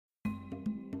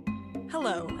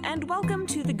Hello, and welcome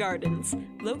to The Gardens,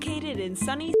 located in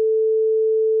sunny...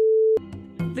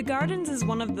 The Gardens is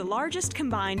one of the largest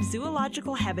combined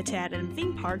zoological habitat and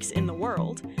theme parks in the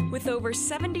world. With over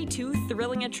 72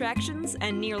 thrilling attractions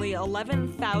and nearly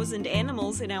 11,000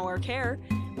 animals in our care,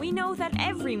 we know that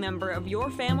every member of your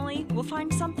family will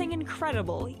find something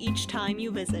incredible each time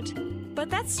you visit. But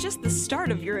that's just the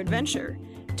start of your adventure.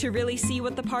 To really see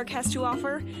what the park has to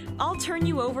offer, I'll turn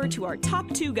you over to our top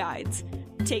 2 guides.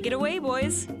 Take it away,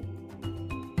 boys!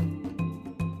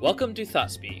 Welcome to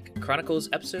ThoughtSpeak, Chronicles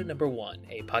episode number 1,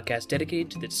 a podcast dedicated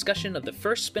to the discussion of the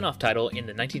first spin-off title in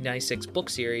the 1996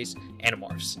 book series,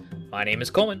 Animorphs. My name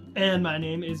is Coleman. And my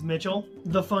name is Mitchell,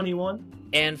 the funny one.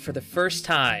 And for the first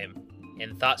time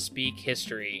in ThoughtSpeak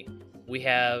history, we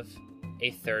have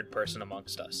a third person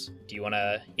amongst us. Do you want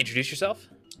to introduce yourself?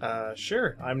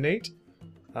 Sure. I'm Nate.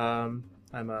 I'm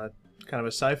a kind of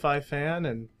a sci-fi fan,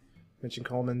 and Mitch and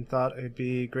Coleman thought it'd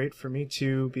be great for me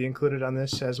to be included on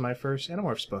this as my first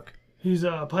Animorphs book. He's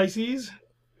a Pisces,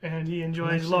 and he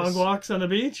enjoys long walks on the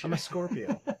beach. I'm a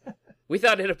Scorpio. We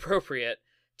thought it appropriate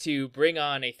to bring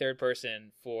on a third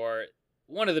person for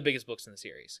one of the biggest books in the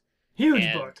series.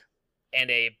 Huge book. And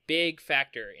a big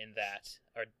factor in that,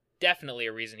 or definitely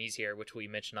a reason he's here, which we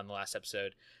mentioned on the last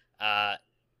episode.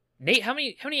 Nate, how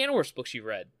many Animorphs books you've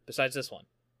read besides this one?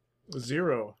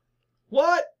 0.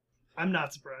 What? I'm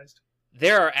not surprised.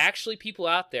 There are actually people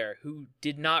out there who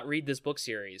did not read this book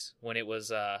series when it was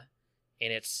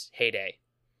in its heyday.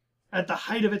 At the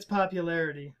height of its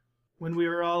popularity, when we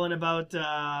were all in about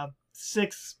 6th,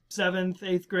 7th,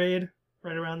 8th grade,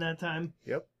 right around that time.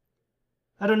 Yep.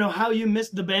 I don't know how you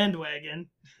missed the bandwagon.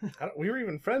 We were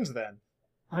even friends then.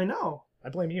 I know. I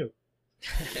blame you.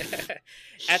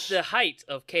 At the height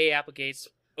of K. Applegate's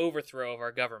overthrow of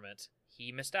our government,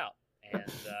 he missed out. And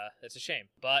it's a shame.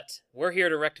 But we're here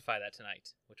to rectify that tonight,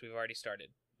 which we've already started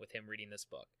with him reading this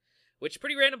book. Which is a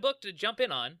pretty random book to jump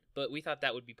in on, but we thought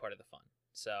that would be part of the fun.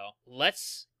 So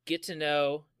let's get to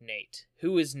know Nate.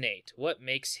 Who is Nate? What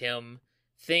makes him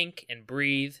think and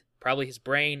breathe? Probably his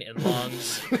brain and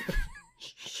lungs.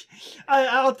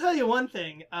 I'll tell you one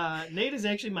thing. Nate is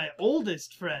actually my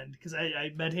oldest friend, because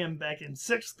I met him back in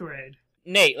 6th grade.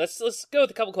 Nate, let's go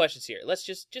with a couple questions here. Let's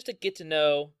just to get to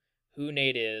know who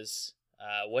Nate is,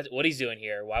 what he's doing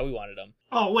here, why we wanted him.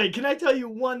 Oh, wait, can I tell you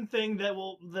one thing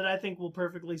that I think will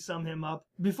perfectly sum him up?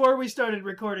 Before we started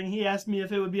recording, he asked me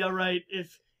if it would be all right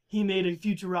if he made a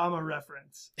Futurama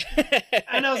reference.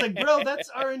 And I was like, bro, that's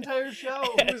our entire show.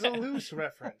 It was a loose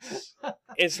reference.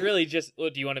 It's really just,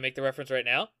 do you want to make the reference right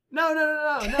now? No.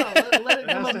 Let it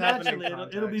come up has to happen in naturally. It'll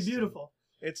be context. beautiful.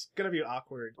 It's going to be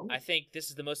awkward. I think this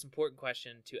is the most important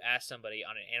question to ask somebody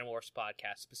on an Animorphs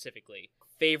podcast specifically.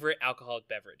 Favorite alcoholic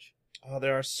beverage? Oh,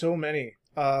 there are so many.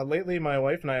 Lately, my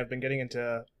wife and I have been getting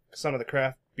into some of the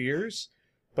craft beers,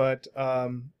 but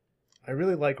I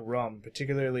really like rum,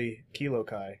 particularly Kilo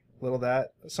Kai.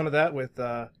 Some of that with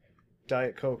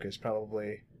Diet Coke is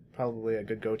probably a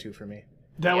good go-to for me.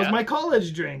 That was my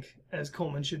college drink, as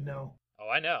Coleman should know.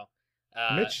 Oh, I know.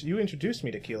 Mitch, you introduced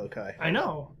me to Kilo Kai. I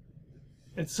know.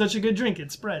 It's such a good drink. It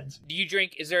spreads. Do you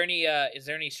drink? Is there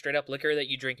any straight up liquor that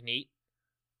you drink neat?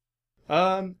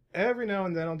 Every now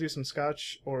and then I'll do some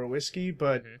scotch or whiskey,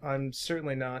 but I'm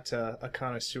certainly not a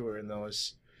connoisseur in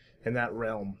that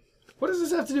realm. What does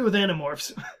this have to do with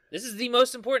Animorphs? This is the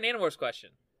most important Animorphs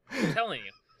question. I'm telling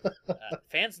you.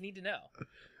 Fans need to know.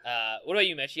 What about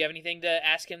you, Mitch? You have anything to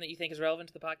ask him that you think is relevant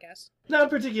to the podcast? Not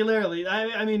particularly.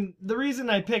 I mean, the reason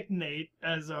I picked Nate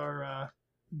as our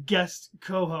guest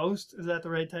co-host, is that the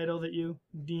right title that you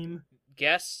deem?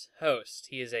 Guest host.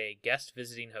 He is a guest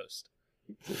visiting host.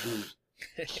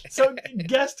 So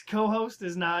guest co-host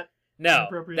is not no, an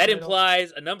appropriate that title?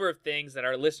 Implies a number of things that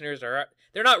our listeners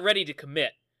they're not ready to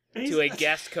commit to a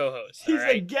guest co-host. He's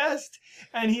right? a guest,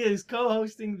 and he is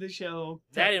co-hosting the show.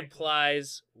 That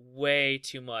implies way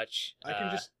too much. I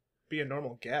can just be a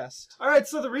normal guest. All right,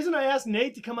 so the reason I asked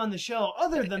Nate to come on the show,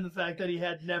 other than the fact that he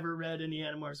had never read any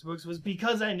Animorphs books, was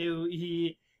because I knew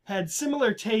he had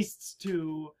similar tastes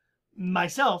to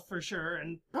myself, for sure,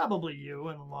 and probably you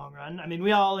in the long run. I mean,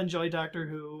 we all enjoy Doctor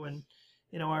Who and,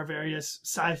 our various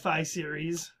sci-fi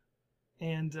series,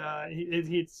 and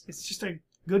it's just a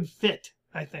good fit,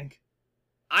 I think.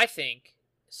 I think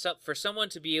for someone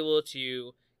to be able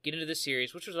to get into the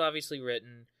series, which was obviously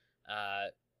written,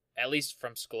 at least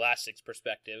from Scholastic's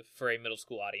perspective, for a middle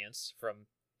school audience, from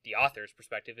the author's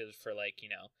perspective, it was for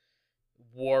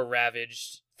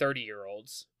war-ravaged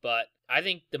 30-year-olds. But I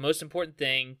think the most important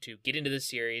thing to get into this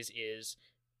series is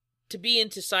to be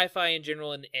into sci-fi in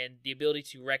general and the ability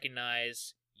to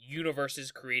recognize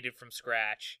universes created from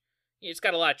scratch, it's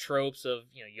got a lot of tropes of,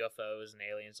 UFOs and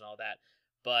aliens and all that.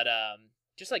 But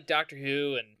just like Doctor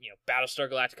Who and,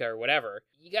 Battlestar Galactica or whatever,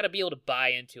 you got to be able to buy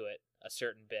into it a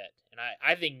certain bit. And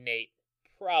I think Nate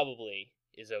probably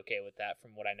is okay with that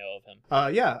from what I know of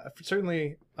him. Yeah,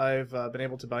 certainly I've been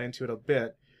able to buy into it a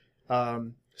bit.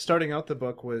 Starting out the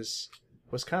book was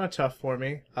kind of tough for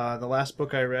me. The last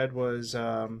book I read was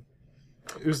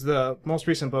it was the most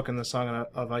recent book in the Song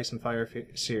of Ice and Fire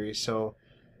series. So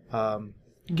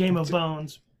Game of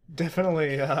Bones.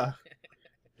 definitely a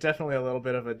little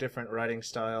bit of a different writing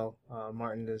style.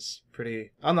 Martin is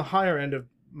pretty on the higher end of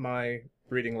my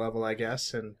reading level, I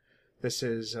guess, and this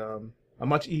is a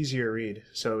much easier read.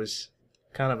 So it was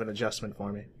kind of an adjustment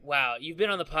for me. Wow, you've been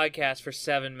on the podcast for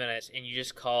 7 minutes and you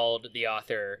just called the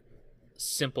author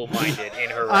simple-minded in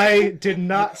her writing. I did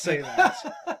not say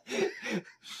that.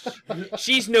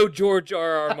 She's no George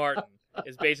R.R. Martin,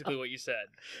 is basically what you said.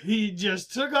 He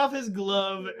just took off his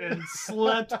glove and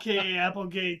slapped K.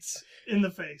 Applegates in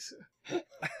the face.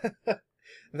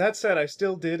 That said, I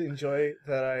still did enjoy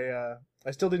that.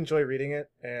 I still did enjoy reading it,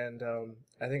 and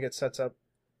I think it sets up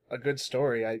a good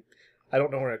story. I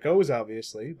don't know where it goes,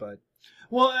 obviously, but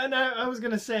Well, and I was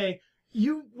going to say,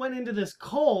 you went into this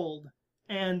cold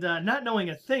and not knowing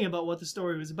a thing about what the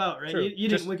story was about, right? True. You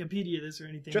didn't Wikipedia this or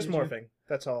anything. just did you? morphing.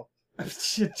 That's all.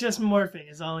 Just morphing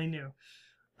is all he knew.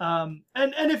 And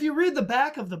if you read the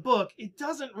back of the book, it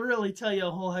doesn't really tell you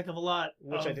a whole heck of a lot.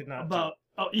 Which I did not about.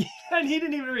 Oh, yeah, and he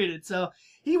didn't even read it, so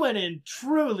he went in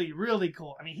truly really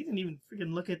cool. I mean, he didn't even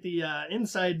freaking look at the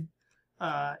inside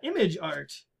image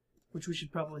art, which we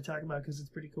should probably talk about because it's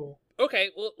pretty cool.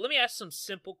 Okay, well, let me ask some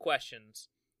simple questions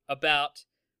about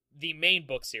the main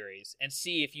book series and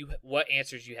see if what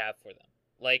answers you have for them.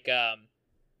 Like,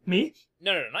 Me?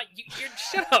 no, not you.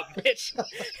 Shut up, bitch.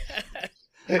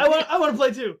 I want to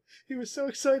play too. He was so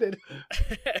excited.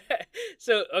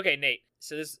 So, okay, Nate.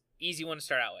 So this is an easy one to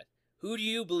start out with. Who do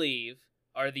you believe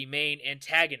are the main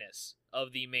antagonists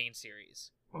of the main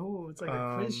series? Oh, it's like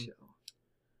a quiz show.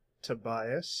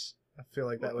 Tobias. I feel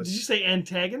like that was. Did you say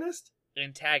antagonist?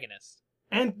 Antagonist.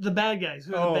 And the bad guys.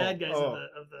 Who are the bad guys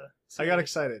of the I got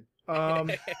excited.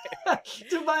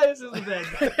 Tobias is the bad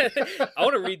guy. I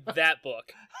want to read that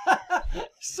book.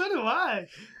 So do I.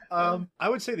 I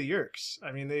would say the Yerks.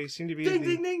 I mean, they seem to be Ding, the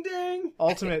ding, ding, ding.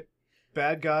 ultimate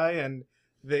bad guy, and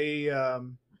they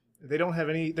don't have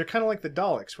any. They're kind of like the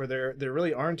Daleks, where there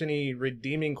really aren't any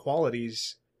redeeming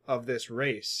qualities of this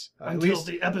race. At Until least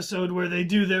the episode where they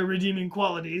do their redeeming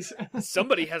qualities.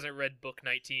 Somebody hasn't read book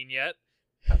 19 yet.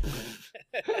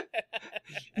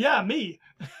 Yeah, me.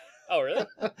 Oh, really?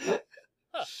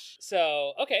 Huh.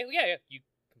 So, okay, yeah, you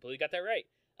completely got that right.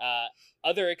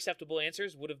 Other acceptable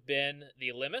answers would have been the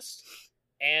Limist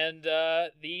and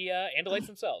the Andalites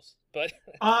themselves. But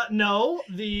No,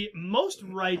 the most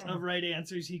right of right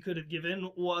answers he could have given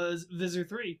was Visor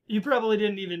 3. You probably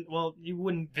didn't even, well, you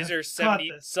wouldn't Visor have 70,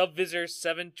 caught this. Subvisor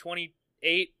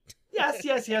 728.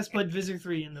 Yes, but Visor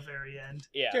 3 in the very end.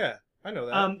 Yeah. I know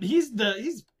that. He's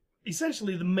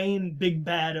essentially the main big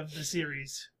bad of the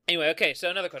series. Anyway, okay, so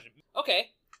another question. Okay,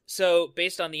 so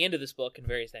based on the end of this book and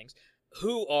various things,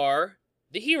 who are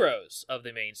the heroes of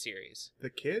the main series? The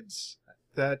kids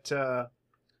that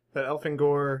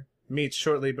Elfangor meets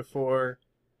shortly before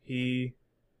he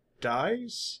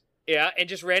dies. Yeah, and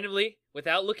just randomly,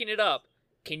 without looking it up,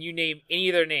 can you name any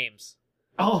of their names?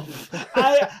 Oh,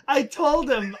 I told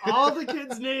him all the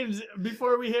kids' names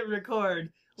before we hit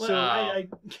record. Well, So-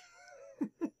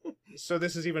 So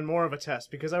this is even more of a test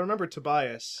because I remember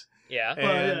Tobias, Yeah. Well,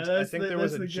 yeah, and I that's think the- there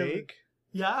was that's a the given. Jake,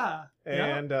 yeah.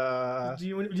 and Do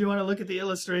you want to look at the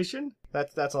illustration?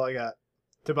 that's all I got.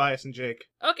 Tobias and Jake.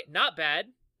 Okay, not bad.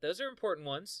 Those are important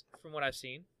ones from what I've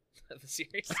seen of the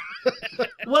series.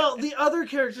 Well, the other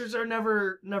characters are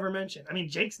never mentioned. I mean,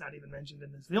 Jake's not even mentioned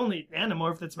in this. The only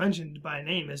Animorph that's mentioned by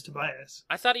name is Tobias.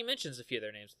 I thought he mentions a few of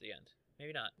their names at the end.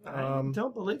 Maybe not. I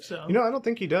don't believe so. I don't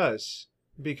think he does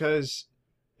because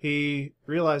he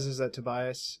realizes that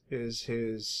Tobias is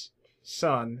his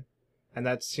son, and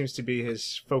that seems to be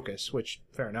his focus. Which,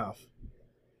 fair enough.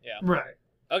 Yeah. Right.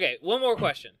 Okay, one more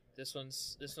question. This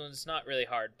one's not really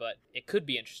hard, but it could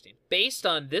be interesting. Based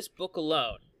on this book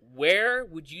alone, where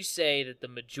would you say that the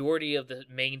majority of the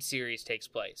main series takes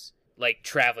place? Like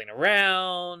traveling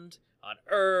around, on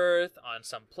Earth, on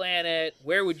some planet?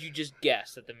 Where would you just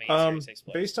guess that the main series takes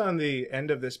place? Based on the end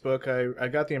of this book, I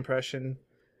got the impression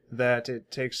that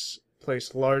it takes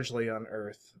place largely on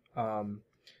Earth.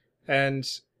 And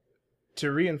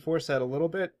to reinforce that a little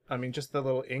bit, I mean, just the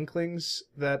little inklings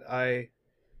that I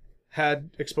had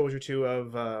exposure to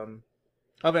of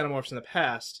Animorphs in the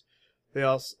past,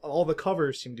 all the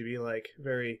covers seem to be like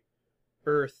very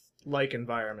Earth like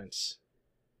environments.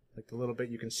 Like the little bit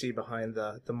you can see behind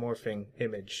the morphing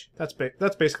image. That's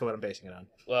basically what I'm basing it on.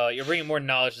 Well, you're bringing more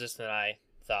knowledge to this than I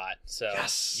thought, so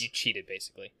Yes. you cheated,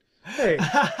 basically. Hey,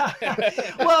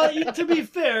 Well, to be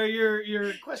fair,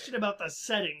 your question about the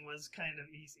setting was kind of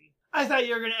easy. I thought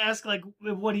you were going to ask like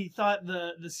what he thought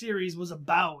the series was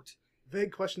about.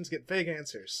 vague questions get vague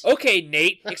answers. Okay,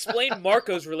 Nate, explain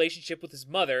Marco's relationship with his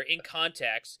mother in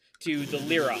context to the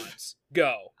Lyrons.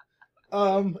 Go.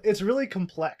 It's really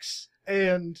complex,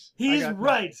 and He's I got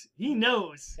right. He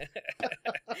knows.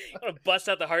 You want to bust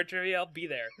out the hard trivia? I'll be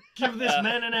there. Give this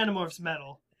man an Animorphs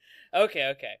medal.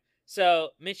 Okay. So,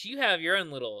 Mitch, you have your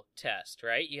own little test,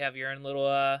 right? You have your own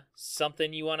little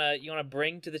something you wanna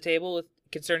bring to the table with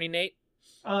concerning Nate.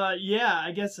 Yeah,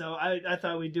 I guess so. I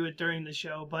thought we'd do it during the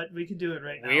show, but we could do it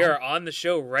right now. We are on the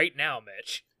show right now,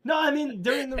 Mitch. No, I mean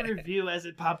during the review as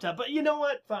it popped up. But you know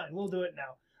what? Fine, we'll do it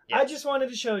now. Yeah. I just wanted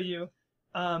to show you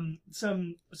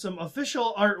some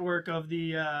official artwork of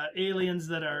the aliens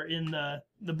that are in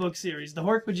the book series, the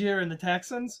Hork-Bajir and the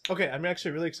Texans. Okay, I'm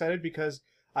actually really excited because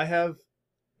I have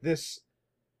this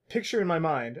picture in my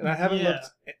mind, and I haven't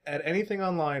looked at anything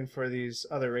online for these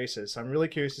other races, so I'm really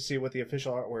curious to see what the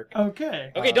official artwork...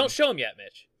 Okay. Okay, don't show him yet,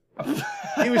 Mitch.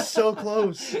 He was so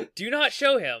close. Do not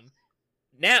show him.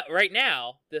 Now, right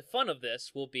now, the fun of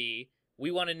this will be we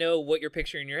want to know what you're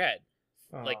picturing in your head.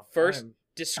 Like, first, I'm-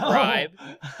 describe,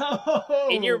 Oh.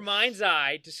 in your mind's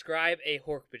eye, describe a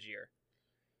Hork-Bajir.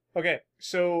 Okay,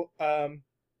 so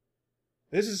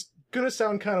this is gonna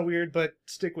sound kind of weird, but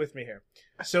stick with me here.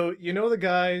 So you know the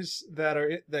guys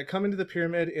that come into the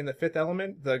pyramid in the Fifth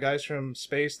Element, the guys from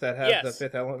space that have Yes. the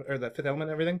Fifth Element and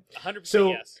everything. 100% So-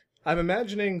 yes. I'm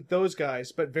imagining those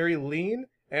guys, but very lean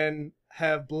and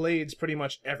have blades pretty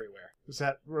much everywhere. Is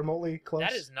that remotely close?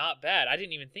 That is not bad. I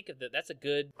didn't even think of that. That's a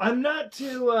good... I'm not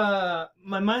too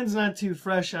my mind's not too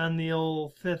fresh on the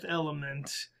old Fifth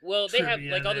Element. Well, they have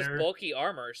Trivia like all this there. bulky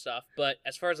armor stuff, but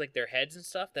as far as like their heads and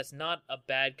stuff, that's not a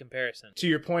bad comparison. To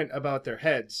your point about their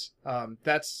heads,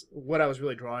 that's what I was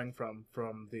really drawing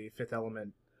from the Fifth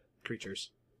Element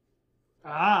creatures.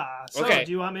 So Okay.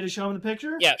 do you want me to show him the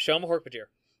picture? Yeah, show him a Hork-Bajir.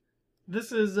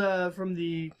 This is from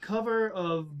the cover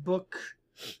of book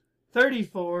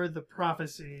 34, The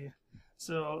Prophecy.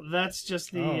 So that's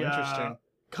just the interesting.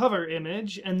 cover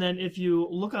image, and then if you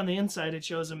look on the inside, it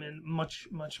shows them in much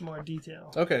more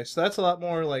detail. Okay, so that's a lot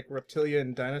more like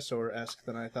reptilian dinosaur-esque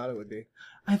than I thought it would be.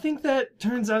 I think that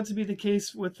turns out to be the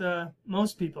case with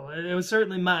most people. It was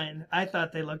certainly mine. I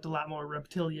thought they looked a lot more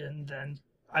reptilian than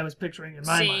I was picturing in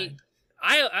my See, mind.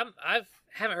 I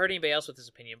haven't heard anybody else with this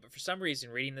opinion, but for some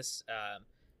reason, reading this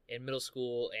in middle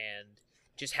school and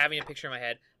just having a picture in my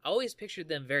head, I always pictured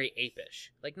them very apish,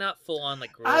 like not full on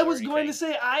like. gorilla I or was going to anything.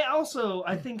 say,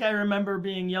 I think I remember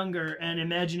being younger and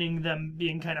imagining them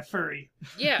being kind of furry.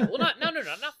 Yeah, well, not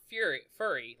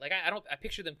furry. Like I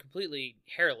picture them completely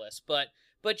hairless, but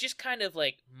just kind of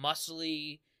like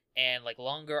muscly and like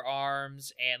longer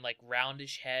arms and like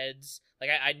roundish heads. Like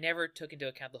I never took into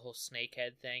account the whole snake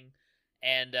head thing,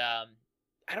 and I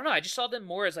don't know. I just saw them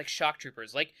more as like shock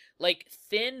troopers, like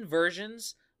thin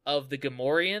versions of the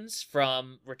Gamorreans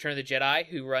from Return of the Jedi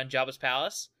who run Jabba's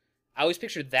palace. I always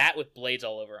pictured that with blades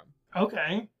all over them.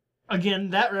 Okay. Again,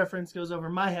 that reference goes over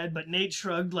my head, but Nate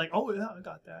shrugged like, "Oh yeah, I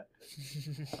got that."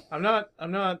 I'm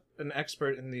not an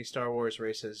expert in the Star Wars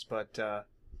races, but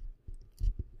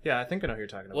yeah, I think I know who you're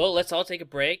talking about. Well, let's all take a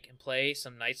break and play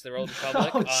some Knights of the Old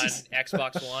Republic Oh, on jeez.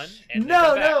 Xbox One. And then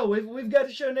come back. No, we've got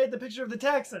to show Nate the picture of the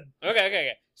Texan.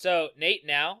 Okay. So, Nate,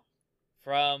 now,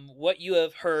 from what you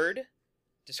have heard,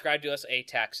 describe to us a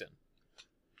Texan.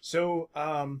 So,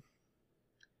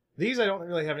 these I don't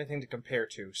really have anything to compare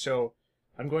to, so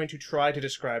I'm going to try to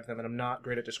describe them, and I'm not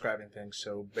great at describing things,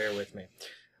 so bear with me.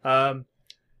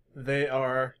 They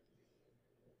are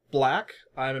black.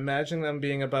 I'm imagining them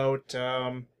being about,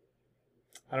 I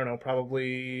don't know,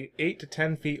 probably 8 to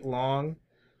 10 feet long,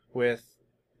 with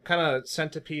kind of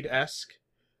centipede-esque.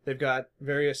 They've got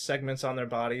various segments on their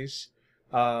bodies.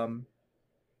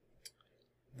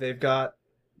 They've got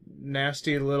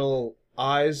nasty little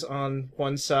eyes on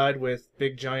one side with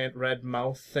big giant red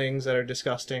mouth things that are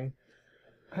disgusting.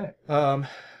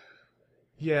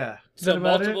 Yeah. Is So that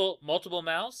about it? multiple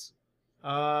mouths?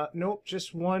 Nope,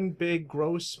 just one big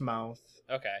gross mouth.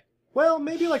 Okay. Well,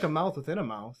 maybe like a mouth within a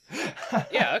mouth.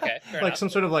 Yeah, okay. Fair Like enough. some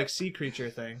sort of like sea creature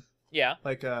thing. Yeah.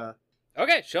 Like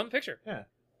Okay, show him the picture. yeah.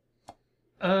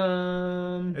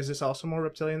 Um, Is this also more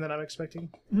reptilian than I'm expecting?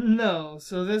 no.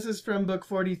 So this is from book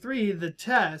 43, The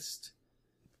Test.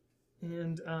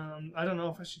 And I don't know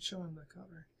if I should show him the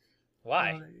cover.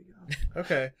 Why? Oh, there you go.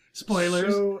 Okay.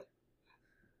 Spoilers. So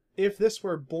if this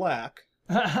were black,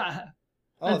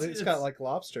 Oh, It's- it's got like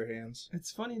lobster hands.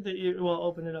 It's funny that you will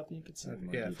open it up and you can see. Okay,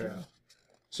 more yeah, detail. fair enough.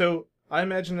 So I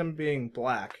imagine them being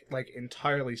black, like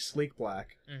entirely sleek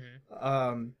black.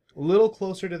 Mm-hmm. A little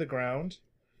closer to the ground.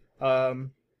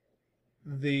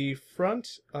 The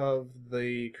front of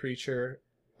the creature.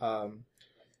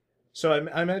 So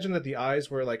I imagine that the eyes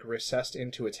were like recessed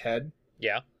into its head,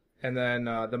 Yeah. and then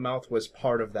the mouth was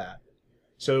part of that.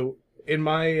 So in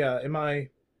my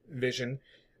vision,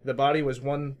 the body was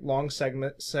one long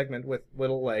segment with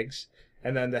little legs,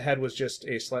 and then the head was just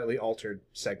a slightly altered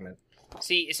segment.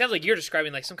 See, it sounds like you're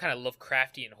describing like some kind of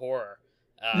Lovecraftian horror,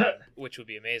 which would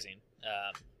be amazing.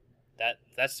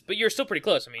 But you're still pretty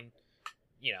close. I mean,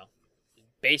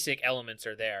 basic elements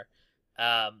are there.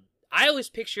 I always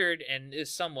pictured, and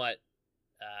is somewhat,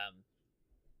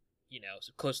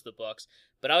 close to the books,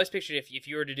 but I always pictured if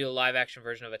you were to do a live action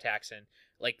version of a Taxxon,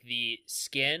 like the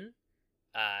skin,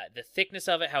 the thickness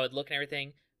of it, how it'd look and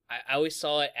everything, I always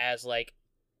saw it as like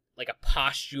a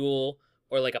pustule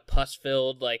or like a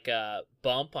pus-filled like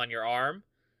bump on your arm,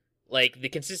 like the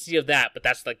consistency of that, but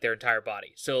that's like their entire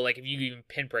body. So like if you even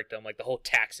pinpricked them, like the whole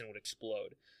Taxxon would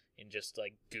explode in just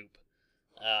like goop.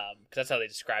 Because that's how they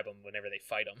describe them whenever they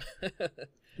fight them.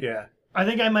 Yeah. I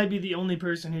think I might be the only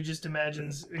person who just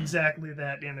imagines exactly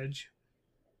that image.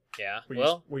 Yeah.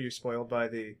 Were you spoiled by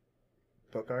the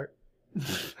book art?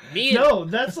 No,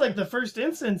 that's like the first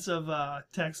instance of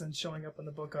Texans showing up in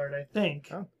the book art, I think.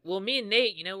 Oh. Well, me and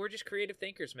Nate, we're just creative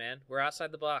thinkers, man. We're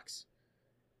outside the box.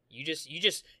 You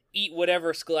just eat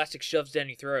whatever Scholastic shoves down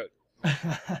your throat.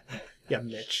 Yeah,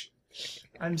 Mitch.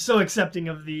 I'm so accepting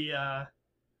of the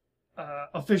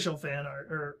official fan art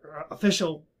or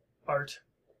official art.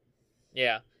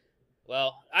 Yeah.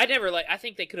 Well, I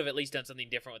think they could have at least done something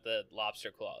different with the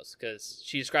lobster claws, because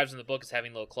she describes in the book as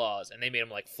having little claws, and they made them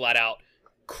like flat out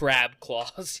crab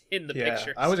claws in the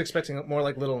pictures. I was expecting more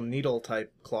like little needle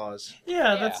type claws.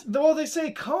 Yeah, well, they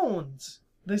say cones.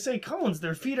 They say cones.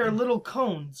 Their feet are little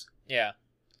cones. Yeah.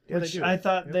 Yeah, which they do. I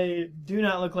thought Yep. they do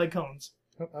not look like cones.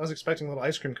 I was expecting little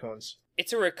ice cream cones.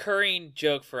 It's a recurring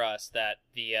joke for us that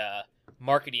the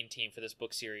marketing team for this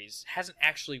book series hasn't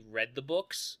actually read the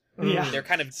books. Yeah. They're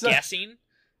kind of So- guessing.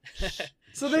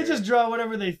 So they just draw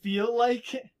whatever they feel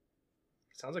like.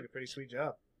 Sounds like a pretty sweet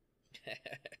job.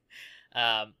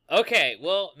 Okay,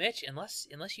 well, Mitch, unless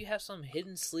you have some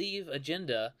hidden sleeve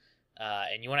agenda,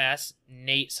 and you want to ask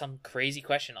Nate some crazy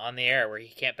question on the air where he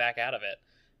can't back out of it,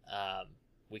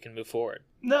 we can move forward.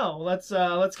 No, let's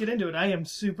get into it. I am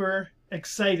super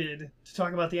excited to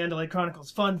talk about the Andalite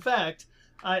Chronicles. Fun fact,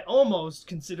 I almost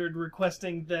considered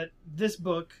requesting that this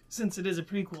book, since it is a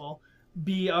prequel,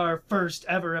 be our first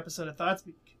ever episode of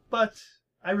Thoughtspeak, but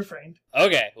I refrained.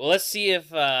 Okay, well, let's see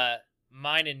if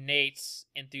mine and Nate's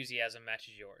enthusiasm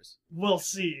matches yours We'll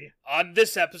see. on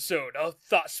this episode of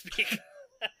ThoughtSpeak.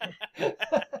 All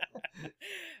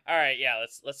right, yeah,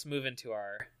 let's move into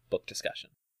our book discussion.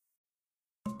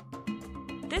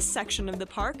 This section of the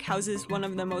park houses one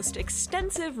of the most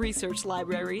extensive research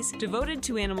libraries devoted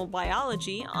to animal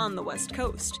biology on the West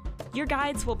Coast. Your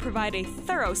guides will provide a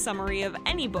thorough summary of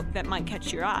any book that might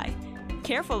catch your eye.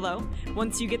 Careful though,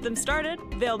 once you get them started,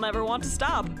 they'll never want to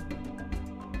stop.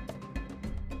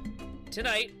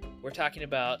 Tonight, we're talking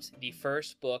about the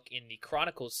first book in the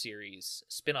Chronicles series,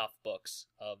 spin-off books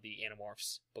of the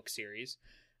Animorphs book series,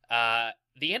 the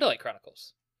Andalite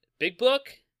Chronicles. Big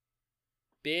book,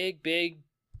 big,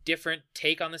 different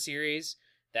take on the series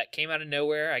that came out of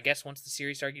nowhere. I guess once the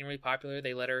series started getting really popular,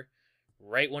 they let her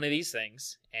write one of these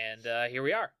things, and here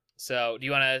we are. So, do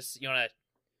you want to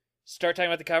start talking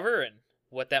about the cover and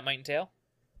what that might entail?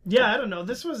 Yeah, I don't know.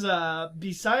 This was,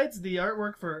 besides the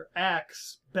artwork for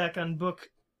Axe back on book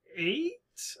 8,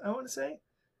 I want to say,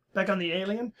 back on the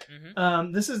Alien.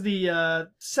 Mm-hmm. This is the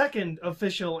second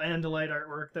official Andalite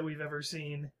artwork that we've ever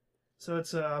seen. So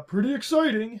it's pretty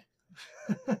exciting.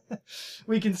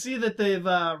 We can see that they've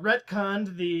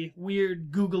retconned the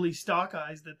weird googly stalk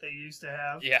eyes that they used to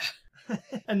have. Yeah.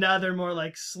 And now they're more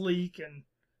like sleek and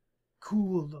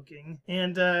cool looking.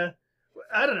 And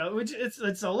I don't know,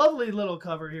 it's a lovely little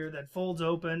cover here that folds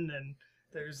open, and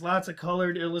there's lots of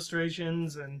colored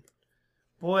illustrations, and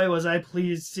boy was I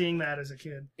pleased seeing that as a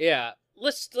kid. Yeah.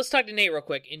 Let's talk to Nate real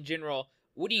quick. In general,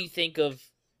 what do you think of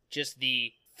just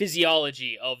the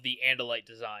physiology of the Andalite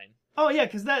design? Oh yeah,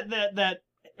 because that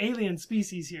alien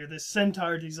species here, this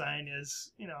centaur design,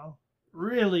 is,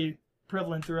 really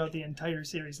prevalent throughout the entire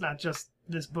series, not just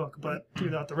this book, but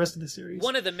throughout the rest of the series.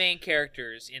 One of the main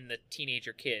characters in the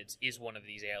Teenager Kids is one of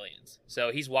these aliens,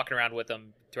 so he's walking around with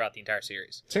them throughout the entire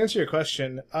series. To answer your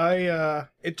question, it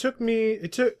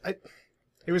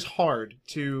was hard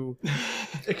to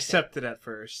accept it at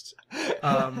first.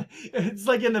 It's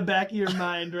like in the back of your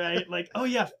mind, right? Like, oh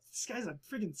yeah, this guy's a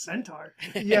freaking centaur.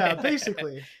 Yeah,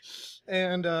 basically.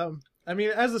 And I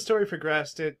mean, as the story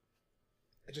progressed, it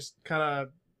just kind of,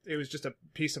 it was just a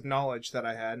piece of knowledge that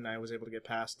I had, and I was able to get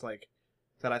past, like,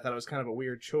 that I thought it was kind of a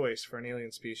weird choice for an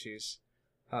alien species.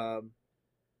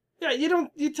 Yeah,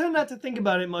 you tend not to think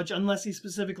about it much unless he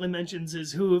specifically mentions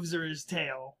his hooves or his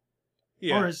tail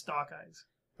or his stalk eyes.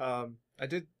 I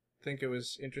did think it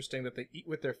was interesting that they eat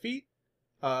with their feet.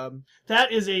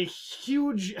 That is a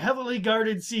huge, heavily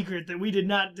guarded secret that we did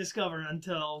not discover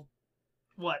until,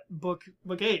 what, book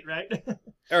 8, right?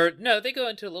 Or, no, they go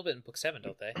into a little bit in book 7,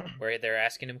 don't they? Where they're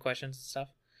asking him questions and stuff.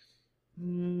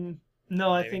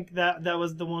 No, I think that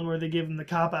was the one where they give him the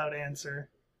cop-out answer.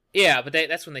 Yeah, but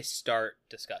that's when they start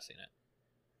discussing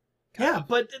it. Yeah,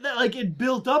 but like it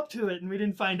built up to it, and we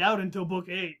didn't find out until book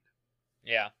 8.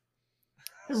 Yeah.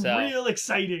 So, real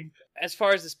exciting. As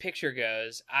far as this picture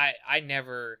goes, I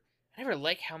never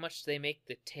like how much they make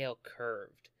the tail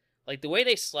curved. Like the way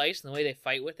they slice and the way they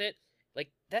fight with it,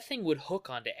 like that thing would hook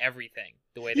onto everything.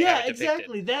 The way they have it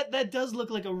depicted. Exactly. That does look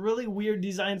like a really weird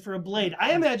design for a blade.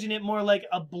 I imagine it more like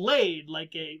a blade,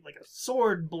 like a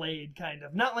sword blade kind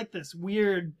of, not like this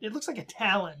weird. It looks like a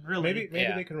talon, really.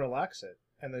 Maybe they can relax it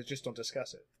and they just don't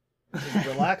discuss it. Just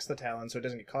relax the talon so it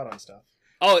doesn't get caught on stuff.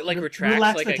 Oh, it like retracts.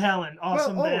 Relax like the talon.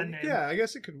 Awesome band name. Yeah, I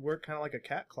guess it could work kind of like a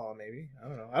cat claw, maybe. I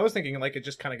don't know. I was thinking like it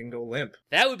just kind of can go limp.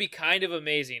 That would be kind of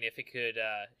amazing if it could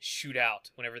shoot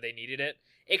out whenever they needed it.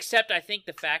 Except I think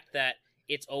the fact that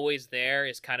it's always there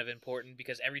is kind of important,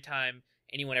 because every time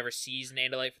anyone ever sees an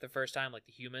Andalite for the first time, like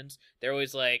the humans, they're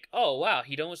always like, oh wow,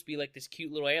 he'd almost be like this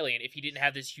cute little alien if he didn't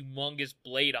have this humongous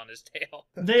blade on his tail.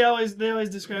 They always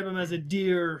describe him as a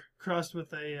deer crossed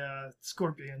with a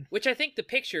scorpion. Which I think the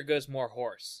picture goes more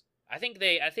horse. I think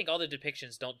all the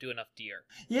depictions don't do enough deer.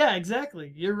 Yeah,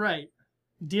 exactly. You're right.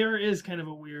 Deer is kind of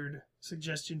a weird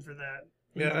suggestion for that.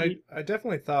 Yeah, I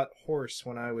definitely thought horse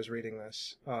when I was reading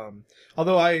this.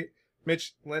 Although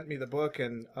Mitch lent me the book,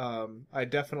 and I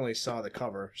definitely saw the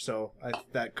cover, so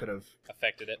that could have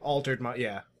affected it. Altered my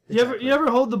Exactly. You ever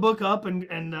hold the book up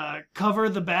and cover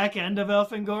the back end of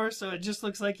Elfangor so it just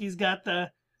looks like he's got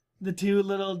the two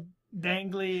little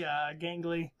dangly,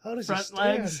 gangly front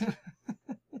legs?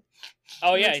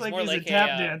 Oh yeah, looks he's like more he's like a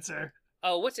tap dancer.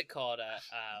 Oh, what's it called?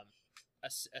 A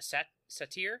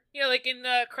satyr? Yeah, like in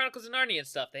Chronicles of Narnia and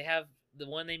stuff. They have the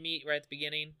one they meet right at the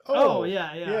beginning. Oh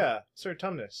yeah. Yeah, Sir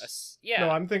Tumnus. Yeah. No,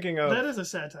 I'm thinking of... That is a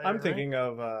satire, I'm thinking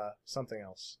of something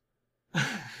else.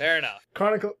 Fair enough.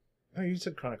 Oh, you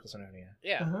said Chronicles of Narnia.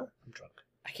 Yeah. Uh-huh. I'm drunk.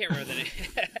 I can't remember the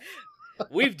name.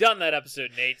 We've done that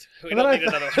episode, Nate. We don't need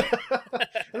another one.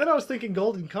 And then I was thinking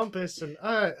Golden Compass, and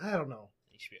I don't know.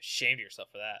 You should be ashamed of yourself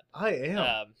for that. I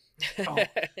am.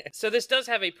 So this does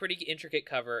have a pretty intricate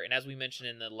cover, and as we mentioned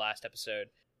in the last episode,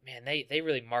 man, they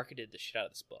really marketed the shit out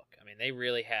of this book. I mean, they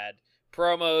really had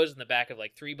promos in the back of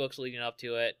like 3 books leading up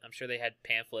to it. I'm sure they had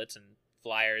pamphlets and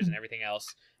flyers and everything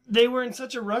else. They were in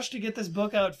such a rush to get this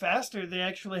book out faster, they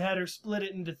actually had her split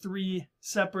it into 3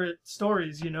 separate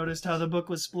stories. You noticed how the book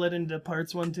was split into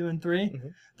parts 1, 2, and 3? Mm-hmm.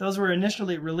 Those were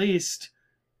initially released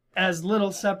as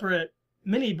little separate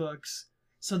mini books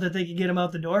so that they could get them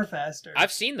out the door faster.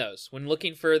 I've seen those when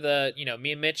looking for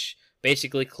me and Mitch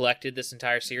basically collected this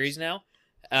entire series now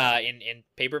in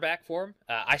paperback form.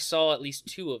 I saw at least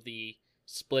 2 of the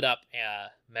split up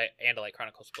Andalite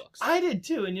Chronicles books. I did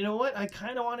too, and you know what? I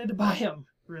kind of wanted to buy them,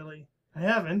 really. I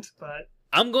haven't, but...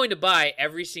 I'm going to buy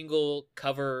every single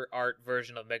cover art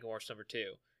version of Megamorphs number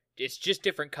 2. It's just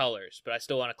different colors, but I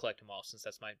still want to collect them all since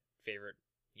that's my favorite,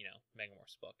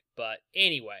 Megamorphs book. But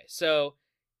anyway, so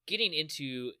getting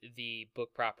into the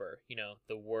book proper,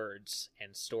 the words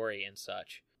and story and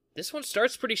such, this one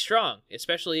starts pretty strong,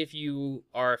 especially if you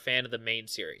are a fan of the main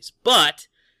series. But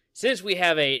since we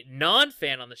have a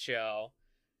non-fan on the show,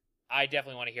 I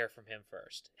definitely want to hear from him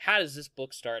first. How does this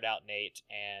book start out, Nate,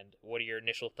 and what are your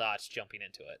initial thoughts jumping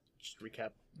into it? Just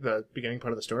recap the beginning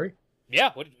part of the story.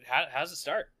 Yeah, how does it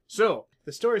start? So,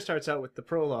 the story starts out with the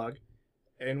prologue,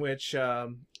 in which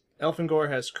Elfangor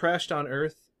has crashed on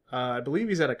Earth. I believe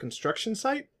he's at a construction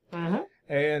site,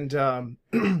 and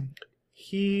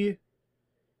he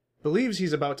believes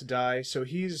he's about to die, so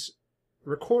he's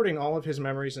recording all of his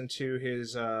memories into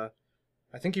his, I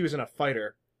think he was in a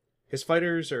fighter,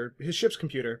 his ship's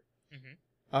computer,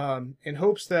 in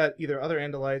hopes that either other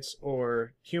Andalites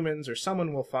or humans or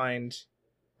someone will find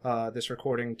this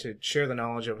recording to share the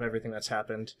knowledge of everything that's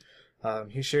happened.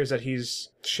 He shares that he's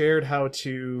shared how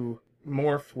to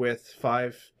morph with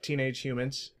 5 teenage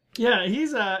humans. Yeah,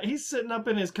 he's sitting up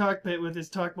in his cockpit with his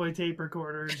Talkboy tape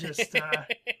recorder, just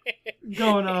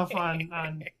going off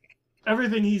on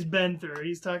everything he's been through.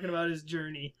 He's talking about his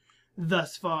journey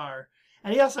thus far.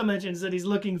 And he also mentions that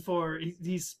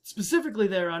he's specifically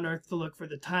there on Earth to look for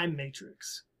the time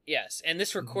matrix. Yes, and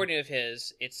this recording of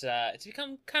his, it's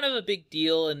become kind of a big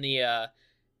deal in the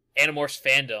Animorphs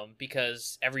fandom,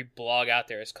 because every blog out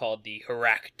there is called the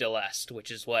Harak Delest,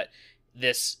 which is what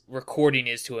this recording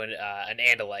is to an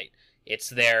Andalite. It's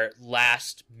their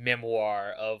last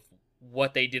memoir of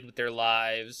what they did with their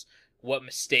lives, what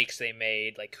mistakes they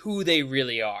made, like who they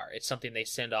really are. It's something they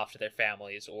send off to their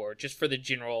families, or just for the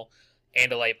general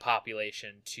Andalite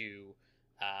population to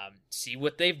see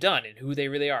what they've done and who they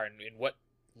really are, and what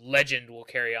legend will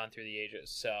carry on through the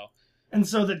ages. And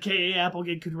so that K.A.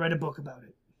 Applegate could write a book about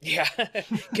it. Yeah,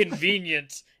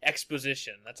 convenient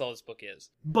exposition. That's all this book is.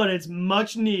 But it's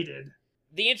much needed.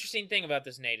 The interesting thing about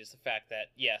this, Nate, is the fact that,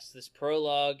 yes, this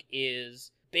prologue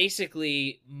is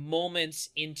basically moments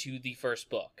into the first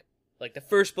book. Like, the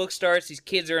first book starts, these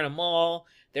kids are in a mall,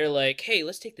 they're like, hey,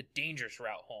 let's take the dangerous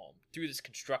route home through this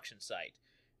construction site.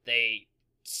 They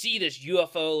see this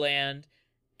UFO land,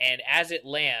 and as it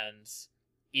lands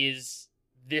is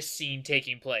this scene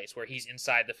taking place, where he's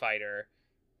inside the fighter,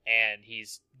 and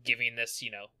he's giving this,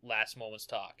 last moment's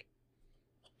talk.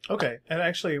 Okay, and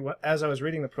actually, as I was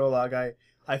reading the prologue,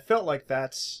 I felt like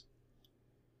this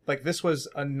was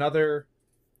another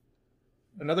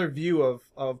view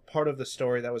of part of the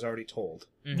story that was already told.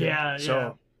 Mm-hmm. Yeah.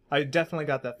 So I definitely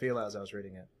got that feel as I was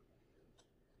reading it.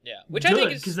 Yeah, which good, I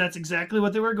think is, because that's exactly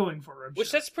what they were going for.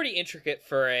 That's pretty intricate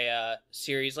for a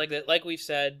series like that. Like we've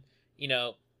said,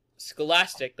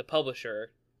 Scholastic, the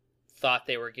publisher, thought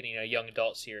they were getting a young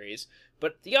adult series,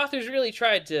 but the authors really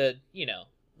tried to,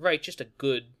 write just a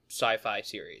good sci-fi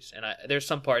series. And there's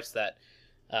some parts that,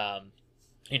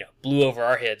 blew over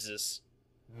our heads as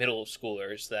middle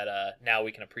schoolers that now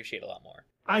we can appreciate a lot more.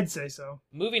 I'd say so.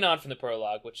 Moving on from the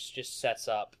prologue, which just sets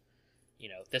up,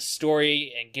 this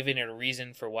story and giving it a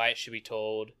reason for why it should be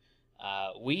told,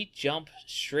 we jump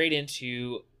straight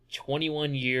into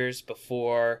 21 years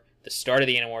before the start of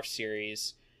the Animorphs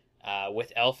series,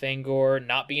 with Elfangor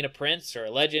not being a prince or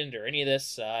a legend or any of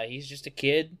this. He's just a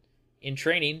kid in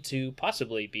training to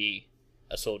possibly be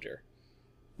a soldier.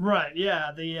 Right,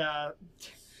 yeah. The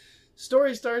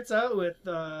story starts out with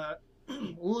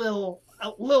Lil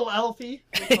Elfie,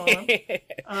 we call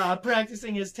him,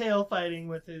 practicing his tail fighting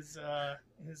with his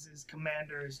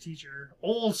commander, his teacher,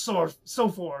 old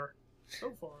Sophor,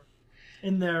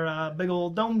 in their big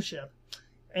old dome ship.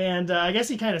 And I guess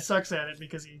he kind of sucks at it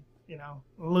because he,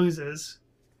 loses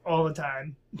all the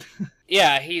time.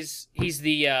 Yeah, he's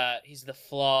the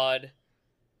flawed,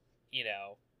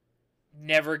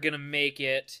 never gonna make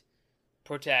it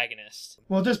protagonist.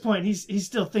 Well, at this point, he's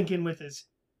still thinking with his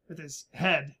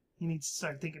head. He needs to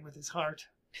start thinking with his heart.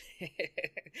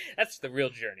 That's the real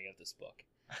journey of this book.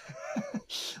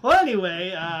 Well,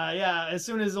 anyway, as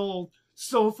soon as old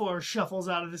Sophor shuffles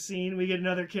out of the scene, we get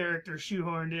another character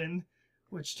shoehorned in,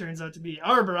 which turns out to be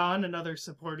Arboron, another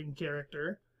supporting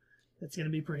character. That's going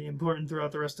to be pretty important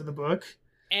throughout the rest of the book.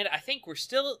 And I think we're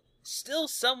still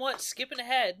somewhat skipping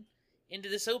ahead into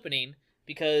this opening,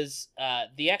 because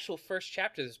the actual first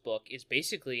chapter of this book is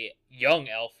basically young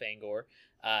Elfangor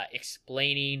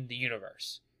explaining the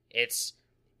universe. It's,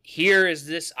 here is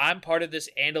this, I'm part of this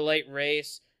Andalite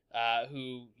race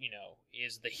who,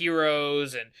 is the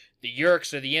heroes, and the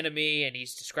Yeerks are the enemy, and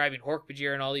he's describing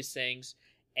Hork-Bajir and all these things.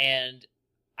 And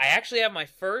I actually have my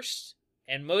first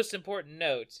and most important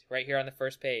note right here on the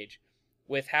first page,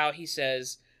 with how he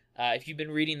says, if you've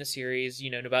been reading the series,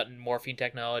 about morphine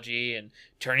technology and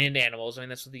turning into animals. I mean,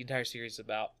 that's what the entire series is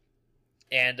about.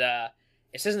 And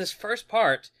it says in this first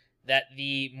part that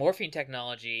the morphine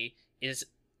technology is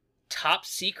top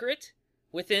secret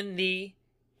within the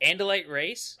Andalite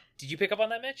race. Did you pick up on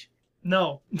that, Mitch?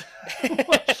 No.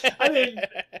 I mean,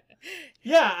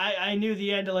 yeah, I knew the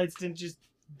Andalites didn't just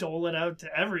dole it out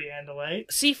to every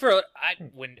Andalite. See,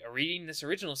 when reading this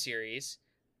original series,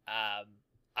 I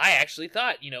actually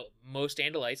thought, most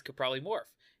Andalites could probably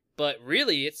morph. But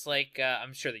really, it's like,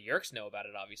 I'm sure the Yeerks know about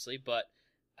it, obviously, but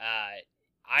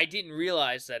I didn't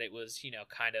realize that it was,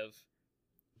 kind of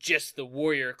just the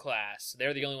warrior class.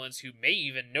 They're the only ones who may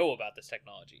even know about this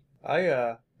technology.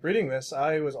 Reading this,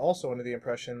 I was also under the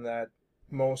impression that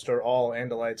most or all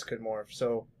Andalites could morph,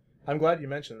 so I'm glad you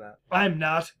mentioned that. I'm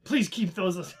not. Please keep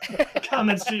those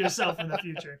comments to yourself in the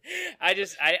future. I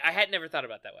had never thought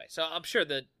about it that way. So I'm sure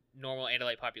the normal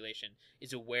Andalite population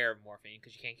is aware of morphine,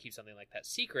 because you can't keep something like that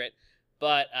secret,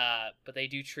 but they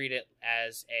do treat it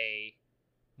as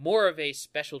more of a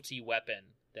specialty weapon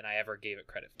than I ever gave it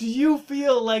credit for. Do you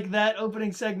feel like that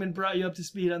opening segment brought you up to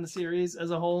speed on the series as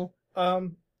a whole?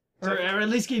 or at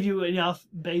least gave you enough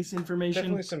base information.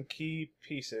 Definitely some key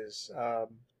pieces.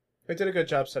 They did a good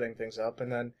job setting things up,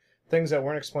 and then things that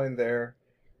weren't explained there,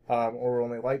 or were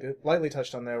only lightly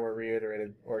touched on there, were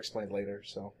reiterated or explained later.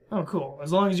 So. Oh, cool.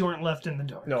 As long as you weren't left in the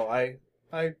dark. No, I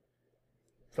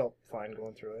felt fine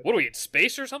going through it. What are we in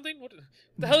space or something? What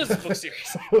the hell is this book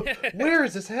series? Where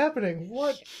is this happening?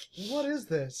 What is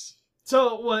this?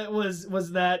 So, what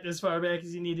was that as far back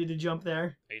as you needed to jump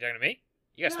there? Are you talking to me?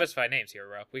 You gotta specify names here,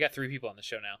 bro. We got 3 people on the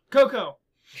show now. Coco,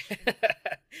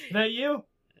 that you?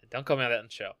 Don't call me on that on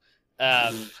the show.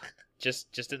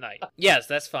 Just at night. Yes,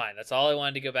 that's fine. That's all I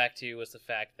wanted to go back to was the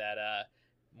fact that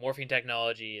morphine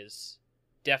technology is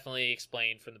definitely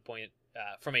explained from the point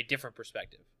from a different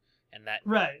perspective, and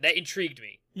that intrigued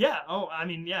me. Yeah. Oh, I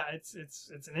mean, yeah. It's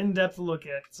an in-depth look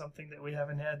at something that we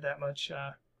haven't had that much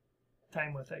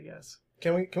time with, I guess.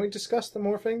 Can we discuss the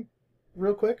morphing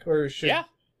real quick, or should? Yeah.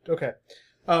 Okay.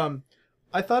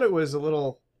 I thought it was a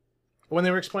little when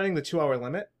they were explaining the 2-hour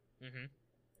limit. Mm-hmm.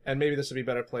 And maybe this would be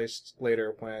better placed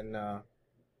later when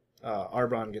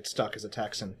Arbron gets stuck as a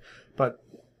Texan. But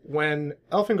when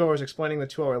Elfangor was explaining the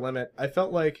 2-hour limit, I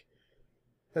felt like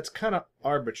that's kind of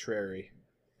arbitrary.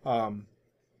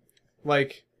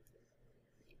 Like,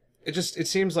 it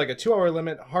seems like a 2-hour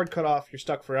limit, hard cut off, you're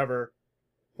stuck forever.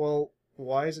 Well,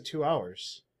 why is it 2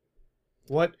 hours?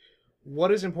 What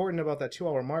is important about that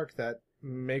 2-hour mark that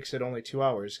makes it only 2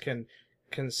 hours? Can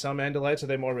some Andalites, are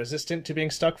they more resistant to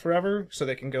being stuck forever, so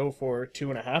they can go for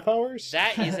 2.5 hours?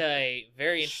 That is a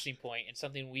very interesting point, and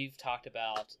something we've talked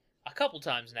about a couple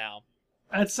times now.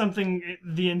 That's something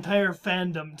the entire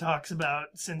fandom talks about,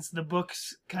 since the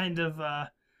books kind of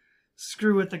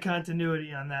screw with the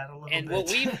continuity on that a little and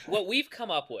bit. And what we've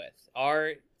come up with,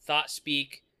 our thought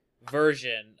speak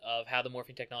version of how the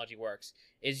morphine technology works,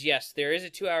 is yes, there is a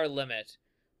 2-hour limit,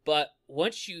 but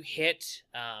once you hit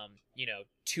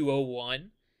 201,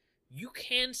 you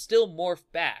can still morph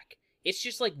back. It's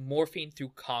just like morphing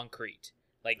through concrete,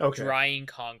 like drying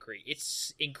concrete.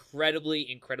 It's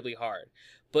incredibly, incredibly hard.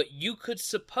 But you could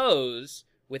suppose,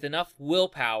 with enough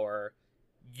willpower,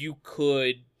 you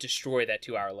could destroy that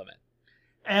 2-hour limit.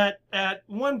 At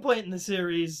one point in the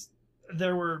series,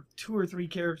 there were 2 or 3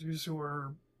 characters who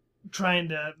were trying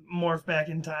to morph back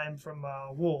in time from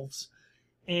wolves.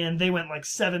 And they went like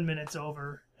 7 minutes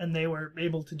over, and they were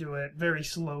able to do it very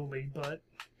slowly, but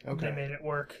they made it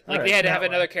work. Like they had to have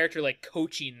another character like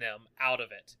coaching them out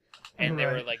of it, and they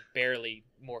were like barely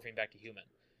morphing back to human.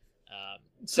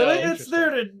 So it's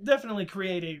there to definitely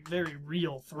create a very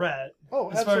real threat. Oh,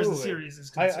 as far as the series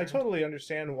is concerned. I totally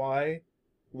understand why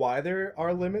there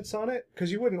are limits on it,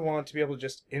 because you wouldn't want to be able to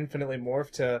just infinitely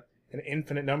morph to an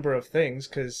infinite number of things,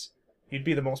 because you'd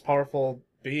be the most powerful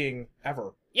being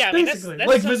ever. Yeah, I mean, basically, that's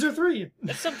like Visor 3.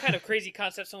 That's some kind of crazy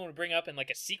concept someone would bring up in like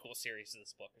a sequel series to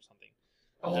this book or something.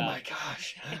 Oh my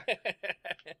gosh.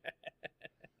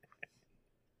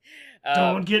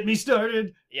 Don't get me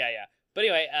started. Yeah. But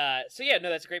anyway,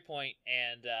 that's a great point.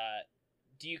 And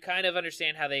do you kind of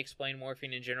understand how they explain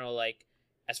morphine in general? Like,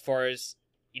 as far as,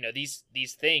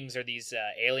 these things or these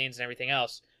aliens and everything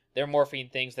else, they're morphing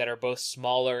things that are both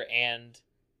smaller and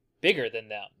bigger than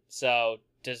them. So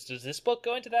does this book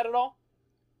go into that at all?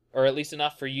 Or at least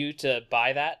enough for you to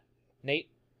buy that, Nate?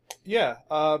 Yeah,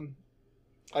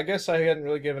 I guess I hadn't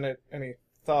really given it any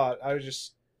thought. I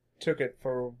just took it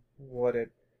for what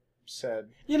it said.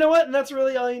 You know what? And that's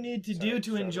really all you need to do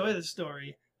to enjoy the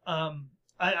story.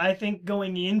 I think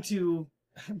going into...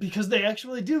 Because they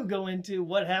actually do go into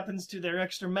what happens to their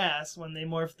extra mass when they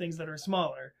morph things that are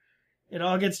smaller. It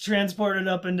all gets transported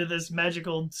up into this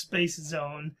magical space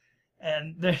zone.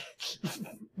 And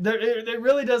it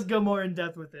really does go more in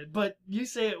depth with it. But you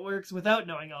say it works without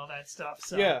knowing all that stuff.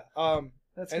 So yeah,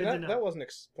 that's and good to know. That wasn't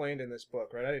explained in this book,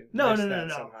 right? I didn't No.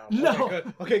 somehow. No.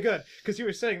 Okay, good. Because you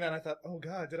were saying that, and I thought, oh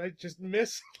god, did I just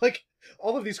miss like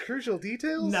all of these crucial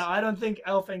details? No, I don't think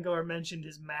Elfangor mentioned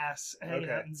his mass hanging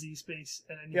out in Z space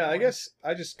at any point. I guess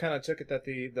I just kind of took it that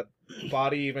the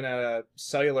body, even at a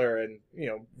cellular and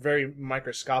very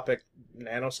microscopic,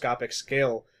 nanoscopic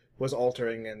scale, was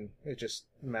altering, and it just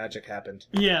magic happened.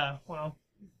 Yeah, well,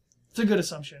 it's a good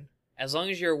assumption. As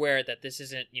long as you're aware that this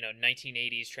isn't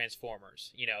 1980s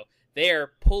Transformers. They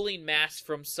are pulling mass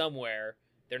from somewhere.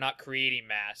 They're not creating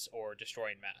mass or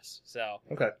destroying mass. So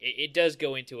it does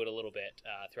go into it a little bit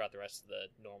throughout the rest of the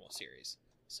normal series.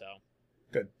 So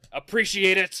good.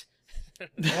 Appreciate it.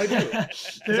 I do.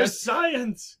 There's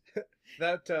science.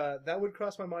 That would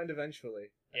cross my mind eventually.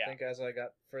 Yeah. I think as I got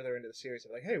further into the series,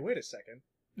 I'm like, hey, wait a second.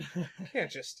 You can't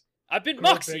just. I've been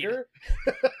moxied.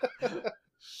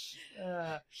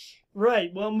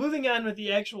 Right. Well, moving on with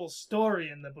the actual story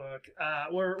in the book,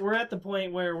 we're at the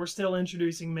point where we're still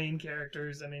introducing main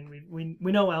characters. I mean,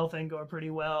 we know Elfangor pretty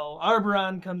well.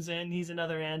 Arboron comes in. He's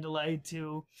another Andalite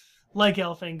who, like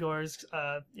Elfangor's,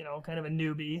 kind of a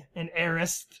newbie, an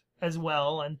Arist as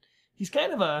well, and he's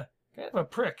kind of a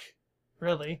prick,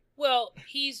 really. Well,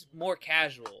 he's more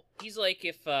casual. He's like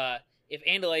if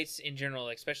Andalites in general,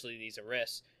 especially these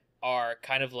Arists, are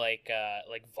kind of like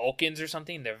Vulcans or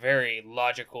something. They're very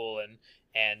logical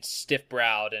and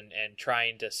stiff-browed and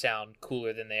trying to sound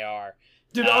cooler than they are.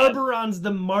 Dude, Arboron's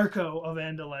the Marco of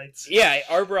Andalites. Yeah,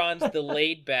 Arboron's the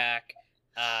laid-back,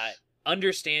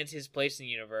 understands his place in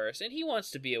the universe, and he wants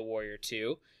to be a warrior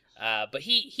too. But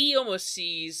he almost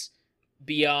sees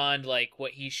beyond like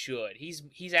what he should.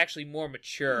 He's actually more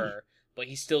mature, but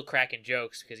he's still cracking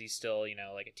jokes because he's still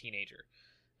like a teenager.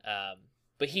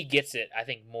 But he gets it, I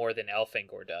think, more than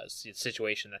Elfangor does, the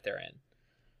situation that they're in.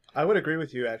 I would agree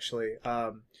with you, actually.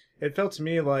 It felt to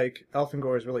me like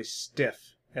Elfangor is really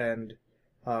stiff, and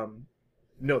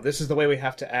no, this is the way we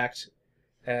have to act,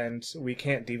 and we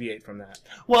can't deviate from that.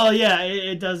 Well, yeah,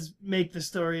 it does make the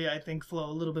story, I think, flow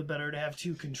a little bit better to have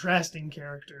two contrasting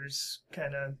characters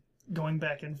kind of going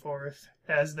back and forth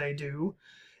as they do.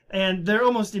 And they're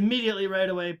almost immediately right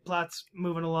away, plot's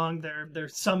moving along, they're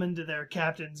summoned to their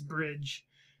captain's bridge.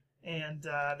 And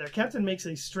their captain makes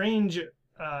a strange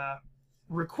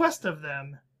request of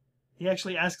them. He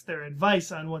actually asks their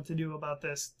advice on what to do about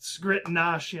this Skrit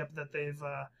Na ship that they've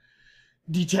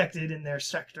detected in their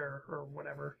sector or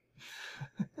whatever.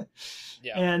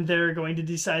 Yeah. And they're going to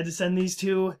decide to send these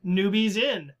two newbies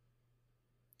in.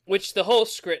 Which the whole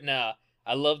Skrit Na,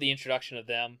 I love the introduction of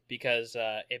them because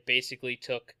it basically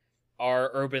took our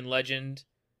urban legend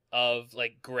of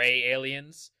like gray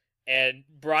aliens and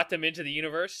brought them into the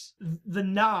universe. The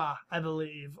Na, I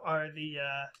believe, are the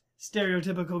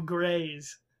stereotypical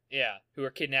Greys. Yeah, who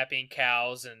are kidnapping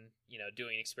cows and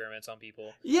doing experiments on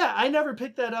people. Yeah, I never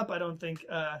picked that up. I don't think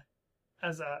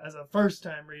as a first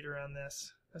time reader on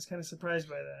this. I was kind of surprised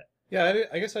by that. Yeah,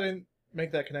 I guess I didn't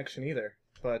make that connection either,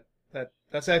 but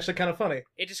that's actually kind of funny.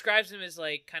 It describes them as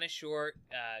like kind of short,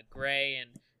 gray,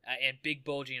 and big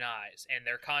bulging eyes, and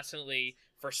they're constantly,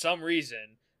 for some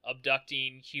reason,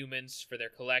 abducting humans for their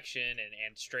collection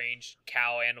and strange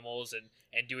cow animals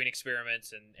and doing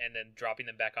experiments and then dropping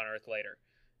them back on Earth later.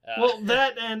 Well,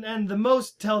 that and the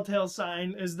most telltale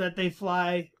sign is that they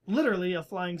fly literally a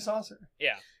flying saucer.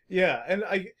 Yeah. Yeah, and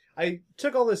I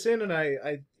took all this in, and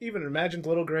I even imagined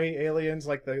little gray aliens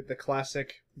like the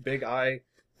classic big eye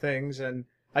things, and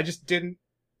I just didn't,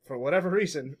 for whatever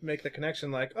reason, make the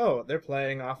connection like, oh, they're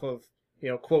playing off of,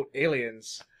 quote,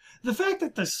 aliens. The fact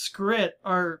that the Skrit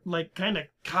are, like, kind of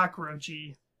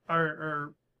cockroachy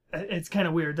are it's kind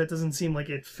of weird. That doesn't seem like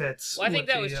it fits. Well, I think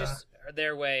that was just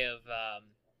their way of,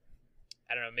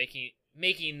 I don't know,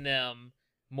 making them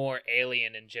more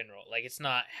alien in general. Like, it's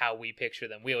not how we picture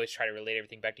them. We always try to relate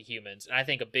everything back to humans. And I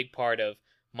think a big part of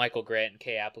Michael Grant and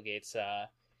Kay Applegate's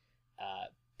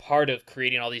part of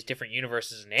creating all these different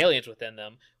universes and aliens within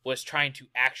them was trying to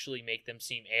actually make them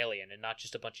seem alien and not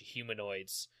just a bunch of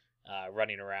humanoids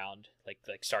running around like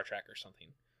Star Trek or something.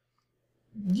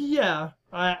 Yeah,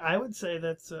 I would say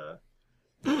that's a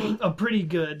pretty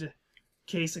good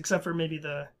case, except for maybe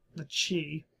the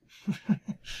Chi.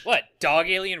 What, dog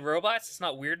alien robots? It's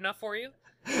not weird enough for you?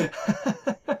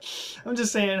 I'm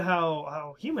just saying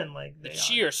how human-like they are. The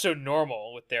Chi are so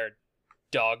normal with their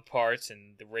dog parts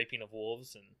and the raping of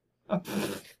wolves and...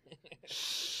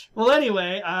 Well,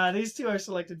 anyway, these two are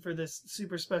selected for this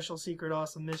super special secret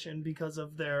awesome mission because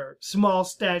of their small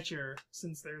stature,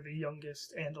 since they're the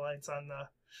youngest Andalites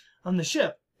on the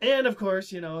ship. And of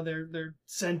course, they're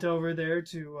sent over there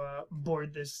to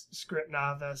board this Skrit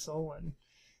Na vessel, and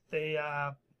they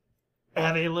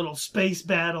have a little space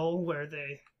battle where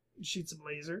they shoot some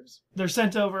lasers. They're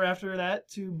sent over after that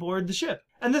to board the ship.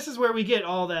 And this is where we get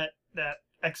all that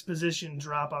exposition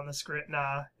drop on the Skrit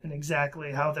Na and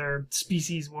exactly how their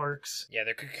species works. Yeah,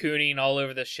 they're cocooning all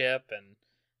over the ship, and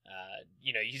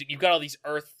you've got all these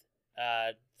Earth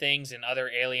things and other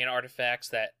alien artifacts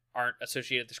that aren't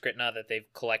associated with the Skrit Na that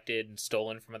they've collected and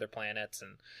stolen from other planets,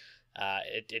 and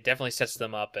it definitely sets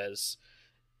them up as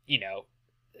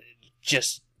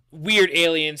just weird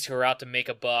aliens who are out to make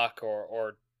a buck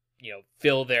or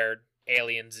fill their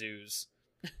alien zoos.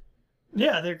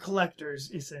 Yeah, they're collectors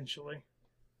essentially.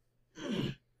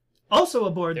 Also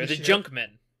aboard they're the the ship,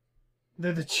 junkmen.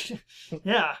 They're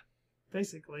yeah,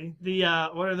 basically the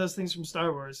what are those things from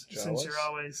Star Wars? Jawas? Since you're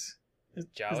always is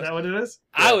Jawas? that what it is?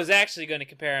 I was actually going to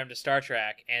compare them to Star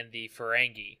Trek and the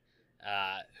Ferengi,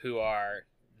 who are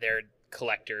they're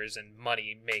collectors and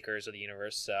money makers of the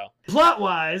universe. So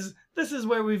Plot-wise, this is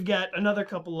where we've got another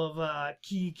couple of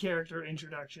key character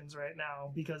introductions right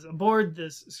now, because aboard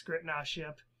this Skritna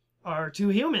ship are two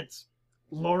humans,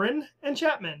 Lauren and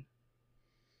Chapman.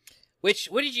 what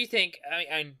did you think?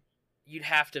 I you'd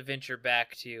have to venture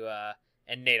back to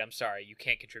and Nate, I'm sorry, you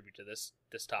can't contribute to this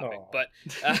topic, Aw.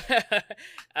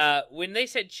 but when they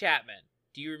said Chapman,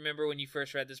 do you remember when you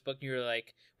first read this book and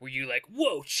were you like,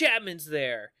 whoa, Chapman's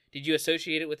there? Did you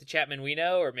associate it with the Chapman we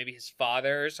know, or maybe his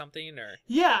father or something? Or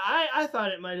Yeah, I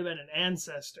thought it might have been an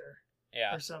ancestor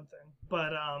yeah, or something,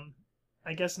 but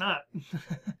I guess not.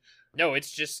 no,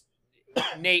 it's just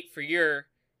Nate. For your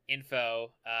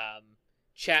info,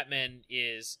 Chapman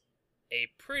is a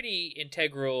pretty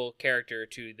integral character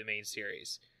to the main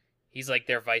series. He's like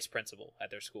their vice principal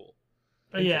at their school.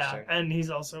 Yeah, Interesting. and he's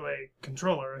also a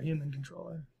controller, a human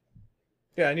controller.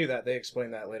 Yeah, I knew that. They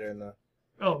explained that later in the.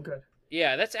 Oh, good.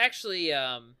 Yeah, that's actually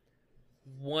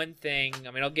one thing.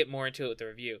 I mean, I'll get more into it with the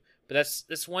review, but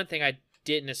that's one thing I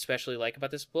didn't especially like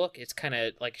about this book. It's kind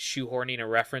of like shoehorning a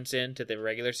reference into the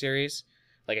regular series,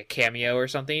 like a cameo or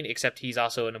something. Except he's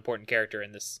also an important character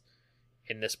in this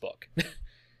book.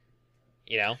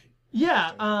 You know?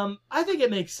 Yeah, I think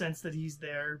it makes sense that he's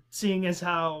there, seeing as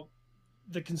how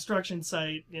the construction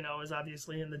site, is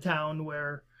obviously in the town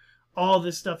where all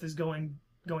this stuff is going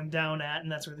down at,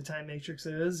 and that's where the time matrix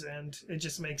is, and it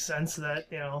just makes sense that,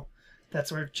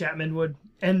 that's where Chapman would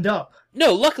end up.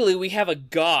 No, luckily we have a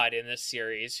god in this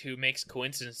series who makes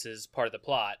coincidences part of the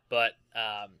plot, but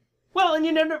Well, and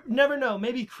you never know.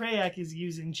 Maybe Krayak is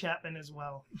using Chapman as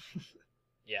well.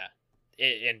 yeah.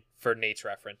 And for Nate's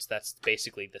reference, that's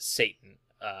basically the Satan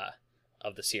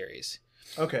of the series.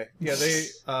 Okay, yeah,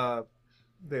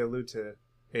 they allude to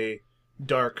a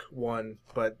dark one,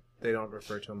 but they don't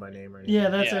refer to him by name or anything. Yeah,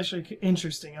 that's Yeah. actually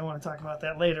interesting. I want to talk about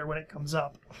that later when it comes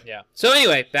up. Yeah. So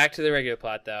anyway, back to the regular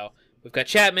plot, though. We've got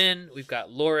Chapman, we've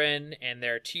got Lauren, and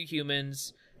there are two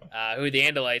humans who the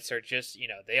Andalites are just,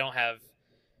 they don't have,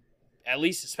 at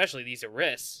least especially these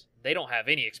Eris, they don't have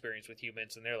any experience with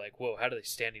humans, and they're like, whoa, how are they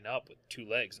standing up with two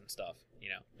legs and stuff,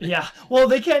 Yeah, well,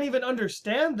 they can't even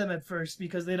understand them at first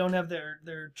because they don't have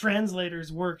their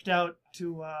translators worked out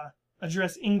to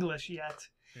address English yet.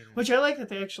 Mhm. Which I like that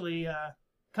they actually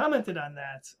commented on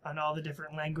that, on all the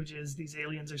different languages these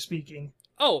aliens are speaking.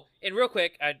 Oh, and real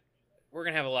quick, we're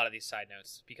going to have a lot of these side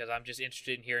notes because I'm just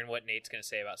interested in hearing what Nate's going to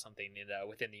say about something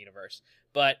within the universe.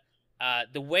 But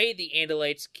the way the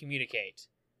Andalites communicate,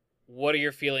 what are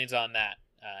your feelings on that,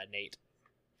 Nate?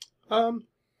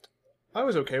 I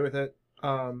was okay with it.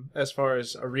 As far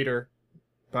as a reader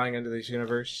buying into this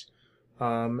universe,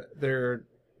 there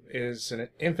is an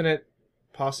infinite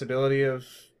possibility of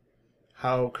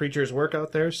how creatures work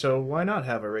out there, so why not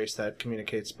have a race that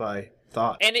communicates by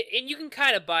thought? And you can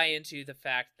kind of buy into the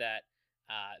fact that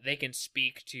they can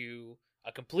speak to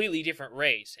a completely different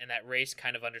race, and that race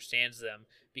kind of understands them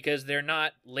because they're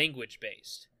not language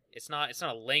based. It's not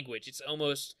a language. It's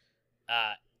almost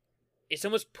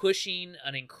pushing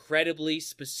an incredibly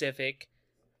specific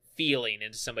feeling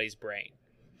into somebody's brain.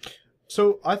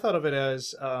 So I thought of it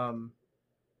as,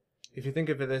 if you think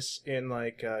of this in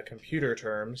like computer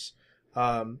terms,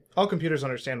 all computers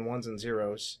understand ones and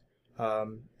zeros,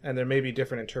 and there may be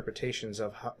different interpretations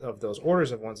of those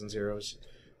orders of ones and zeros,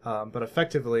 but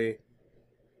effectively,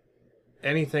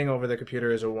 anything over the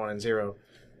computer is a 1 and 0,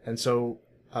 and so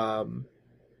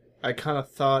I kind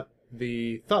of thought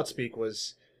the thought speak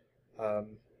was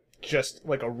just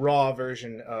like a raw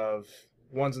version of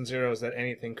ones and zeros that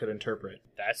anything could interpret.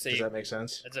 Does that make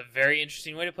sense? That's a very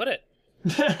interesting way to put it.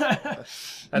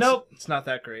 Nope, It's not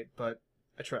that great, but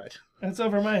I tried. that's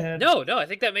over my head. No, I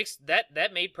think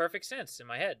that made perfect sense in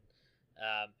my head.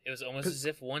 It was almost as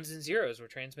if ones and zeros were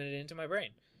transmitted into my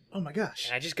brain, Oh my gosh.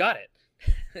 and I just got it.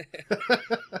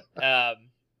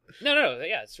 No,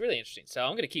 yeah, it's really interesting. So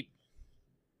I'm gonna keep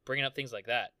bringing up things like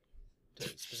that,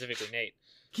 specifically Nate.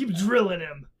 Keep drilling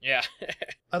him. Yeah.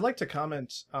 I'd like to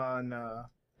comment on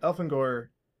Elfangor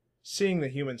seeing the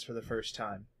humans for the first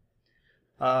time.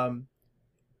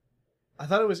 I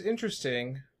thought it was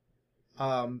interesting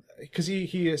because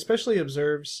he especially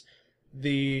observes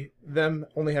them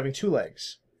only having 2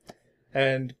 legs,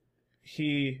 and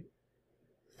he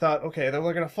thought, okay, they're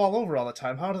going to fall over all the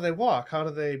time. How do they walk? How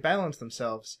do they balance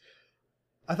themselves?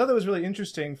 I thought that was really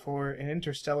interesting for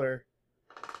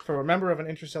a member of an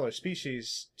interstellar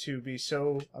species to be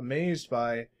so amazed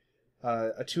by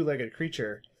a 2-legged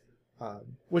creature,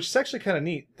 which is actually kind of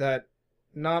neat that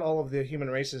not all of the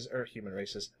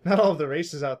not all of the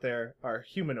races out there are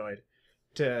humanoid.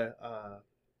 It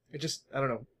just, I don't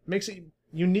know, makes it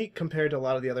unique compared to a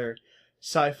lot of the other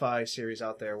sci-fi series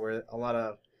out there where a lot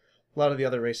of the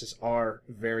other races are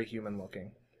very human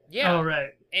looking. Yeah. Oh,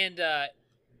 right. And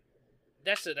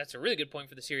that's a really good point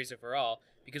for the series overall,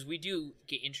 because we do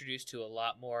get introduced to a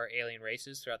lot more alien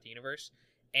races throughout the universe,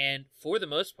 and for the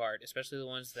most part, especially the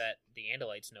ones that the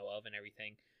Andalites know of and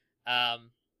everything,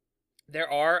 there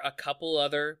are a couple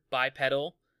other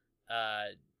bipedal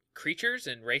creatures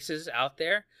and races out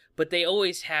there, but they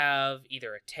always have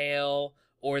either a tail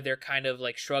or they're kind of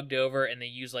like shrugged over and they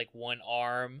use like one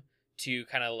arm to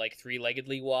kind of like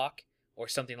three-leggedly walk or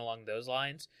something along those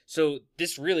lines. So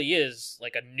this really is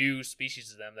like a new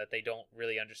species of them that they don't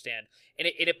really understand. And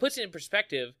it puts it in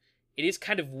perspective. It is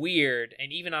kind of weird,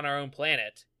 and even on our own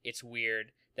planet, it's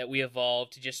weird that we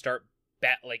evolved to just start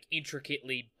like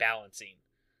intricately balancing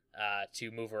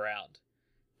to move around.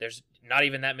 There's not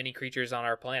even that many creatures on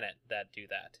our planet that do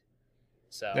that.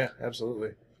 So Yeah,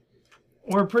 absolutely.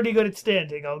 We're pretty good at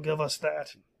standing, I'll give us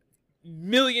that.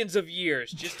 millions of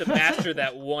years just to master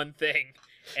that one thing.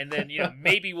 And then,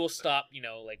 maybe we'll stop,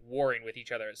 like warring with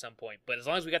each other at some point. But as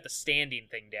long as we got the standing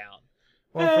thing down.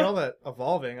 Well, for all that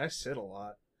evolving, I sit a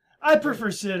lot. I prefer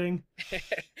sitting.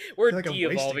 We're I feel like I'm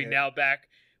de-evolving wasting it. now back.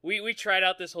 We tried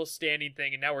out this whole standing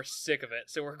thing, and now we're sick of it.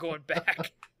 So we're going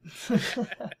back.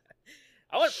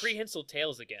 I want prehensile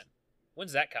tails again.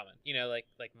 When's that coming?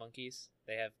 Like monkeys,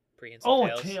 they have prehensile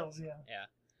tails. Tails, yeah. Yeah.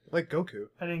 Like Goku.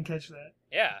 I didn't catch that.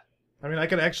 Yeah. I mean,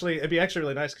 it'd be actually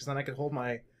really nice because then I could hold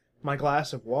my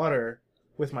glass of water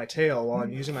with my tail while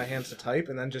I'm using my hands to type,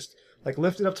 and then just like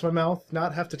lift it up to my mouth,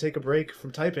 not have to take a break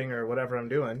from typing or whatever I'm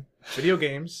doing. Video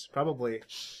games, probably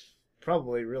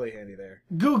really handy there.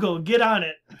 Google, get on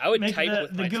it. I would Make type the,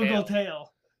 with the my Google tail.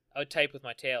 tail. I would type with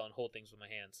my tail and hold things with my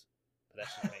hands. But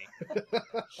that's just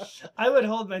me. I would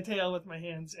hold my tail with my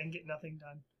hands and get nothing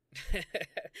done.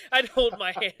 I'd hold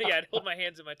my hand. Yeah, I'd hold my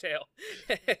hands in my tail.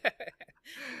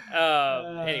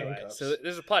 Anyway, handcuffs. so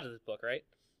there's a plot to this book, right?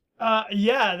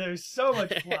 Yeah, there's so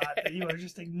much plot that you are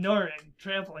just ignoring,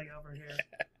 trampling over here.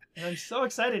 And I'm so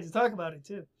excited to talk about it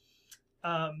too.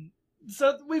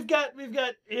 So we've got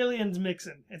aliens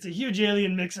mixing. It's a huge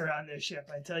alien mixer on this ship,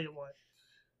 I tell you what.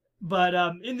 But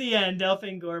in the end,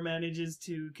 Elfangor manages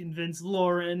to convince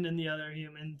Lauren and the other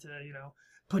human to,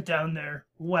 put down their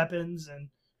weapons and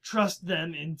trust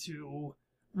them into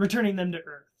returning them to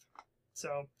Earth.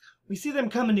 So we see them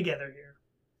coming together here.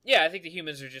 Yeah, I think the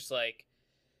humans are just like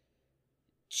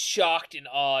shocked and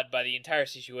awed by the entire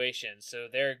situation, so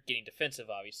they're getting defensive.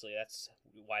 Obviously, that's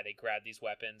why they grabbed these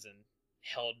weapons and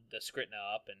held the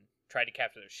Skritna up and tried to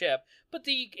capture their ship. But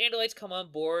the Andalites come on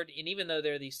board, and even though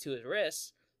they're these two at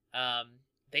risk,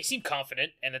 they seem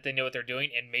confident and that they know what they're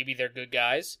doing, and maybe they're good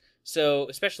guys. So,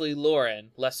 especially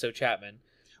Lauren, less so Chapman.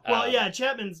 Well, yeah,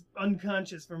 Chapman's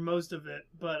unconscious for most of it,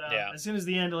 but Yeah. as soon as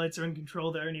the Andalites are in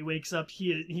control there and he wakes up,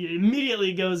 he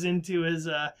immediately goes into his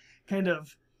kind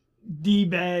of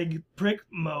D-bag prick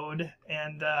mode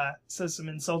and says some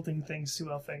insulting things to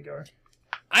Elfangor.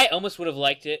 I almost would have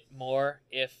liked it more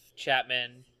if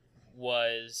Chapman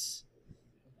was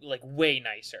like way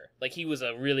nicer. Like he was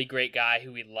a really great guy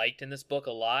who we liked in this book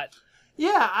a lot.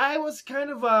 Yeah, I was kind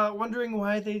of wondering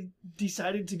why they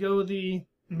decided to go the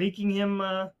making him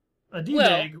a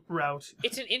D-bag route.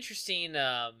 It's an interesting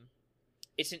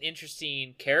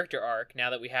character arc now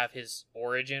that we have his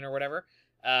origin or whatever.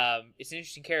 It's an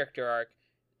interesting character arc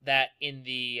that in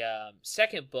the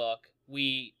second book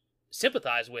we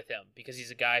sympathize with him because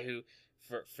he's a guy who,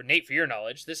 for Nate, for your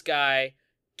knowledge, this guy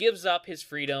gives up his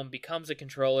freedom, becomes a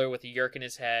controller with a yerk in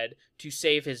his head to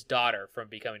save his daughter from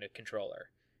becoming a controller.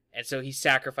 And so he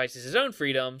sacrifices his own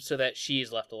freedom so that she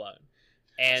is left alone.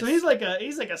 And So he's like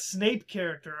a Snape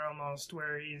character almost,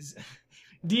 where he's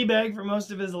D-bag for most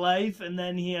of his life, and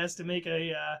then he has to make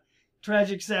a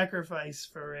tragic sacrifice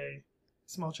for a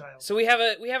small child. so we have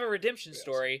a redemption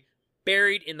story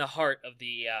buried in the heart of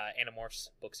the Animorphs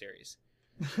book series.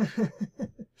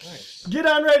 Nice. Get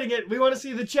on writing it. We want to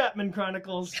see the Chapman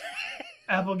Chronicles.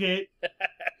 Applegate.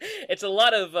 It's a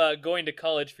lot of going to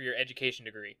college for your education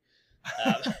degree.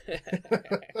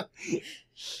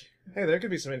 Hey, there could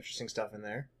be some interesting stuff in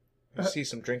there. You see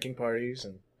some drinking parties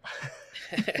and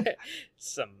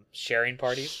Some sharing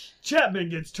parties. Chapman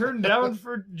gets turned down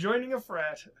for joining a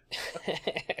frat.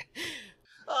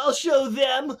 I'll show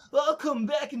them. I'll come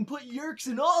back and put yerks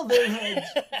in all their heads.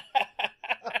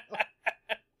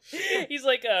 He's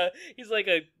like a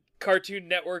Cartoon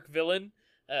Network villain.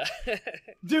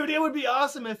 Dude, it would be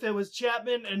awesome if it was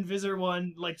Chapman and Visor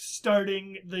One, like,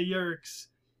 starting the yerks,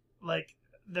 like,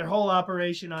 their whole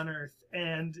operation on Earth.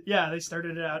 And yeah, they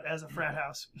started it out as a frat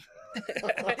house.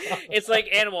 It's like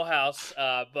Animal House,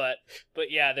 but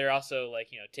yeah, they're also like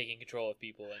taking control of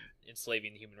people and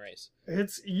enslaving the human race.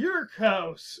 It's your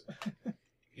house.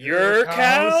 Your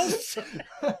house.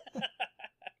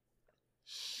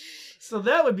 So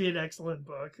that would be an excellent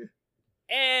book.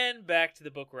 And back to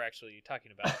the book we're actually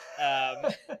talking about.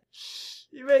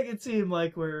 You make it seem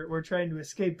like we're trying to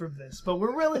escape from this, but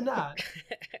we're really not.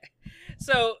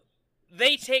 So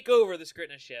they take over the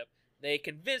Skritna ship. They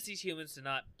convince these humans to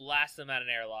not blast them out an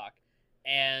airlock,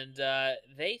 and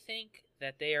they think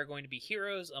that they are going to be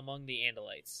heroes among the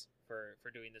Andalites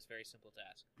for doing this very simple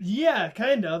task. Yeah,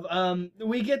 kind of.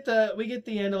 We get the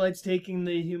Andalites taking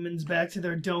the humans back to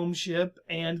their dome ship,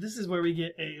 and this is where we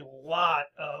get a lot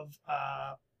of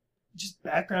just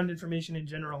background information in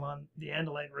general on the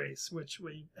Andalite race, which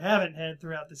we haven't had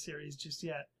throughout the series just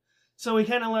yet. So we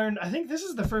kind of learned. I think this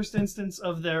is the first instance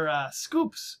of their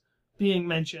scoops being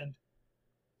mentioned.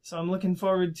 So I'm looking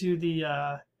forward to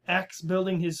the Axe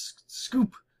building his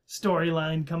scoop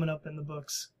storyline coming up in the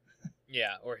books.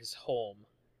 Yeah, or his home.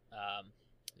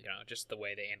 Just the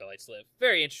way the Andalites live.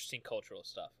 Very interesting cultural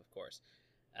stuff, of course.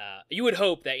 You would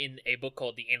hope that in a book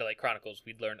called The Andalite Chronicles,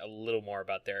 we'd learn a little more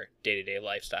about their day-to-day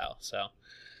lifestyle. So,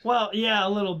 well, yeah, a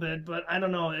little bit, but I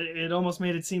don't know. It almost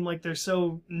made it seem like they're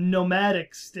so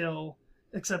nomadic still,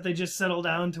 except they just settle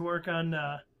down to work on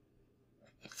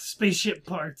spaceship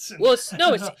parts. Well, it's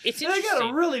interesting. They got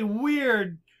a really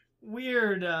weird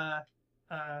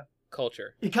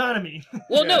culture economy.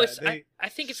 Well, no, I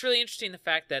think it's really interesting the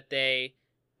fact that they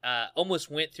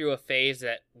almost went through a phase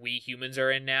that we humans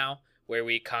are in now, where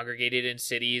we congregated in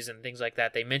cities and things like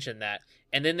that. They mentioned that,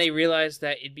 and then they realized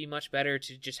that it'd be much better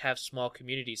to just have small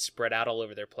communities spread out all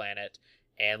over their planet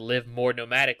and live more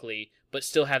nomadically, but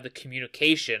still have the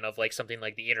communication of like something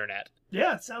like the internet.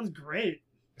 Yeah, it sounds great.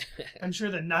 I'm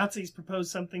sure the Nazis proposed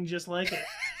something just like it.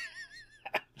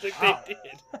 I think they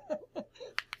did.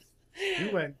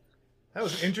 You went. That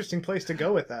was an interesting place to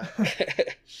go with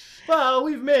that. Well,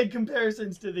 we've made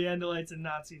comparisons to the Andalites and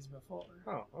Nazis before.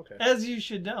 Oh, okay. As you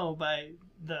should know by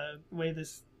the way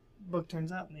this book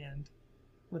turns out in the end,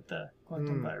 with the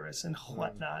quantum virus and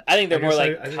whatnot. I think they're more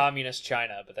like communist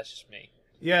China, but that's just me.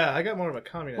 Yeah, I got more of a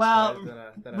communist well,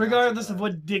 than a regardless Nazi of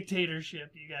what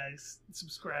dictatorship you guys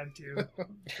subscribe to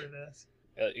for this.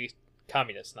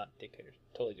 Communists, not dictators.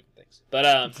 Totally different things. But,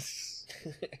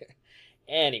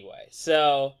 anyway,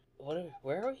 so...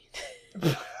 where are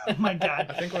we? Oh my god!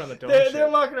 I think we're on the dome ship. They're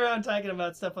walking around talking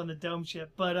about stuff on the dome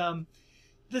ship, but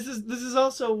this is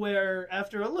also where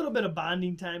after a little bit of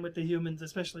bonding time with the humans,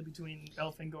 especially between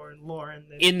Elfangor and Lauren,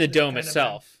 in the dome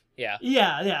itself,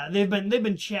 yeah, they've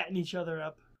been chatting each other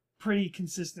up pretty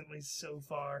consistently so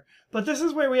far. But this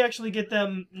is where we actually get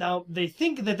them now. They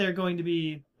think that they're going to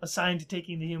be assigned to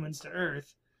taking the humans to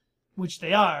Earth, which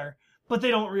they are, but they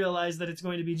don't realize that it's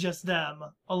going to be just them,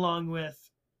 along with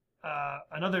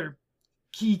another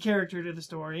key character to the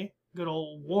story, good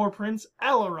old War Prince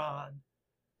Alaron,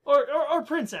 or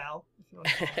Prince Al, if you want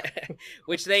to call him.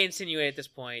 Which they insinuate at this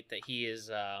point that he is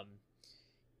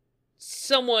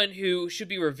someone who should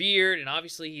be revered, and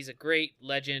obviously he's a great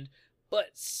legend, but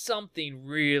something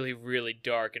really, really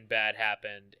dark and bad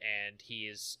happened, and he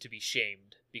is to be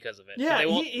shamed because of it. Yeah,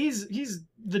 he's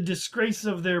the disgrace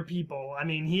of their people. I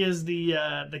mean, he is the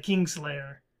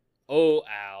Kingslayer. Oh,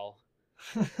 Al.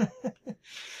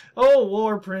 Oh,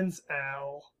 War Prince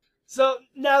Al. So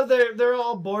now they're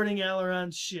all boarding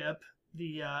Alaron's ship,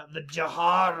 the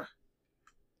Jahar,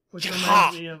 which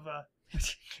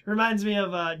reminds me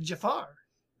of Jafar.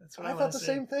 That's what I thought the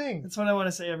same thing. That's what I want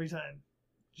to say every time.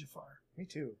 Jafar. Me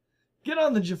too. Get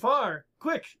on the Jafar,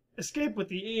 quick! Escape with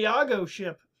the Iago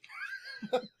ship.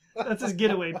 That's his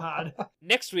getaway pod.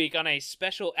 Next week on a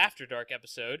special After Dark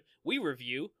episode, we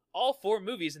review all 4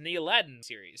 movies in the Aladdin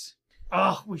series.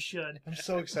 Oh, we should. I'm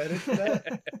so excited for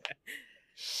that.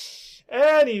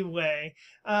 Anyway,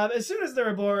 as soon as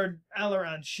they're aboard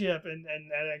Alaron's ship and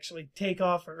actually take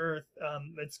off for Earth,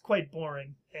 it's quite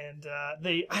boring. And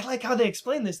I like how they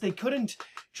explain this. They couldn't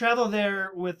travel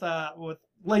there with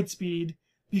light speed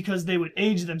because they would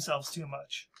age themselves too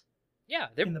much. Yeah,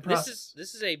 in the process.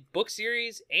 This is a book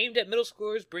series aimed at middle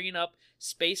schoolers, bringing up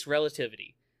space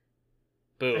relativity.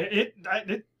 Boom.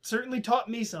 It certainly taught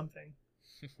me something.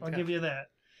 I'll give you that.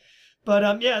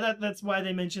 But that's why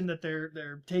they mentioned that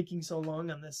they're taking so long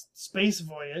on this space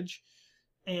voyage,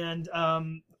 and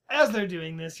as they're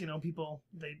doing this, people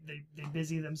they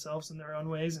busy themselves in their own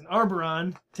ways, and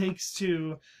Arboron takes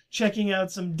to checking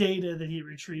out some data that he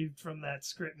retrieved from that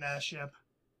Skritna ship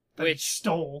that he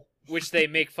stole. which they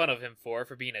make fun of him for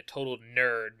being a total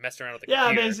nerd, messing around with the Yeah,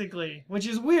 computer. basically. Which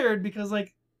is weird because,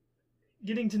 like,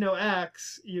 getting to know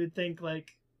Axe, you would think,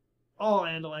 like, all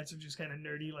Andalites are just kind of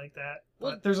nerdy like that.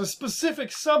 Well- But there's a specific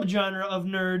subgenre of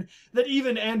nerd that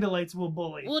even Andalites will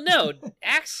bully. Well, no,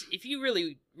 Axe. If you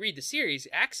really read the series,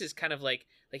 Axe is kind of like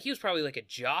he was probably like a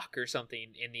jock or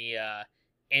something in the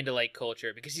Andalite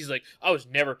culture, because he's like, I was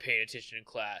never paying attention in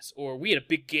class, or we had a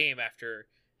big game after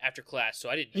class, so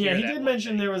I didn't hear Yeah, he that did one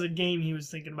mention thing." there was a game he was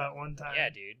thinking about one time. Yeah,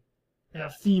 dude. And a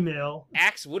female.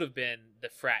 Axe would have been the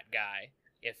frat guy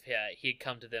if he had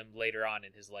come to them later on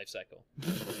in his life cycle.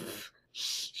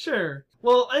 Sure.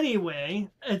 Well, anyway,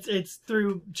 it's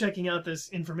through checking out this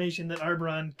information that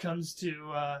Arbron comes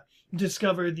to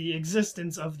discover the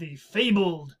existence of the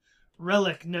fabled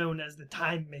relic known as the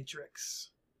Time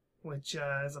Matrix, which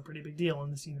is a pretty big deal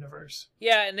in this universe.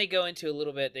 Yeah, and they go into a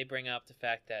little bit. They bring up the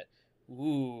fact that,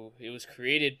 it was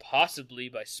created possibly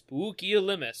by spooky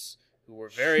Elimus, who we're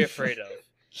very afraid of.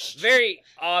 Very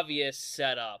obvious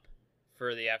setup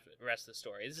for the rest of the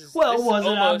story. This is Well, this is was it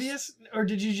almost- obvious, or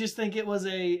did you just think it was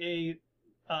a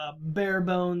bare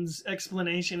bones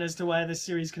explanation as to why this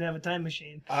series could have a time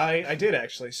machine? I did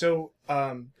actually. So,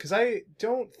 because I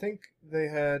don't think they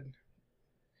had.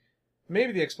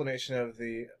 Maybe the explanation of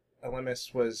the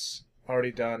Elimus was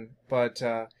already done, but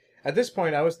at this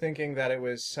point, I was thinking that it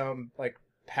was some like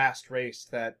past race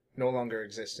that no longer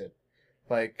existed.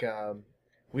 Like,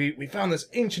 we found this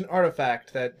ancient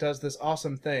artifact that does this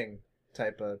awesome thing,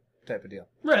 type of deal.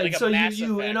 Right, Like a so Mass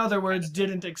you in Effect other kind words, of thing.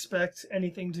 didn't expect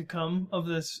anything to come of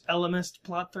this Elemist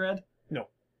plot thread? No.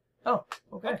 Oh,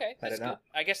 okay. Okay, I that's did good. not.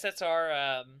 I guess that's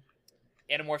our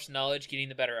Animorphs knowledge getting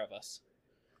the better of us.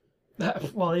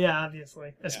 Well, yeah,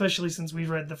 obviously. Especially since we've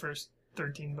read the first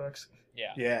 13 books.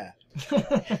 Yeah. Yeah.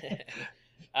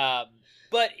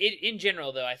 But in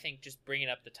general, though, I think just bringing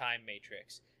up the time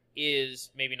matrix is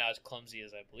maybe not as clumsy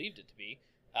as I believed it to be.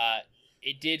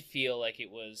 It did feel like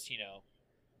it was,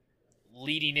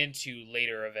 leading into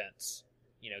later events,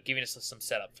 giving us some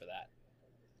setup for that.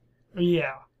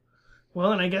 Yeah.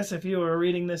 Well, and I guess if you were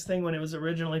reading this thing when it was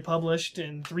originally published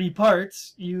in 3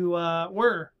 parts, you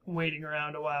were waiting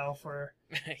around a while for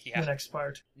Yeah. the next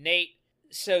part. Nate,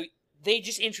 so they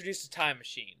just introduced a time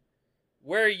machine.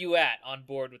 Where are you at on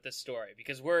board with this story?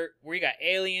 Because we got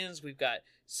aliens, we've got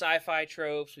sci-fi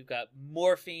tropes, we've got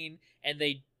morphine, and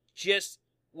they just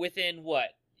within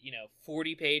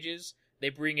 40 pages they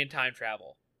bring in time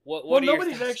travel. What Well, are your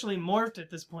nobody's thoughts? actually morphed at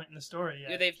this point in the story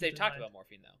yet. Yeah, they've keep in talked mind. about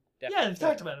morphine though. Yeah, Definitely. they've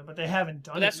talked about it, but they haven't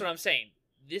done But that's it. what I'm saying.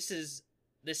 This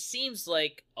seems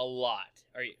like a lot.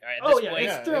 At Oh, this yeah, point,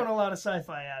 it's Yeah, throwing a lot of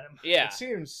sci-fi at him. yeah, It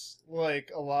seems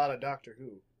like a lot of Doctor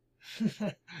Who.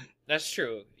 that's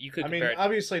true. You could I mean, compare it.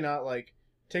 obviously not like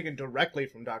taken directly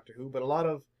from Doctor Who, but a lot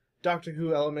of Doctor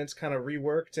Who elements kind of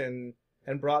reworked and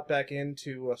brought back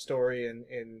into a story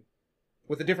in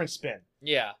with a different spin.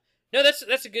 Yeah. No, that's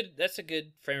a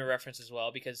good frame of reference as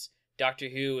well, because Doctor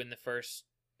Who in the first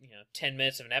 10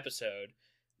 minutes of an episode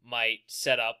might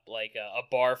set up like a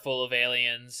bar full of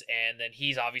aliens, and then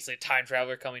he's obviously a time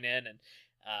traveler coming in, and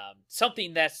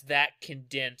something that's that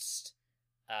condensed,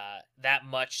 that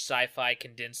much sci-fi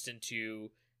condensed into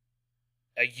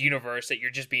a universe that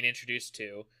you're just being introduced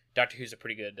to. Doctor Who's a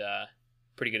pretty good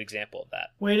example of that.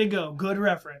 Way to go. Good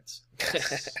reference.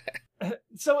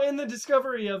 So in the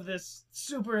discovery of this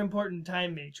super important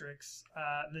time matrix,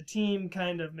 the team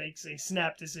kind of makes a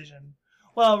snap decision.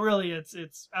 Well, really, it's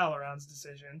Aileron's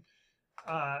decision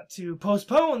to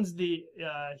postpone the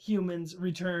humans'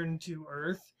 return to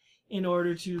Earth in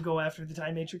order to go after the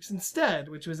time matrix instead,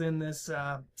 which was in this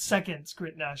second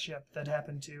Skritna ship that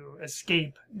happened to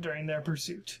escape during their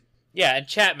pursuit. Yeah, and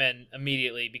Chapman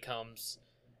immediately becomes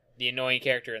the annoying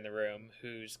character in the room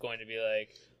who's going to be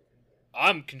like,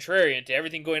 I'm contrarian to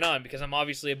everything going on because I'm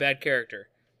obviously a bad character.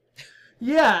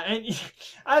 Yeah, and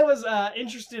I was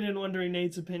interested in wondering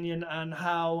Nate's opinion on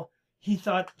how he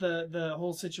thought the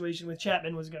whole situation with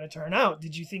Chapman was going to turn out.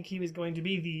 Did you think he was going to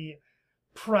be the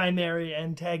primary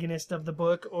antagonist of the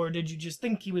book, or did you just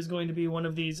think he was going to be one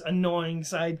of these annoying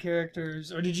side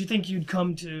characters, or did you think you'd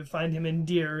come to find him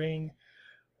endearing,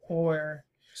 or...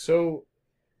 So,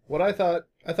 what I thought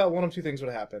one of two things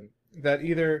would happen. That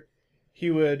either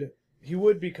he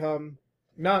would become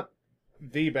not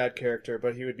the bad character,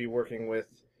 but he would be working with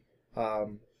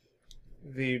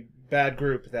the bad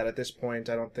group that at this point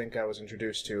I don't think I was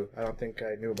introduced to. I don't think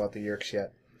I knew about the Yeerks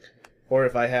yet. Or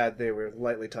if I had, they were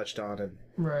lightly touched on. And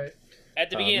Right. At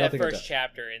the beginning of the nothing first to-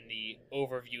 chapter in the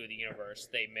overview of the universe,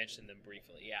 they mentioned them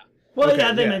briefly, yeah. Well, Okay,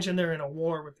 yeah, they yeah. mentioned they're in a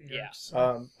war with the Yeah. Yeerks.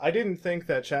 So. I didn't think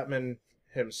that Chapman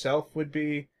himself would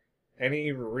be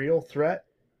any real threat.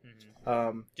 Mhm.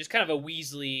 Just kind of a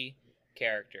Weasley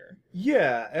character.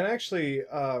 Yeah, and actually,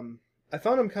 I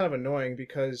found him kind of annoying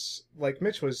because, like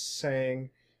Mitch was saying,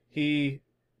 he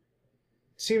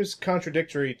seems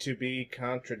contradictory to be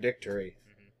contradictory.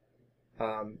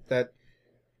 That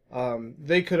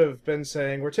they could have been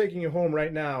saying, "We're taking you home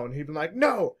right now," and he'd been like,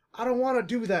 "No, I don't want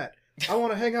to do that. I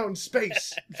want to hang out in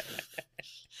space."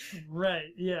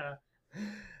 Right, yeah.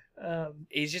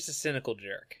 He's just a cynical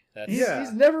jerk. That's...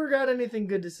 He's never got anything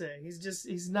good to say.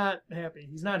 He's not happy.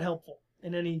 He's not helpful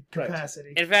in any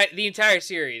capacity. In fact, the entire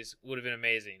series would have been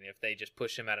amazing if they just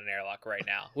pushed him out of an airlock right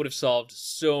now. Would have solved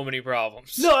so many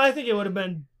problems. No, I think it would have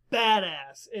been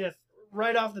badass if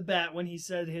right off the bat when he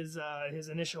said his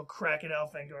initial crack at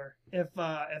Elfangor, if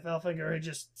Elfangor had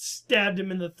just stabbed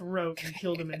him in the throat and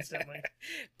killed him instantly.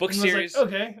 Book and series.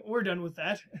 Was like, okay, we're done with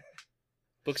that.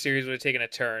 Book series would have taken a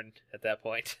turn at that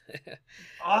point.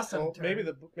 Awesome. Well,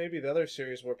 maybe the other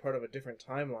series were part of a different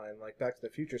timeline, like Back to the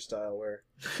Future style, where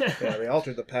they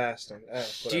altered the past and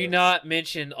Do not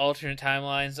mention alternate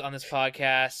timelines on this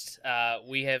podcast.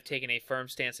 We have taken a firm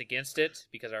stance against it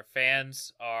because our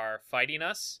fans are fighting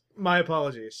us. My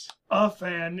apologies. A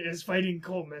fan is fighting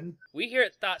Coleman. We here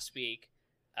at ThoughtSpeak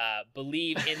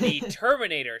believe in the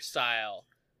Terminator style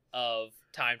of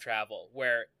time travel,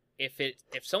 where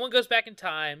if someone goes back in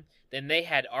time, then they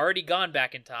had already gone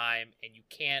back in time, and you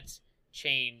can't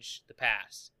change the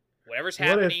past. Whatever's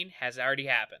happening has already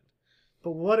happened.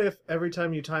 But what if every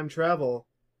time you time travel,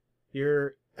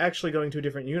 you're actually going to a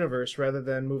different universe rather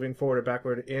than moving forward or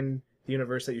backward in the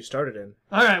universe that you started in?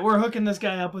 All right, we're hooking this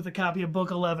guy up with a copy of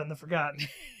Book 11, The Forgotten.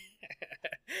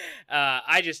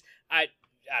 I don't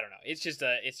know. It's just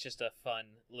a fun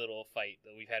little fight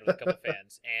that we've had with a couple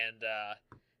fans, and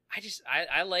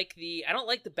I like I don't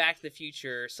like the Back to the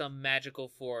Future. Some magical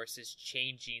force is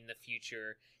changing the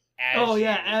future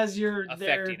as you're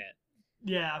affecting it.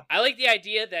 Yeah. I like the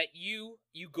idea that you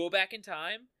go back in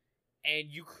time and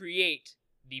you create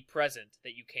the present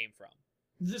that you came from.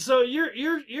 So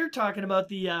you're talking about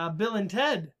the Bill and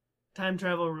Ted time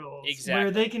travel rules, exactly,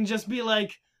 where they can just be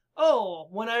like, "Oh,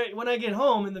 when I get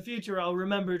home in the future, I'll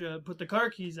remember to put the car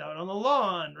keys out on the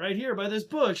lawn right here by this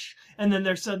bush," and then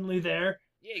they're suddenly there.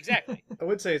 Yeah, exactly. I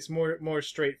would say it's more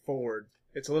straightforward.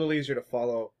 It's a little easier to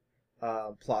follow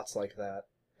plots like that.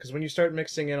 Because when you start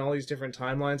mixing in all these different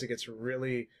timelines, it gets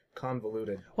really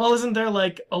convoluted. Well, isn't there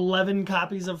like 11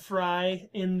 copies of Fry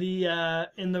in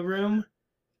the room?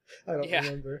 I don't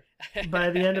remember. By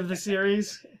the end of the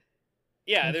series?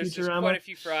 Yeah, there's quite a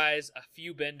few Frys, a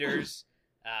few Benders.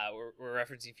 We're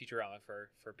referencing Futurama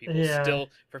for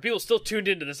people still tuned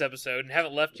into this episode and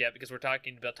haven't left yet because we're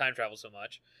talking about time travel so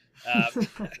much.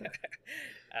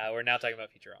 We're now talking about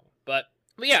Futurama, but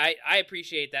yeah, I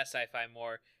appreciate that sci-fi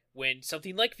more when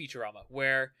something like Futurama,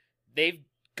 where they've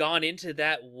gone into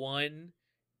that one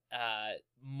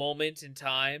moment in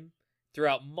time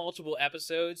throughout multiple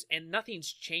episodes and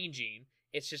nothing's changing.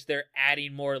 It's just they're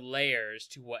adding more layers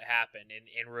to what happened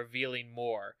and revealing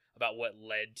more about what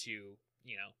led to,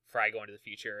 Fry going to the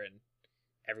future and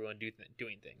everyone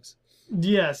doing things.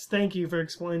 Yes, thank you for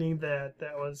explaining that.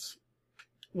 That was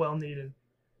well needed.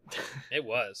 It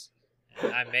was.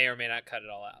 I may or may not cut it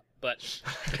all out, but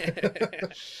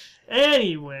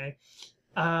anyway,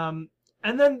 and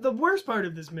then the worst part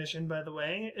of this mission, by the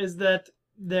way, is that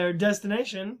their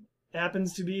destination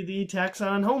happens to be the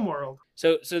Taxon homeworld.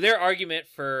 So their argument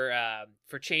for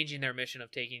changing their mission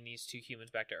of taking these two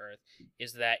humans back to Earth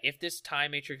is that if this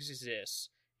time matrix exists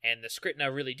and the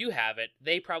Skritna really do have it,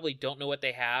 they probably don't know what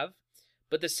they have.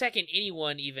 But the second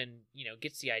anyone even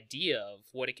gets the idea of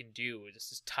what it can do,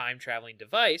 this time traveling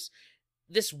device,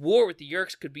 this war with the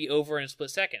Yeerks could be over in split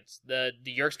seconds. The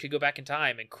Yeerks could go back in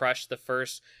time and crush the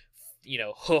first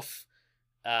hoof,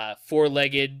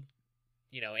 four-legged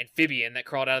amphibian that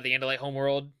crawled out of the Andalite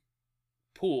homeworld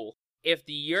pool. If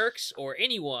the Yeerks or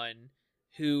anyone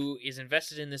who is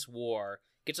invested in this war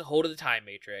gets a hold of the time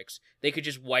matrix, they could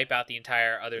just wipe out the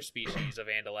entire other species of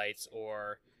Andalites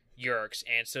or Yeerks.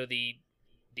 And so the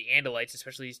Andalites,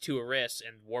 especially these two Arists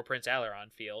and War Prince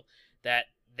Alaron, feel that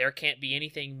there can't be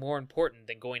anything more important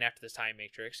than going after this time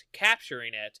matrix,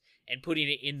 capturing it, and putting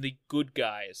it in the good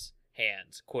guys'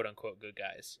 hands, quote-unquote good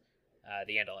guys,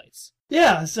 the Andalites.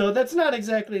 Yeah, so that's not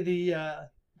exactly the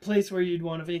place where you'd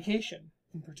want a vacation,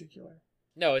 in particular.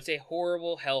 No, it's a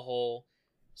horrible hellhole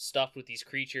stuffed with these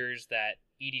creatures that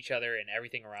eat each other and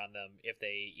everything around them if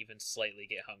they even slightly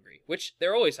get hungry, which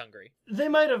they're always hungry. They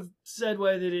might have said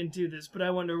why they didn't do this, but I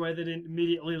wonder why they didn't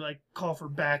immediately call for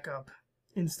backup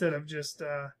instead of just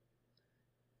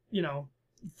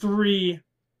 3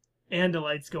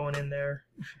 Andalites going in there.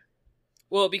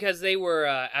 Well, because they were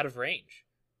out of range.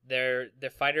 the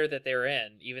fighter that they're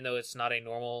in, even though it's not a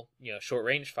normal, short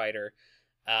range fighter,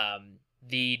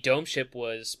 the dome ship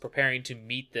was preparing to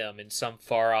meet them in some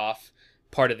far off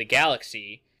part of the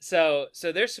galaxy. So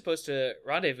they're supposed to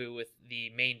rendezvous with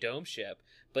the main dome ship,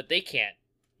 but they can't,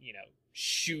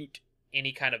 shoot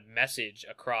any kind of message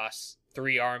across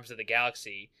 3 arms of the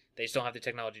galaxy. They just don't have the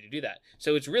technology to do that.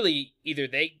 So it's really either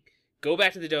they go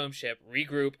back to the dome ship,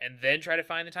 regroup, and then try to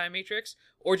find the time matrix,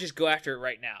 or just go after it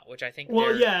right now, which I think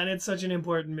and it's such an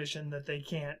important mission that they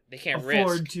can't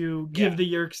afford risk. to give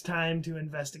the Yeerks time to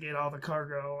investigate all the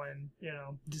cargo and,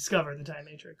 discover the time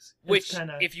matrix. Which,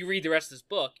 if you read the rest of this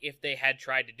book, if they had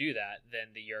tried to do that, then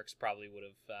the Yeerks probably would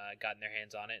have gotten their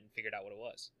hands on it and figured out what it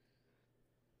was.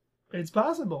 It's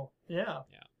possible, yeah.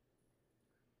 Yeah.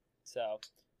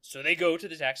 So they go to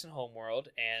the Taxxon homeworld,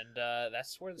 and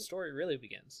that's where the story really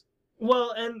begins.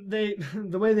 Well, and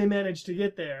the way they manage to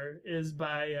get there is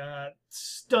by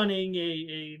stunning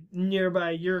a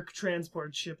nearby Yeerk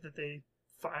transport ship that they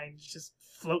find just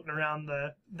floating around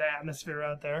the atmosphere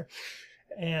out there.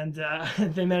 And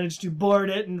they manage to board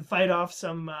it and fight off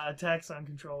some Taxxon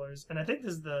controllers. And I think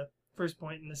this is the first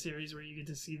point in the series where you get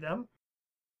to see them.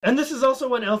 And this is also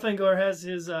when Elfangor has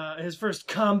his first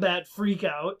combat freak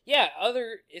out. Yeah,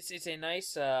 it's a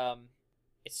nice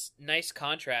nice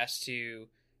contrast to,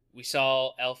 we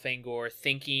saw Elfangor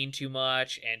thinking too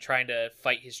much and trying to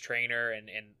fight his trainer and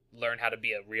learn how to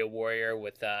be a real warrior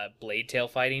with blade tail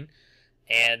fighting.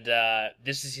 And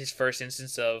this is his first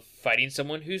instance of fighting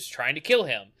someone who's trying to kill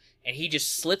him. And he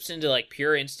just slips into like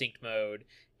pure instinct mode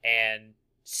and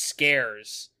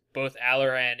scares both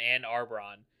Alaran and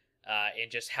Arbron.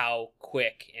 And just how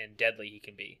quick and deadly he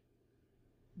can be.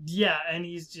 Yeah, and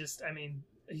he's just,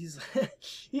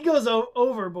 he goes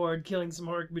overboard killing some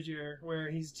Hork-Bajir, where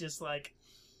he's just like,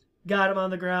 got him on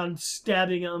the ground,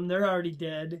 stabbing them, they're already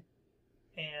dead,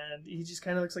 and he just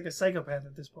kind of looks like a psychopath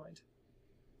at this point.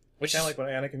 Which kind of like when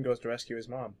Anakin goes to rescue his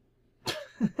mom.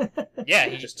 Yeah,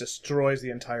 he just destroys the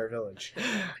entire village.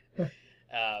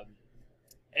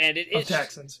 And it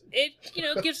Taxxons. It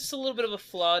gives us a little bit of a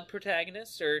flawed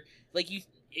protagonist, or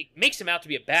it makes him out to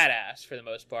be a badass for the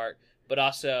most part, but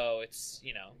also it's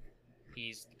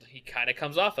he kind of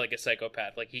comes off like a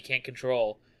psychopath, like he can't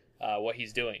control what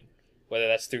he's doing, whether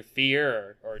that's through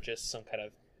fear or just some kind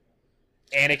of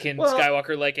Anakin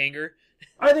Skywalker like anger.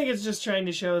 I think it's just trying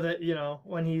to show that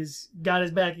when he's got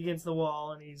his back against the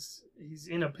wall and he's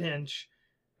in a pinch,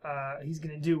 he's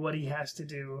gonna do what he has to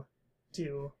do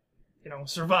to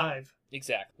survive.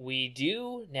 Exactly. We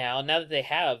do now that they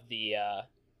have the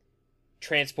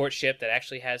transport ship that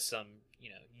actually has some,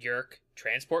 Yeerk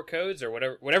transport codes or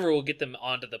whatever will get them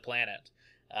onto the planet.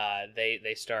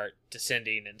 They start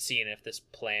descending and seeing if this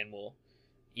plan will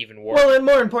even work. Well, and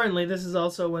more importantly, this is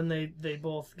also when they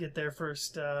both get their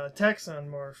first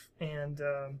Taxxon morph, and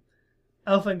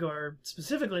Elfangor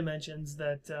specifically mentions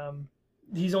that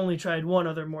he's only tried one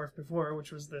other morph before,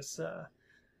 which was this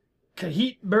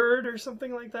Kahit bird or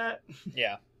something like that.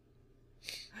 Yeah.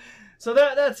 So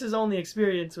that's his only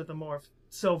experience with the morph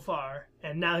so far,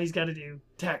 and now he's got to do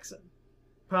Taxxon.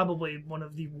 Probably one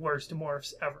of the worst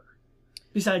morphs ever.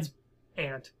 Besides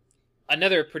Ant.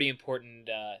 Another pretty important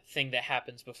thing that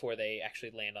happens before they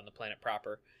actually land on the planet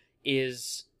proper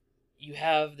is you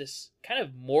have this kind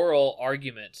of moral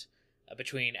argument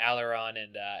between Alaran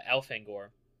and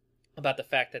Elfangor about the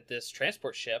fact that this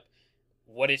transport ship,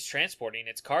 what it's transporting,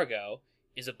 its cargo,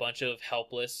 is a bunch of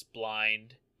helpless,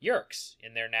 blind Yeerks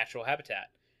in their natural habitat.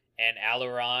 And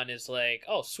Alaran is like,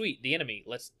 oh, sweet, the enemy,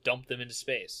 let's dump them into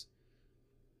space.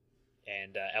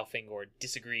 And Elfangor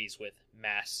disagrees with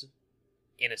mass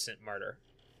innocent murder.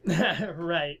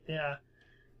 Right, yeah.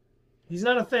 He's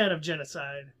not a fan of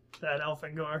genocide, that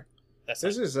Elfangor. This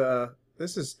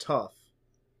is tough.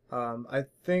 I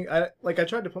think I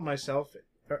tried to put myself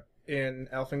in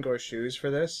Elfangor's shoes for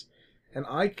this, and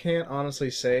I can't honestly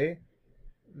say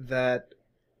that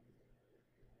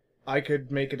I could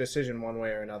make a decision one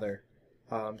way or another.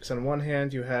 Because on one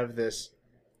hand, you have this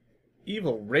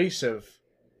evil race of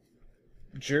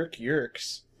jerk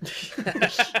Yeerks.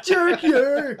 Jerk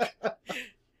Yeerk!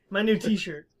 My new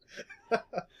t-shirt.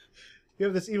 You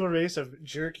have this evil race of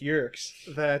jerk Yeerks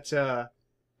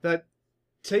that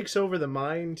takes over the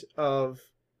mind of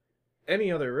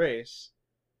any other race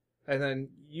and then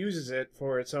uses it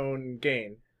for its own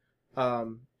gain.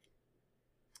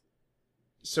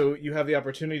 So you have the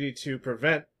opportunity to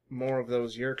prevent more of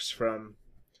those Yeerks from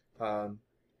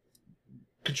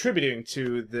contributing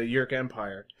to the Yeerk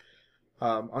Empire.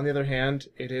 On the other hand,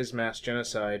 it is mass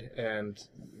genocide, and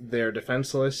they're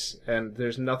defenseless, and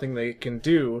there's nothing they can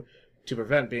do to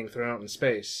prevent being thrown out in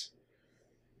space.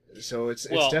 So it's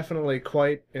Well- definitely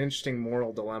quite an interesting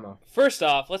moral dilemma. First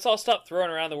off, let's all stop throwing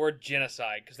around the word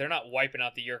genocide, because they're not wiping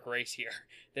out the Yeerk race here.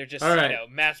 They're just, All right.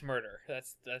 mass murder.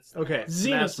 That's Okay. mass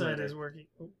Xenocide murder. is working.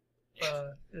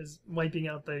 Is wiping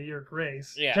out the Yeerk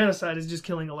race. Yeah. Genocide is just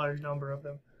killing a large number of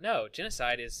them. No,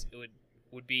 genocide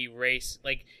would be race,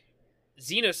 like,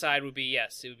 xenocide would be,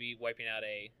 yes, it would be wiping out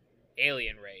a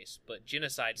alien race, but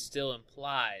genocide still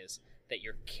implies that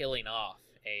you're killing off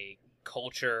a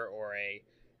culture or a,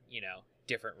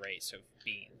 different race of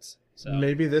beings. So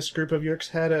Maybe this group of Yeerks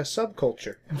had a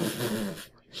subculture.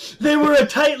 They were a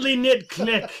tightly knit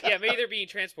clique. yeah, maybe they're being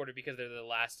transported because they're the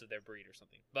last of their breed or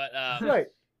something. But Right.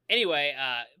 anyway,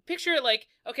 picture it like,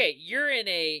 okay, you're in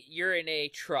a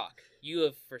truck.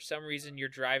 For some reason you're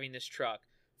driving this truck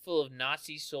full of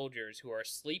Nazi soldiers who are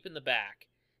asleep in the back.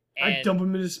 And, I dump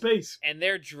them into space. and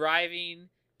they're driving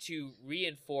to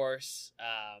reinforce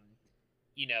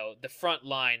the front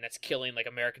line that's killing like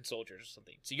American soldiers or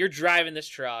something. So you're driving this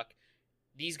truck.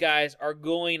 These guys are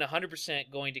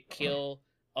 100% going to kill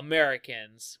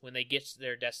Americans when they get to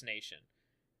their destination.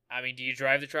 I mean, do you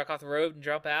drive the truck off the road and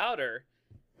jump out, or?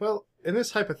 Well, in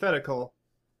this hypothetical,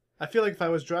 I feel like if I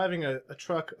was driving a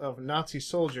truck of Nazi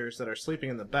soldiers that are sleeping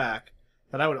in the back,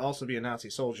 that I would also be a Nazi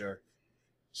soldier.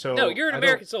 So No, you're an I don't-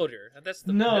 American soldier. That's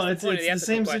the No, that's it's the point of the the ethical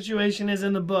same question. situation as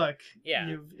in the book. Yeah.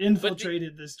 You've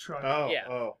infiltrated this truck, Yeah.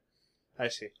 Oh, I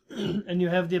see. and you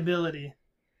have the ability.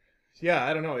 Yeah,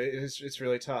 I don't know. It's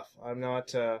really tough. I'm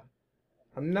not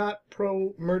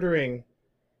pro murdering.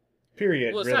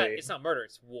 Period. Well, really. it's not murder.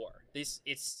 It's war.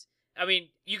 I mean,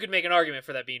 you could make an argument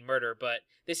for that being murder, but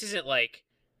this isn't like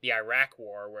the Iraq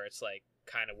War where it's like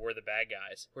kind of we're the bad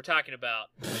guys. We're talking about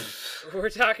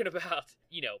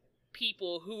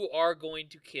people who are going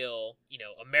to kill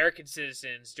American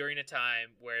citizens during a time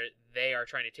where they are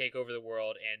trying to take over the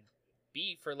world and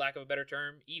be, for lack of a better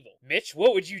term, evil. Mitch,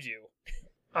 what would you do?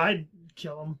 I'd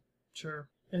kill them. Sure.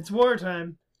 It's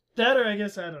wartime. That or I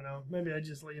guess, I don't know. Maybe I'd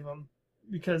just leave them.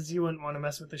 Because you wouldn't want to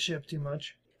mess with the ship too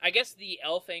much. I guess the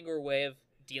Elfangor way of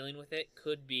dealing with it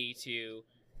could be to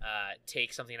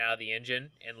take something out of the engine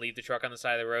and leave the truck on the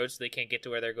side of the road so they can't get to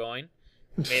where they're going.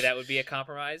 Maybe that would be a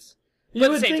compromise. You at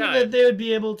the would same think time- that they would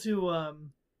be able to,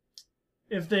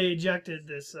 if they ejected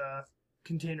this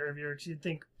container of Yeerks, you'd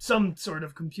think some sort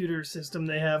of computer system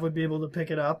they have would be able to pick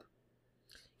it up.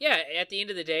 Yeah, at the end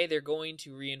of the day, they're going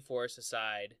to reinforce a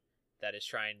side that is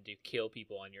trying to kill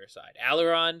people on your side.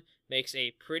 Aileron makes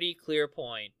a pretty clear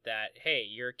point that, hey,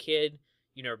 you're a kid,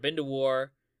 you've never been to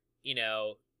war,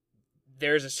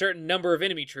 there's a certain number of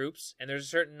enemy troops, and there's a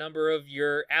certain number of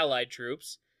your allied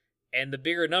troops, and the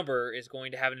bigger number is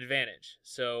going to have an advantage.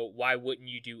 So why wouldn't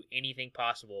you do anything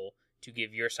possible to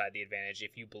give your side the advantage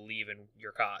if you believe in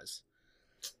your cause?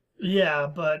 Yeah,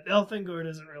 but Elfangor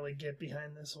doesn't really get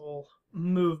behind this whole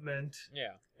movement,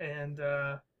 Yeah. and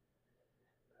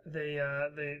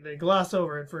they gloss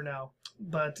over it for now.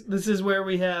 But this is where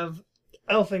we have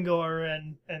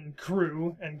Elfangor and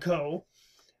crew and co.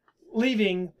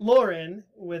 leaving Lauren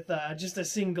with just a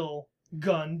single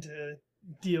gun to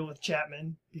deal with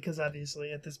Chapman, because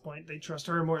obviously at this point they trust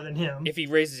her more than him. If he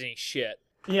raises any shit.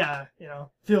 Yeah,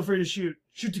 feel free to shoot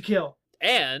to kill.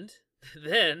 And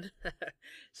then,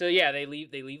 so yeah, they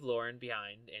leave Lauren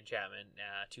behind and Chapman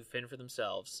to fend for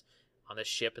themselves on this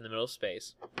ship in the middle of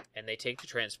space, and they take the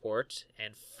transport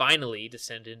and finally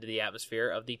descend into the atmosphere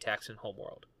of the Taxan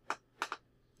homeworld.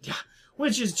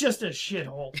 Which is just a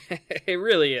shithole. It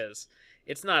really is.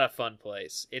 It's not a fun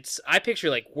place. I picture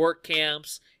like work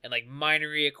camps and like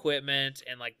minery equipment,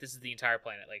 and like this is the entire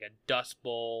planet, like a dust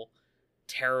bowl,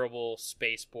 terrible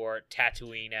spaceport,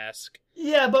 Tatooine-esque,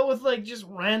 Yeah, but with like just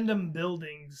random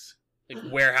buildings.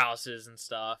 like warehouses and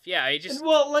stuff. Yeah, it just And,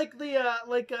 well, like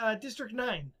the District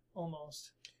 9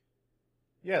 almost.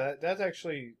 Yeah, that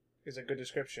actually is a good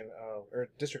description of, or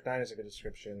District 9 is a good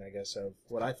description, I guess, of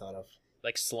what I thought of.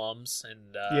 like slums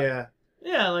and Yeah.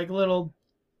 Yeah, like little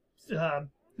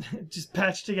just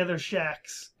patched together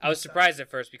shacks. I was surprised at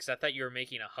first because I thought you were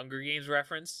making a Hunger Games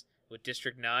reference with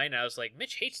District 9. I was like,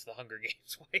 Mitch hates the Hunger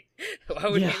Games. Why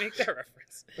would Yeah. he make that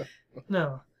reference?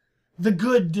 No. The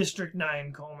good District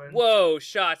 9, Coleman. Whoa,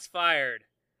 shots fired.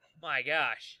 My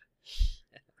gosh.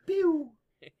 Pew!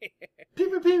 Pew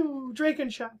pew pew! Draken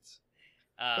shots.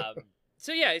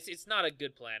 So yeah, it's not a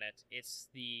good planet. It's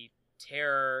the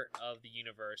terror of the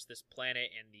universe. This planet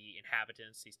and the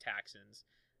inhabitants, these Taxans,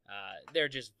 they're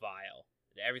just vile.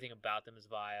 Everything about them is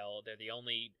vile. They're the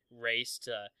only race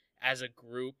to, as a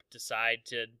group, decide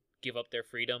to give up their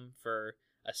freedom for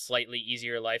a slightly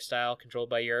easier lifestyle controlled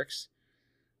by Yeerks.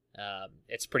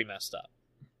 It's pretty messed up.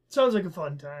 Sounds like a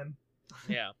fun time.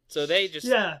 Yeah. So they just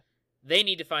Yeah. they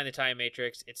need to find the time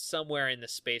matrix. It's somewhere in the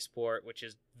spaceport, which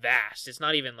is vast. It's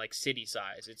not even like city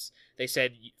size. They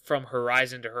said from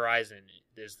horizon to horizon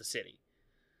is the city,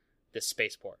 this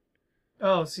spaceport.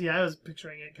 Oh, see, I was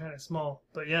picturing it kind of small,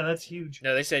 but yeah, that's huge.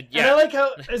 No, they said And I yeah. like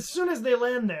how as soon as they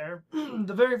land there,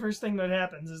 the very first thing that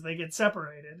happens is they get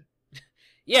separated.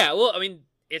 Yeah, well, I mean,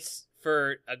 it's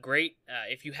for a great.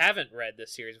 If you haven't read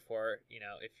this series before,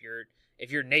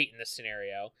 if you're Nate in this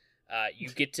scenario, you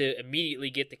get to immediately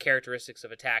get the characteristics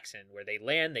of a Taxon, where they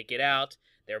land, they get out,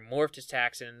 they're morphed as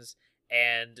Taxons,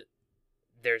 and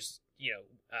there's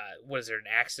what is there, an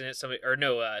accident?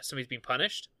 Somebody's being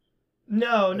punished.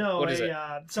 No, What is it?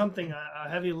 a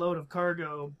heavy load of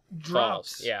cargo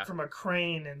drops Falls, yeah. from a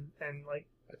crane and like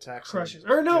Attacks. crushes.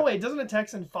 Or no, wait, doesn't a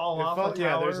Texan fall off a tower?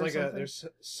 Yeah, there's or like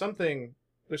something?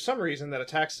 there's some reason that a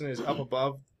Taxon is up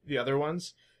above the other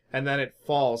ones, and then it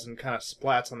falls and kind of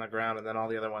splats on the ground, and then all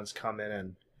the other ones come in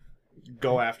and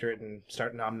go after it and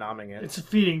start nom-nomming it. It's a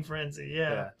feeding frenzy,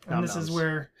 yeah. Yeah, And this is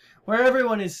nom-noms. where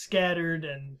everyone is scattered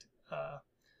and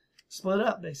split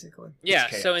up, basically. Yeah,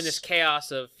 It's so in chaos. this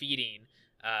chaos of feeding,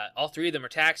 all three of them are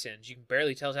Taxons. You can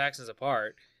barely tell Taxons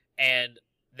apart, and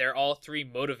they're all three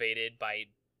motivated by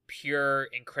pure,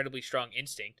 incredibly strong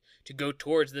instinct to go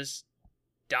towards this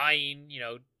dying,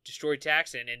 destroyed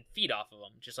Taxon and feed off of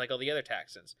them, just like all the other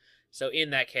Taxons. So in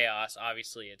that chaos,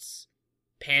 obviously it's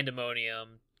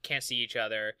pandemonium, can't see each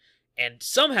other, and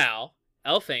somehow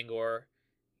Elfangor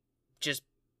just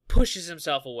pushes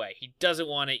himself away. He doesn't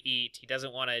want to eat. He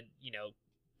doesn't want to,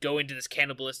 go into this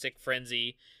cannibalistic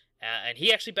frenzy, and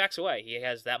he actually backs away. He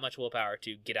has that much willpower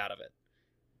to get out of it.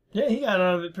 Yeah, he got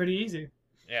out of it pretty easy.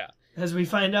 Yeah. As we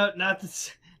find out, not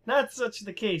such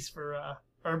the case for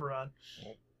Arboron.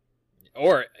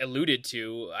 Or alluded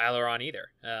to Aileron either.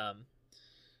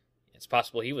 It's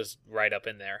possible he was right up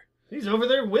in there. He's over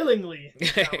there willingly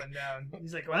chowing down.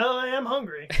 He's like, well, I am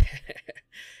hungry.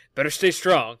 Better stay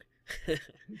strong.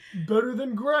 Better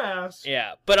than grass.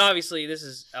 Yeah, but obviously this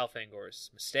is Elfangor's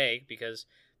mistake, because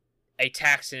a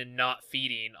Taxon not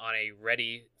feeding on a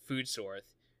ready food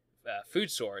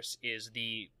source is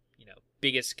the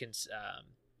biggest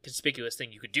conspicuous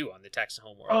thing you could do on the Taxon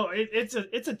homeworld. Oh, it's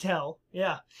a tell,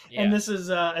 yeah. Yeah. And this is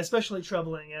especially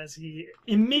troubling as he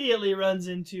immediately runs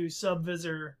into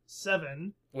Subvisor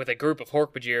 7. With a group of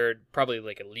Hork-Bajir, probably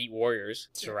like elite warriors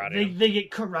surrounding him. They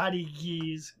get karate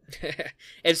gis.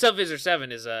 And Subvisor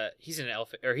 7 he's in a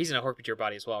Hork-Bajir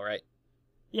body as well, right?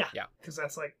 Yeah, Yeah. because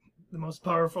that's like the most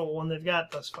powerful one they've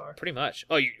got thus far. Pretty much.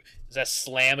 Oh, is that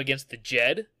slam against the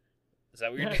Jed? Is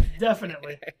that what you're Yeah, doing?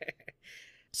 definitely.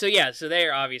 So they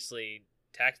are obviously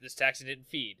this Taxon didn't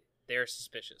feed. They're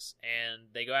suspicious, and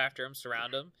they go after him,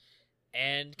 surround him,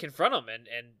 and confront him, and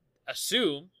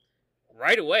assume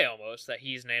right away almost that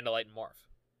he's an Andalite morph.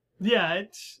 Yeah,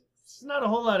 it's not a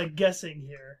whole lot of guessing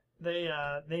here.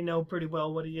 They know pretty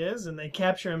well what he is, and they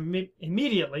capture him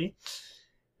immediately.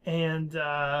 And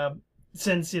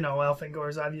since Elfangor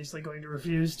is obviously going to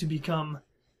refuse to become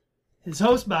his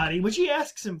host body, which he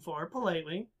asks him for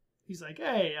politely, he's like,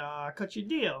 "Hey, cut your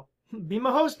deal, be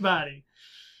my host body,"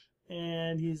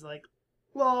 and he's like,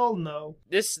 "Well, no."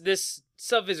 This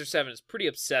Subvisor 7 is pretty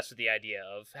obsessed with the idea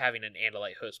of having an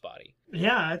Andalite host body.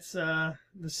 Yeah, it's the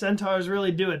centaurs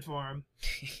really do it for him.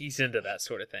 He's into that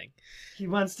sort of thing. He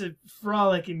wants to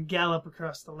frolic and gallop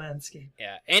across the landscape.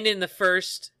 Yeah, and in the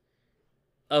first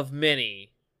of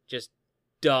many just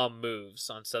dumb moves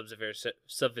on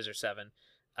Subvisor 7,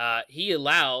 he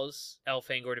allows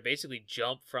Elfangor to basically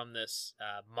jump from this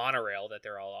monorail that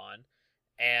they're all on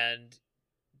and,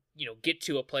 get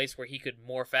to a place where he could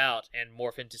morph out and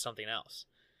morph into something else.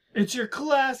 It's your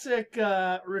classic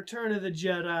Return of the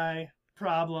Jedi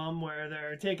problem where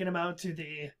they're taking him out to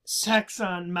the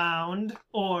Texon Mound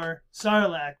or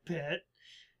Sarlacc Pit,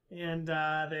 and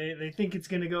they think it's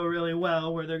going to go really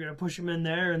well, where they're going to push him in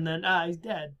there, and then he's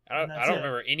dead. I And don't that's it.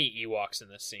 remember any Ewoks in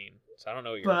this scene, so I don't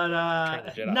know what you're... But Return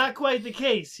of the Jedi. not quite the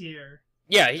case here.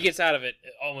 Yeah, he gets out of it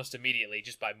almost immediately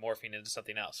just by morphing into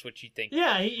something else, which you think...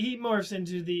 Yeah, he morphs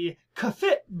into the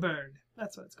Kafit bird.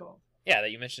 That's what it's called. Yeah,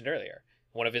 that you mentioned earlier.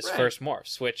 One of his Right. first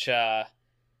morphs, which... And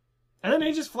then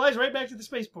he just flies right back to the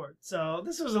spaceport. So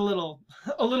this was a little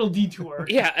detour.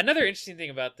 Yeah, another interesting thing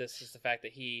about this is the fact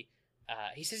that he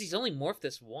says he's only morphed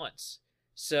this once.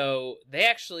 So they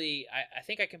actually... I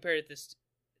think I compared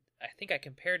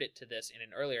it to this in an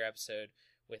earlier episode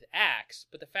with Axe,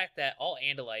 but the fact that all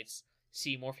Andalites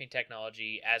see morphing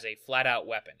technology as a flat-out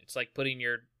weapon. It's like putting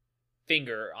your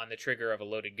finger on the trigger of a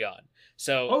loaded gun.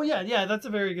 So, Oh yeah, that's a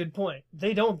very good point.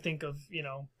 They don't think of,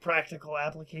 practical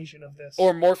application of this.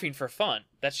 or morphing for fun.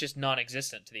 That's just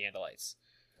non-existent to the Andalites.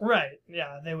 Right.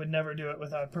 Yeah, they would never do it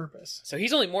without purpose. So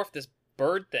he's only morphed this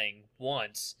bird thing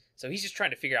once. So he's just trying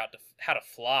to figure out how to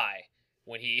fly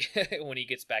when he when he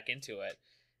gets back into it.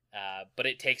 But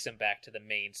it takes him back to the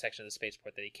main section of the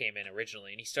spaceport that he came in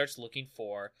originally, and he starts looking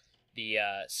for the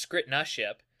Skritna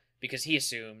ship because he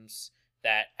assumes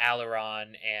that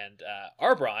Alaron and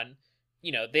Arbron,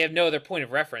 they have no other point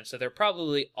of reference, so they're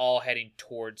probably all heading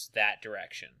towards that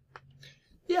direction.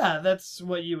 Yeah, that's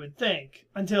what you would think,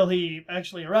 until he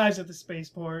actually arrives at the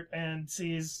spaceport and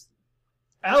sees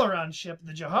Alaron's ship,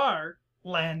 the Jahar,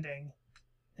 landing.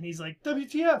 And he's like,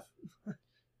 WTF?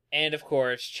 And, of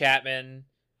course, Chapman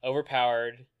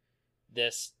overpowered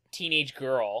this teenage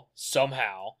girl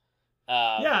somehow.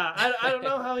 Yeah, I don't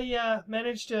know how he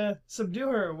managed to subdue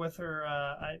her with her,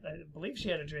 I believe she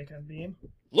had a Dracon beam.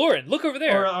 Lauren, look over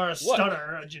there! Or a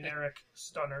stunner, a generic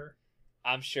stunner.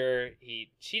 I'm sure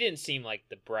she didn't seem like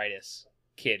the brightest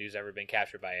kid who's ever been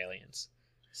captured by aliens.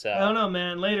 So I don't know,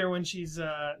 man. Later, when she's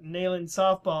nailing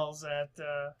softballs at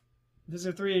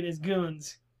Visser 3 and his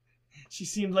goons, she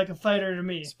seemed like a fighter to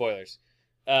me. Spoilers.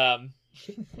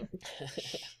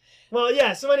 Well,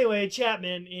 yeah, so anyway,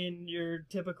 Chapman, in your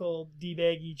typical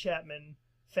D-baggy Chapman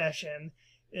fashion,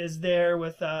 is there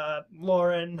with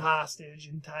Lauren hostage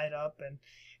and tied up, and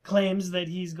claims that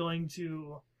he's going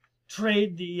to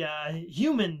trade the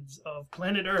humans of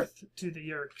planet Earth to the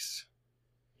Yeerks.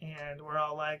 And we're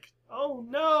all like, oh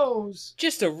no!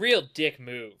 Just a real dick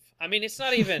move. I mean, it's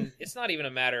not even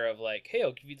a matter of like, hey,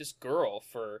 I'll give you this girl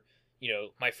for,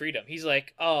 my freedom. He's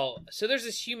like, oh, so there's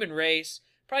this human race,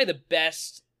 probably the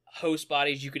best host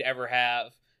bodies you could ever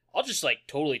have. I'll just like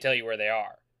totally tell you where they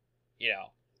are,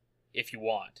 if you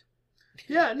want.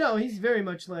 Yeah, no, he's very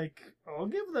much like, I'll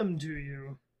give them to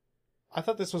you. I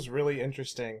thought this was really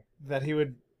interesting that he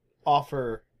would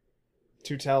offer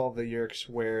to tell the Yeerks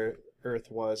where Earth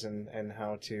was and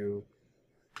how to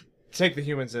take the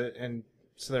humans and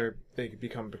so they could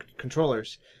become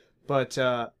controllers. But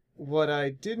what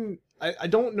I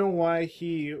don't know why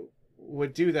he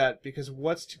would do that, because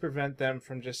what's to prevent them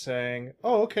from just saying,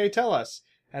 oh, okay, tell us,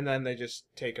 and then they just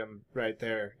take him right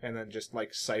there and then just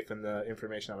like siphon the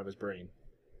information out of his brain.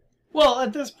 Well,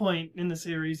 at this point in the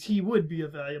series, he would be a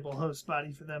valuable host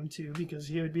body for them too, because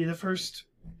he would be the first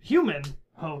human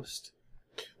host.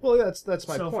 Well, that's my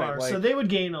so point. Far. Like, so they would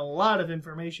gain a lot of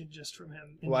information just from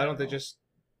him. Why don't they just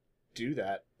do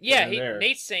that? Yeah,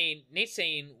 Nate's saying,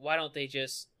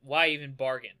 why even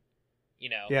bargain?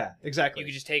 Yeah, exactly. You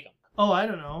could just take them. Oh, I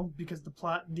don't know, because the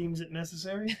plot deems it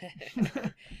necessary.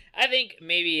 I think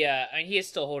maybe, he is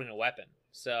still holding a weapon,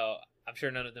 so I'm sure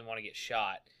none of them want to get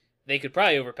shot. They could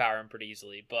probably overpower him pretty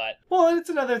easily, but... Well, it's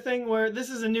another thing where this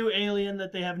is a new alien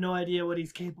that they have no idea what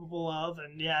he's capable of,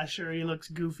 and yeah, sure, he looks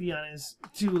goofy on his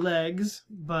 2 legs,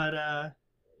 but,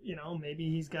 maybe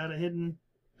he's got a hidden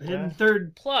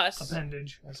third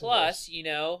appendage. Plus,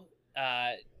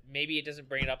 maybe it doesn't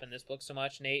bring it up in this book so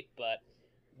much, Nate, but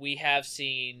we have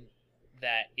seen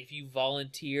that if you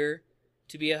volunteer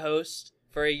to be a host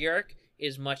for a Yeerk, it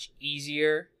is much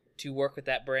easier to work with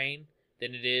that brain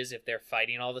than it is if they're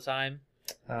fighting all the time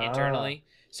internally.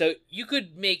 So you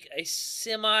could make a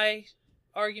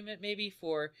semi-argument maybe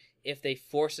for if they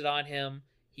force it on him,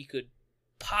 he could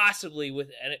possibly, with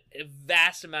a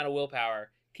vast amount of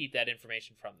willpower, keep that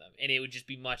information from them. And it would just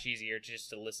be much easier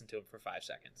just to listen to him for 5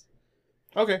 seconds.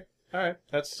 Okay. All right.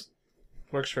 That's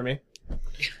works for me.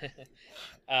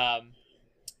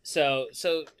 So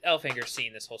Elfinger's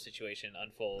seeing this whole situation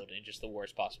unfold in just the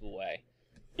worst possible way.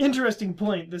 Interesting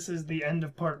point. This is the end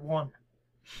of part 1.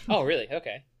 Oh, really?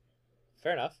 Okay.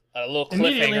 Fair enough. A little cliffhanger.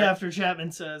 Immediately after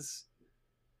Chapman says,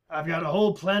 I've got a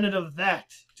whole planet of that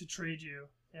to trade you.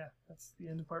 Yeah, that's the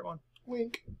end of part 1.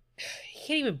 Wink. He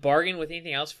can't even bargain with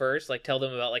anything else first, like tell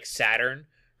them about like Saturn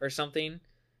or something,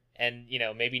 and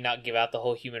maybe not give out the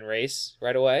whole human race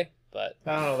right away. But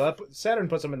I don't know. Saturn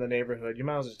puts them in the neighborhood. You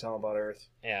might as well just tell them about Earth.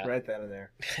 Yeah. Right then and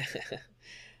there.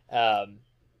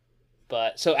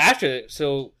 But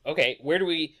okay,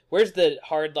 where's the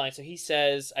hard line? So he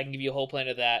says, I can give you a whole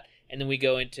planet of that, and then we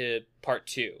go into part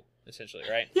 2, essentially,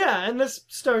 right? Yeah, and this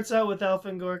starts out with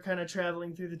Elfangor kind of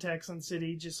traveling through the Texan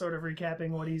City, just sort of recapping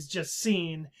what he's just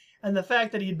seen, and the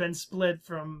fact that he'd been split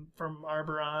from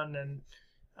Arboron and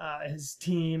his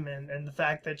team, and the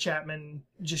fact that Chapman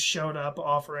just showed up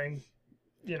offering,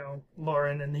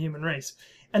 Lauren and the human race.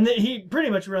 And he pretty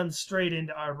much runs straight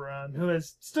into Arboron, who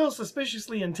is still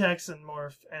suspiciously in Texan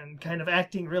morph and kind of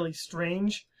acting really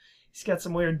strange. He's got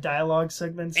some weird dialogue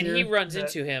segments and here. And he runs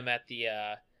into him at the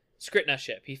Skritna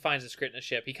ship. He finds the Skritna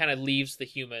ship. He kind of leaves the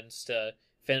humans to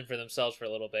fend for themselves for a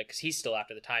little bit, because he's still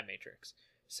after the Time Matrix.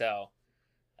 So,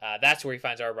 That's where he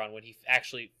finds Arbron. When he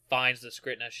actually finds the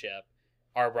Skritna ship,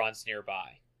 Arbron's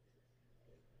nearby.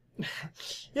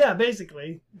 Yeah,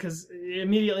 basically, because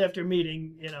immediately after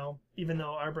meeting, even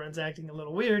though Arbron's acting a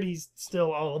little weird, he's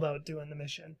still all about doing the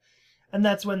mission. And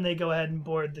that's when they go ahead and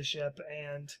board the ship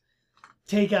and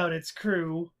take out its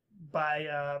crew by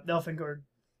Elfangor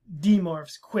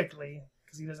demorphs quickly,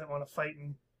 because he doesn't want to fight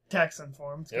in Texan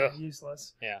form. It's kind of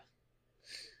useless. Yeah.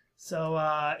 So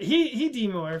he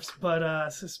demorphs,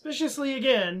 but suspiciously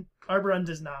again, Arbron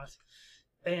does not.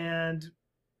 And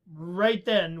right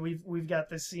then, we've got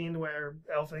this scene where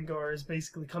Elfangor is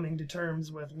basically coming to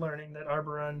terms with learning that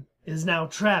Arbron is now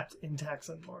trapped in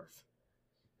Texan morph.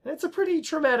 It's a pretty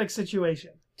traumatic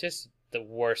situation. Just the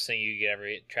worst thing you could ever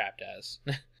get trapped as.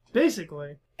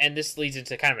 Basically. And this leads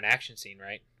into kind of an action scene,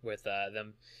 right? With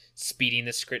them speeding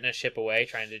the Skritna ship away,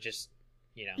 trying to just,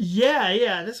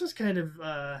 Yeah, this was kind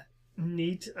of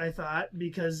neat, I thought,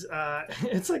 because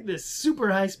it's like this super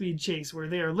high-speed chase where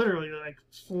they are literally like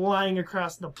flying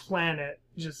across the planet,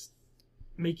 just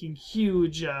making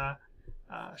huge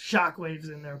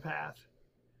shockwaves in their path.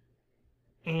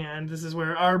 And this is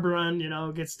where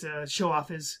Arbron, gets to show off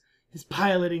his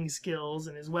piloting skills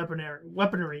and his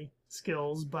weaponry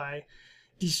skills by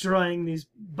destroying these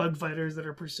bug fighters that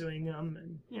are pursuing him.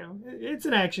 And, it's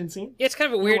an action scene. Yeah, it's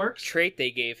kind of a weird trait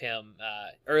they gave him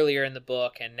earlier in the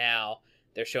book, and now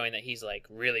they're showing that he's like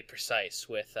really precise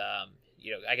with,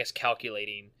 I guess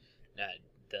calculating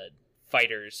the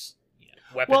fighters'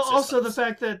 weapon systems. Well, also the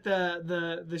fact that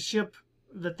the ship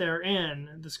that they're in,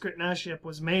 the Skritna ship,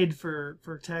 was made for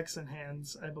Texan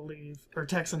hands, I believe, or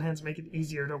Texan hands make it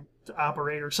easier to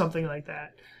operate or something like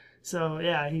that. So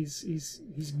yeah, he's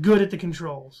good at the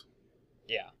controls.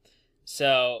 Yeah.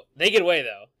 So they get away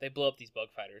though. They blow up these bug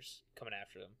fighters coming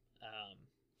after them,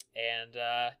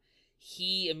 and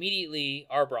he immediately,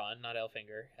 Arbron, not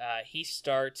Elfangor, he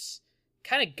starts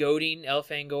kind of goading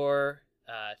Elfangor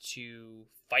to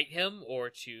fight him, or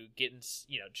to get in,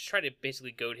 just try to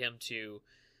basically goad him to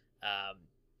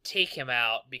take him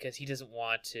out, because he doesn't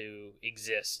want to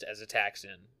exist as a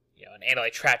Taxan, an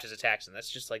Andalite trapped as a Taxan. That's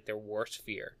just like their worst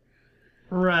fear.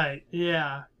 Right,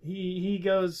 yeah. He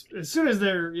goes, as soon as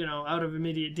they're, out of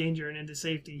immediate danger and into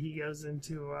safety, he goes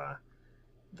into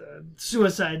the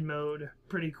suicide mode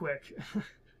pretty quick.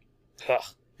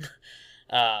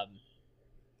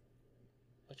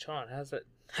 Which one? How's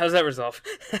that resolve?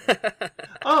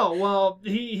 Oh, well,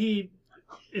 he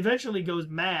eventually goes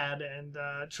mad and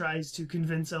tries to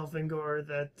convince Elfangor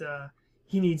that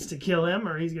he needs to kill him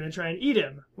or he's going to try and eat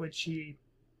him, which he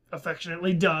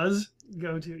affectionately does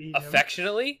go to eat him.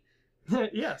 Affectionately?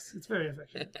 Yes, it's very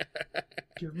affectionate.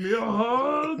 Give me a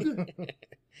hug!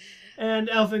 And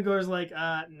Elfangor's like,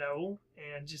 no,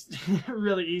 and just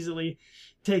really easily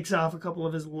takes off a couple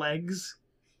of his legs.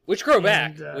 Which grow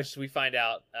back, which we find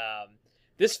out.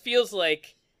 This feels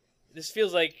like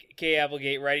Kay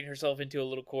Applegate writing herself into a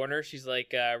little corner. She's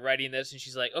like writing this, and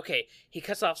she's like, okay, he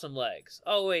cuts off some legs.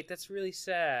 Oh, wait, that's really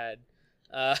sad.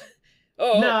 No,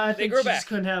 I think she back. just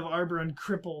couldn't have Arbron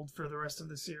crippled for the rest of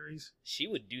the series. She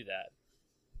would do that.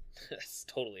 That's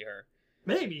totally her.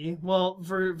 Maybe. Well,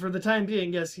 for the time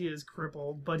being, yes, he is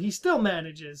crippled, but he still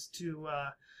manages to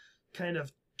kind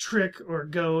of trick or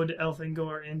goad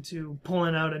Elfangor into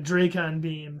pulling out a Dracon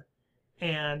beam,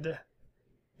 and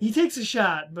he takes a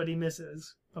shot, but he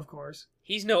misses, of course.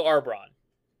 He's no Arbron.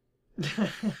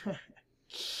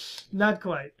 Not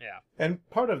quite. Yeah. And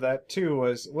part of that, too,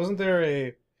 wasn't there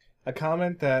a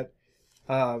comment that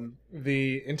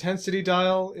the intensity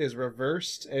dial is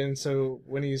reversed, and so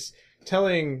when he's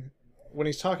talking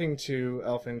to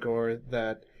Elfangor,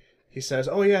 that he says,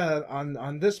 oh yeah,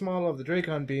 on this model of the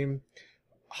Dracon beam,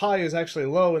 high is actually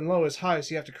low and low is high,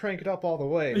 so you have to crank it up all the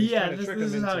way. Yeah, this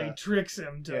is how he tricks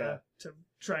him to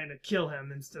trying to kill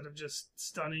him instead of just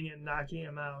stunning and knocking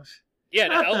him out. Yeah,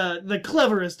 not the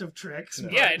cleverest of tricks. No.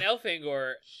 Yeah, and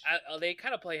Elfangor, they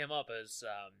kind of play him up as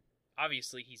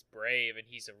obviously he's brave and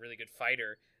he's a really good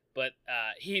fighter, but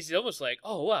he's almost like,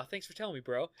 oh wow, thanks for telling me,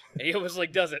 bro, and he almost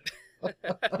like does it.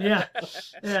 yeah,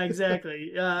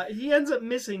 exactly. He ends up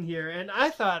missing here, and I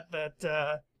thought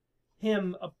that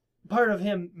part of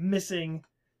him missing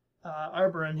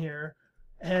Arbron here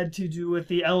had to do with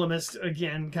the Ellimist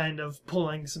again, kind of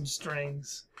pulling some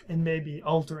strings and maybe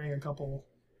altering a couple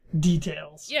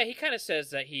details. Yeah, he kind of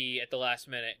says that he, at the last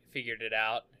minute, figured it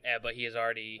out, but he is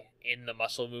already in the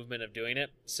muscle movement of doing it.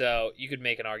 So you could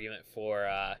make an argument for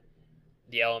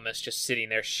the Ellimist just sitting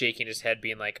there shaking his head,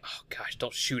 being like, oh gosh,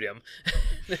 don't shoot him.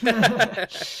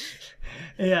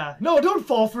 Yeah. No, don't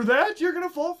fall for that. You're going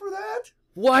to fall for that?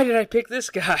 Why did I pick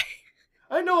this guy?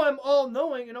 I know I'm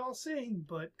all-knowing and all-seeing,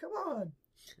 but come on.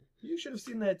 You should have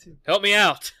seen that too. Help me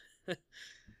out.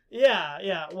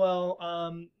 Yeah. Well,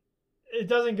 it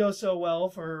doesn't go so well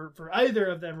for either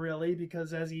of them really,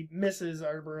 because as he misses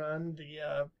Arboron,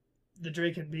 the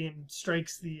Draken beam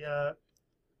strikes the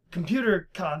computer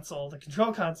console, the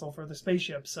control console for the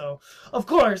spaceship. So of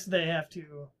course they have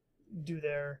to do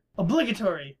their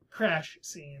obligatory crash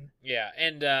scene. Yeah,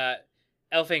 and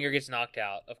Elfinger gets knocked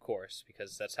out, of course,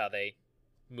 because that's how they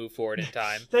move forward in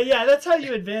time. That's how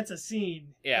you advance a scene.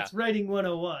 Yeah. It's writing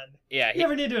 101. Yeah, You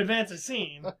ever need to advance a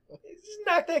scene, just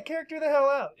knock that character the hell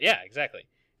out. yeah, exactly.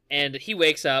 And he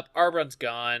wakes up. Arboron's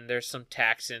gone. There's some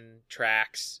Taxon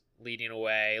tracks leading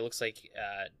away. It looks like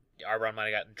Arboron might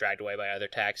have gotten dragged away by other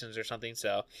Taxons or something,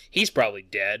 so he's probably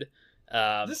dead.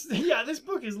 This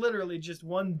book is literally just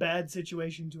one bad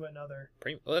situation to another.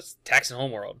 Well, that's Taxon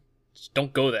Homeworld. Just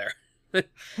don't go there.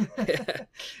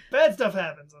 Bad stuff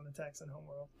happens on the Taxon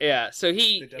homeworld. Yeah, so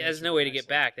he They has no way to demonstrate get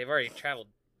back. They've already traveled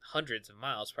hundreds of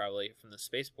miles, probably, from the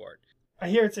spaceport. I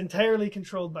hear it's entirely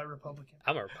controlled by Republicans.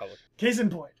 I'm a Republican. Case in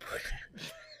point.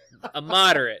 A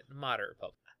moderate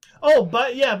Republican. Oh,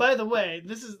 but yeah, by the way,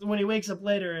 this is when he wakes up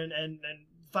later and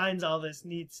finds all this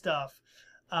neat stuff.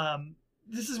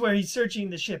 This is where he's searching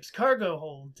the ship's cargo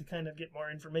hold to kind of get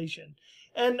more information.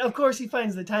 And, of course, he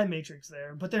finds the time matrix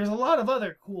there, but there's a lot of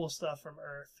other cool stuff from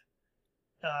Earth,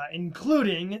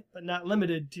 including, but not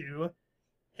limited to,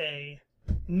 a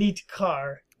neat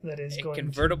car that is A going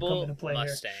convertible to come into play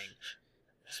Mustang,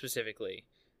 specifically,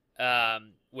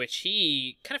 which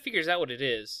he kind of figures out what it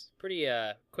is pretty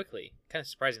quickly, kind of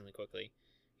surprisingly quickly.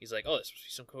 He's like, oh, this must be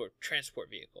some kind of transport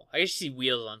vehicle. I guess you see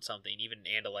wheels on something, even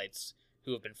Andalites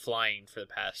who have been flying for the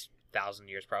past 1,000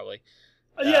 years, probably.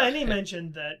 Yeah, and he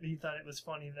mentioned that he thought it was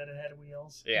funny that it had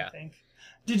wheels. Yeah. I think.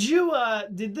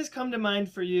 Did this come to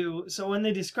mind for you? So when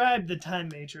they described the time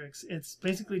matrix, it's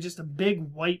basically just a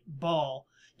big white ball.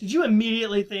 Did you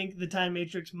immediately think the time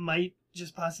matrix might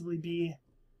just possibly be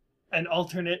an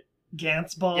alternate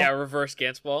Gantz ball? Yeah, reverse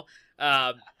Gantz ball.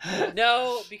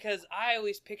 No, because I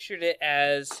always pictured it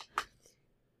as,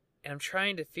 and I'm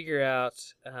trying to figure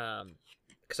out,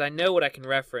 because I know what I can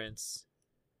reference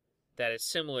that it's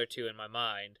similar to in my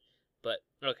mind, but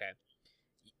okay.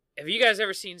 Have you guys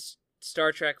ever seen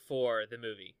Star Trek IV, the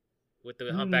movie, with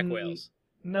the humpback whales?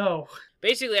 No.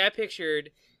 Basically, I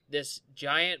pictured this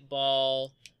giant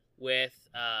ball with,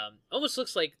 almost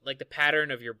looks like the pattern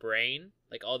of your brain,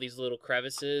 like all these little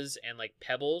crevices and like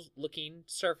pebbles-looking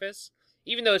surface.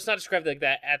 Even though it's not described like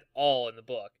that at all in the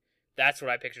book, that's what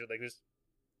I pictured, like this,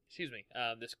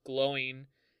 this glowing,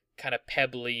 kind of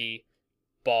pebbly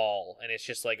ball, and it's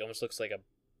just like almost looks like a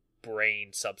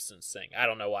brain substance thing. I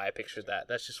don't know why I pictured that.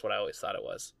 That's just what I always thought it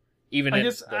was. Even I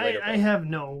guess the later I book. have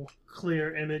no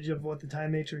clear image of what the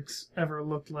time matrix ever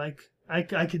looked like. I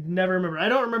could never remember. I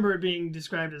don't remember it being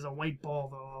described as a white ball,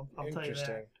 though. I'll tell you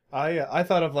that. I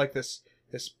thought of like this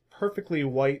perfectly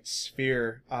white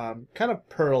sphere, kind of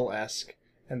pearl-esque,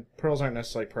 and pearls aren't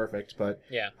necessarily perfect, but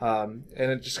Yeah. and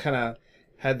it just kind of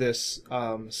had this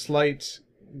slight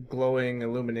glowing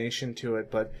illumination to it,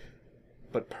 but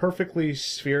perfectly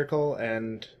spherical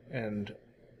and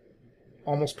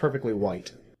almost perfectly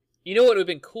white. You know what would have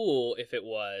been cool if it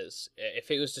was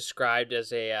described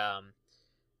as a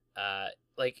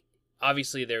like,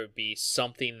 obviously there would be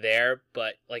something there,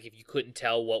 but like if you couldn't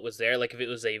tell what was there, like if it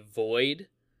was a void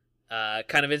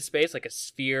kind of in space, like a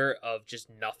sphere of just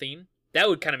nothing, that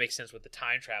would kind of make sense with the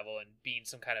time travel and being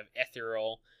some kind of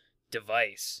ethereal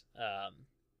device.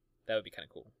 That would be kind of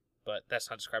cool, but that's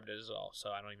not described as all, so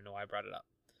I don't even know why I brought it up.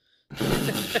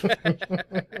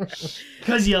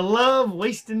 Because you love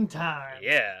wasting time.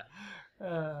 Yeah.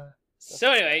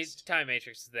 So anyway, Time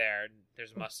Matrix is there.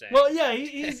 There's a Mustang. Well, yeah,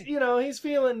 he's he's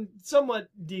feeling somewhat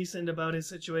decent about his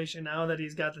situation now that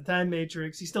he's got the time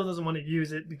matrix. He still doesn't want to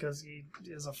use it because he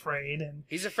is afraid, and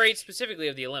He's afraid specifically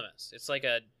of the Elemis. It's like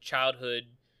a childhood,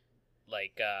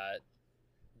 like,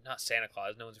 not Santa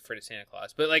Claus. No one's afraid of Santa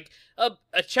Claus. But like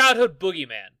a childhood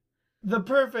boogeyman. the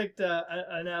perfect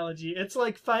analogy. It's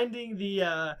like finding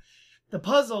the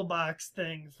puzzle box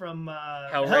thing from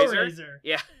Hellraiser.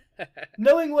 Yeah.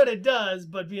 Knowing what it does,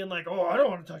 but being like, oh, I don't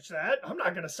want to touch that. I'm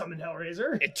not going to summon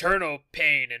Hellraiser. Eternal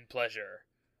pain and pleasure.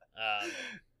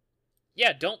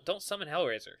 Yeah, don't summon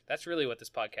Hellraiser. That's really what this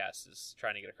podcast is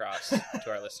trying to get across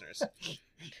to our listeners.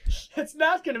 It's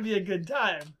not going to be a good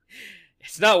time.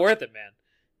 It's not worth it,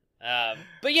 man.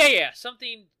 But yeah,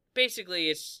 something,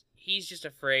 basically, he's just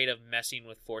afraid of messing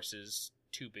with forces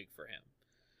too big for him.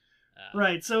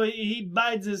 Right, so he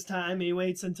bides his time. He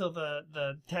waits until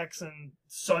the Texan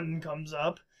sun comes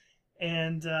up,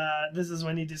 and this is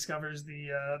when he discovers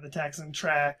the Texan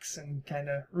tracks and kind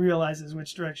of realizes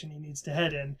which direction he needs to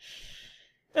head in.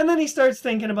 And then he starts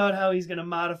thinking about how he's going to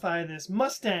modify this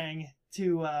Mustang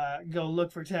to go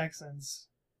look for Texans.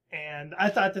 And I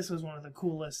thought this was one of the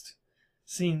coolest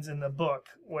scenes in the book,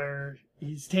 where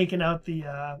he's taken out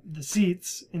the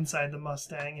seats inside the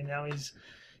Mustang, and now he's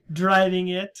driving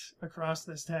it across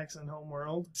this Texan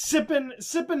homeworld,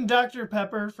 sipping Dr.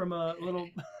 Pepper from a little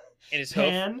In his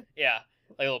pan. Yeah,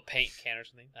 like a little paint can or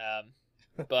something.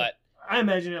 But I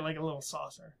imagine it like a little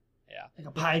saucer, yeah, like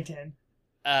a pie tin.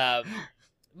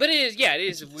 but it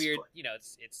is weird. You know,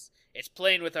 it's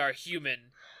playing with our human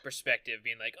perspective,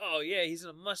 being like, oh yeah, he's in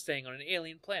a Mustang on an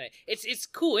alien planet. It's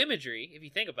cool imagery if you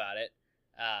think about it.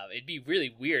 It'd be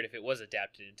really weird if it was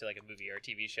adapted into like a movie or a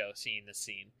TV show, seeing this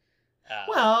scene.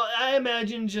 Well, I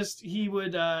imagine just he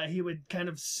would kind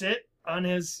of sit on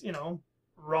his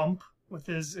rump with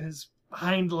his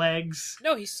hind legs.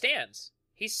 No, he stands.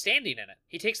 He's standing in it.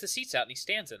 He takes the seats out and he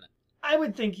stands in it. I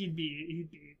would think he'd be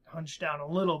hunched down a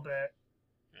little bit.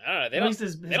 I don't know. They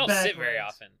don't sit very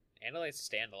often. Andalites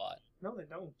stand a lot. No, they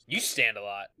don't. You stand a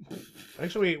lot.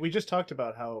 Actually, we just talked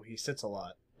about how he sits a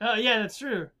lot. Oh, yeah, that's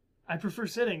true. I prefer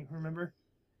sitting, remember?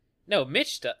 No,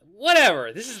 Mitch does.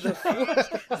 Whatever. This is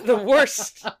the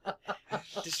worst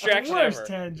distraction Worst ever.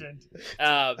 tangent.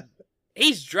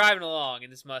 He's driving along in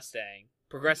this Mustang,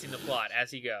 progressing the plot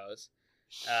as he goes.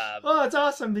 Oh, it's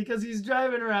awesome because he's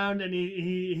driving around and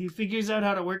he figures out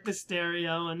how to work the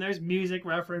stereo, and there's music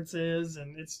references,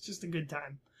 and it's just a good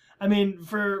time. I mean,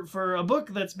 for a book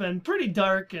that's been pretty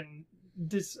dark and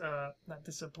not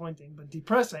disappointing, but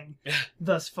depressing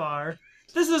thus far,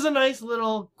 this is a nice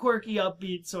little quirky,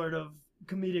 upbeat sort of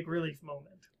comedic relief moment.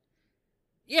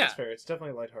 Yeah, That's fair. It's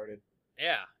definitely lighthearted.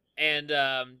 yeah, and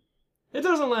It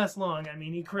doesn't last long. I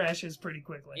mean, he crashes pretty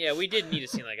quickly. yeah, we did need a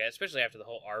scene like that, especially after the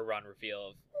whole Arbron reveal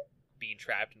of being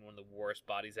trapped in one of the worst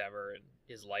bodies ever, and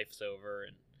his life's over,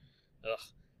 and ugh.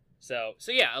 So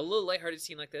yeah, a little lighthearted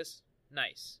scene like this,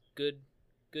 nice, good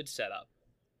setup.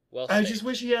 Well, I staged. just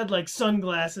wish he had like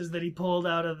sunglasses that he pulled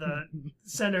out of the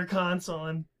center console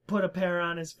and put a pair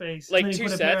on his face. Like and then he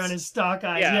two put a pair sets? on his stock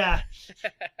eyes. Yeah. Yeah.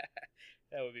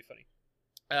 That would be funny.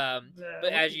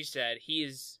 But as you said, he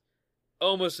is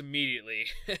almost immediately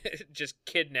just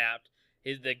kidnapped.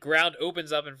 The ground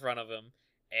opens up in front of him,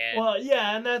 and Well,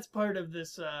 yeah, and that's part of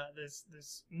this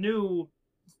this new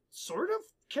sort of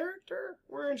character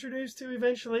we're introduced to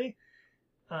eventually.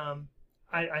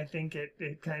 I think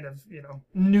it kind of,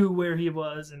 knew where he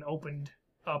was and opened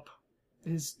up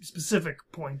his specific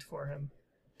point for him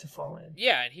to fall in.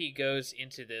 yeah, and he goes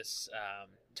into this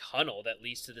tunnel that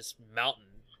leads to this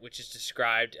mountain, which is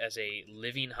described as a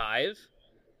living hive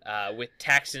with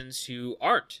Taxans who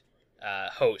aren't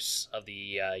hosts of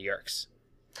the Yerks.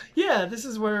 Yeah, this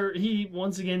is where he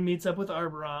once again meets up with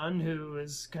Arbron, who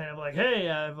is kind of like, hey,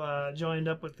 I've joined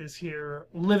up with this here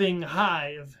living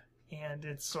hive, and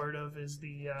it sort of is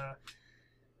the,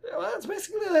 well, it's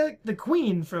basically like the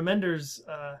queen from Ender's,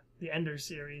 the Ender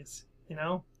series,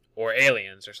 Or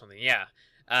aliens or something, yeah.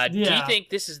 Do you Yeah. think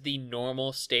this is the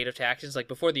normal state of Taxans? Like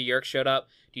before the Yerks showed up,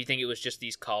 do you think it was just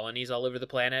these colonies all over the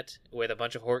planet with a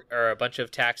bunch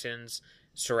of Taxans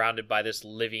surrounded by this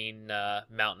living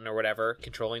mountain or whatever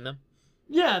controlling them?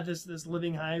 Yeah, this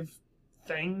living hive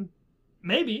thing,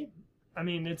 maybe. I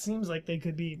mean, it seems like they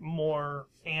could be more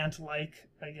ant-like,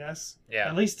 I guess. Yeah.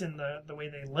 At least in the way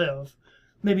they live.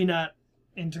 Maybe not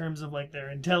in terms of, like, their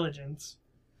intelligence.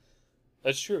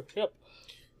 That's true. Yep.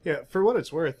 Yeah, for what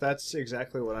it's worth, that's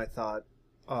exactly what I thought.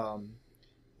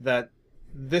 That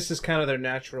this is kind of their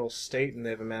natural state, and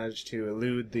they've managed to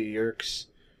elude the Yerks,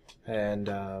 and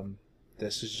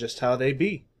this is just how they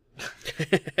be.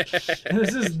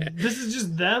 This is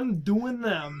just them doing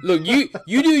them. Look, you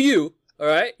do you, all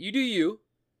right? You do you.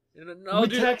 And I'll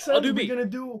do me.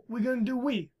 We're gonna do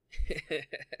we.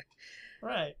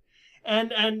 Right.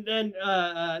 And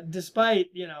despite,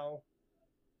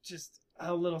 just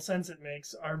how little sense it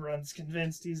makes, Arbron's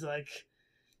convinced. He's like,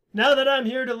 now that I'm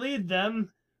here to lead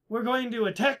them, we're going to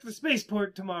attack the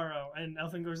spaceport tomorrow. And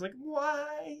Elfingor's like,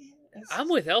 why? I'm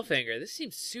with Elfinger. This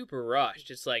seems super rushed.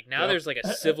 It's like now Yep. there's like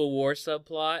a Civil War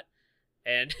subplot,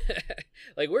 and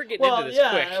like we're getting Well, into this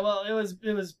yeah, quick. well, it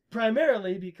was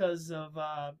primarily because of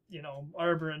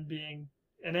Arbron being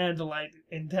an Andalite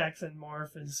in Texan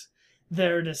morph is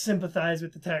there to sympathize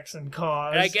with the Texan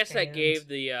cause. And I guess that and- gave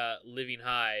the Living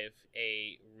Hive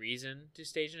a reason to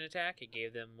stage an attack. It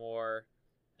gave them more,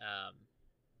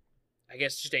 I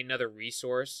guess, just another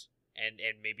resource, and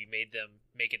maybe made them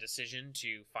make a decision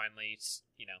to finally,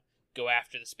 go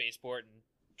after the spaceport and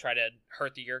try to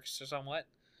hurt the Yerks or somewhat.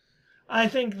 I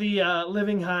think the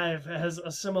Living Hive has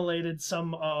assimilated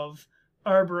some of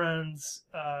Arberon's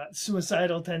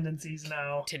suicidal tendencies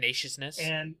now. Tenaciousness.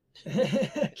 And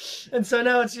and so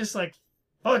now it's just like,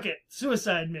 fuck it,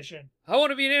 suicide mission. I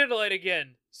want to be an Andalite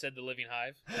again, said the living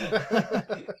hive.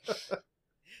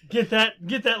 Get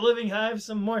that living hive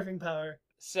some morphing power.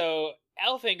 So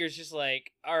Elfinger's just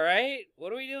like, all right,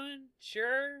 what are we doing?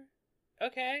 Sure.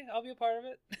 Okay, I'll be a part of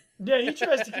it. Yeah, he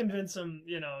tries to convince him,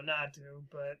 not to,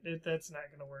 but that's not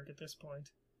going to work at this point.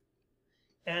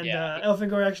 And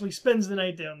Elfingor actually spends the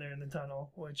night down there in the tunnel,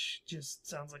 which just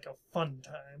sounds like a fun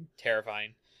time.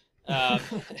 Terrifying.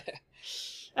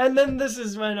 And then this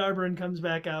is when Arberon comes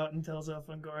back out and tells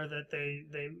Elfingor that they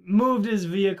moved his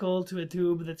vehicle to a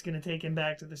tube that's going to take him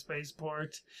back to the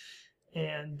spaceport,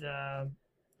 and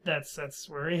that's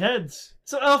where he heads.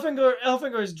 So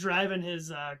Elfingor is driving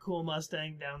his cool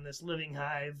Mustang down this living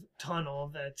hive tunnel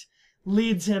that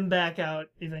leads him back out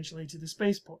eventually to the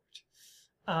spaceport.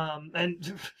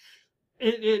 And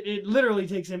it literally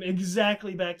takes him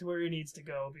exactly back to where he needs to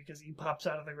go, because he pops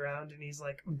out of the ground and he's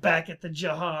like back at the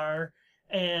Jahar,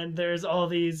 and there's all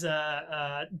these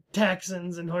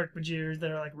Taxons and Hork-Bajirs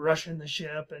that are like rushing the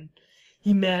ship, and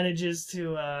he manages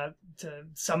to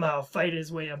somehow fight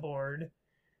his way aboard.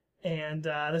 And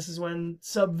this is when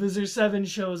Subvisor 7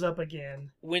 shows up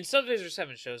again. When Subvisor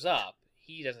 7 shows up,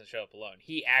 he doesn't show up alone.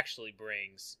 He actually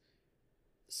brings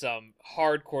some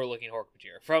hardcore-looking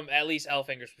Hork-Bajir. From at least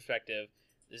Elfinger's perspective,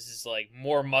 this is like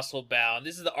more muscle-bound.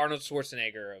 This is the Arnold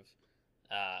Schwarzenegger of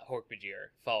Hork-Bajir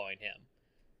following him.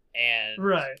 And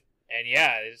right. And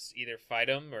yeah, it's either fight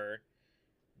him or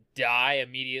die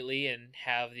immediately and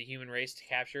have the human race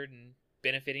captured and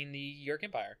benefiting the York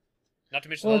Empire. Not to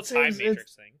mention the whole time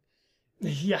matrix thing.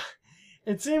 Yeah.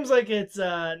 It seems like it's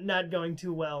not going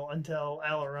too well until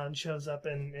Alaron shows up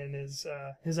in his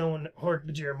own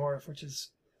Hork-Bajir morph, which is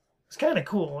kind of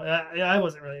cool. I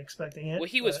wasn't really expecting it. Well,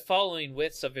 he was following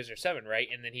with Subvisor 7, right?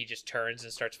 And then he just turns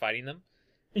and starts fighting them?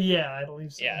 Yeah, I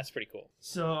believe so. Yeah, that's pretty cool.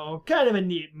 So, kind of a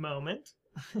neat moment.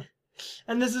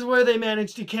 And this is where they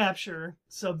manage to capture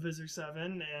Subvisor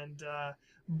 7 and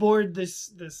board the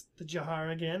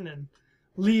Jahar again and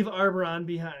leave Arberon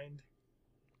behind.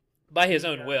 By his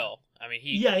own will. I mean,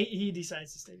 he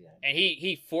decides to stay behind. And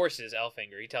he forces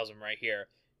Elfinger. He tells him right here,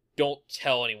 don't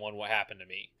tell anyone what happened to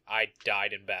me. I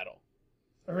died in battle.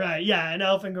 Right, yeah, and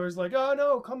Elfinger's like, oh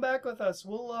no, come back with us.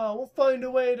 We'll find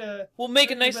a way to... We'll make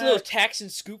a nice little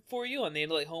Taxon scoop for you on the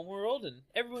Andalite homeworld, and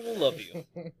everyone will love you.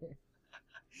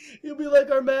 You'll be like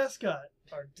our mascot.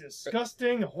 Our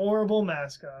disgusting, horrible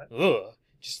mascot. Ugh.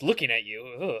 Just looking at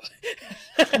you.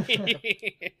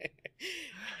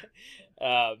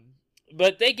 Ugh.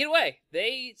 But they get away.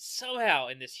 They somehow,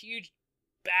 in this huge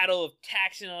battle of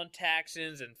Taxon on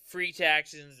Taxons and free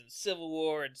Taxons and Civil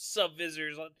War and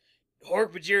Subvisors on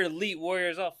Hork-Bajir elite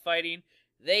warriors all fighting,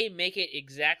 they make it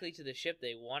exactly to the ship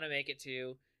they want to make it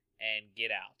to and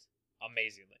get out.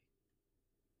 Amazingly.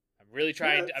 I'm really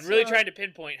trying to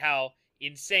pinpoint how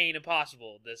insane and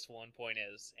possible this one point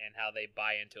is and how they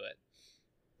buy into it.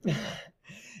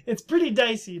 It's pretty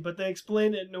dicey, but they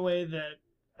explain it in a way that,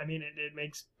 I mean, it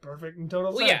makes perfect and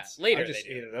total sense. Yeah, later I just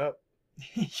ate it up.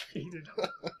 You ate it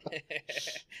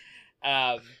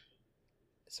up.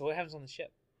 So what happens on the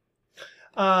ship?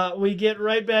 We get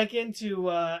right back into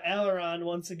Alaron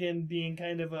once again being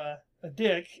kind of a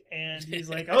dick, and he's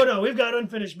like, "Oh no, we've got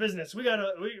unfinished business. We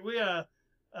gotta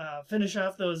finish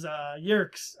off those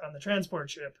Yerks on the transport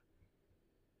ship."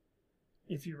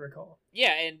 If you recall.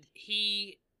 Yeah, and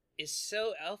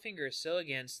Elfinger is so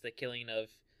against the killing of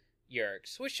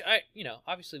Yerks, which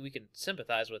obviously we can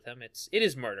sympathize with him. It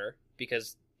is murder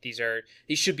because these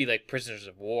should be like prisoners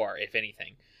of war, if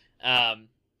anything.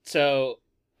 So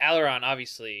Alaron,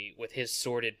 obviously, with his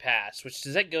sordid past, which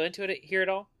does that go into it here at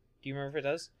all? Do you remember if it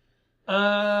does?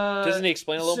 Doesn't he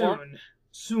explain a little more?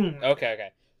 Soon.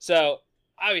 Okay. So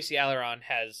obviously Alaron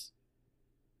has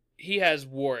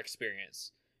war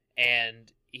experience,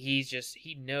 and he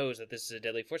knows that this is a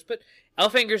deadly force. But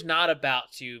Elfinger's not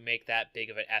about to make that big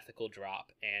of an ethical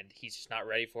drop, and he's just not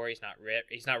ready for it.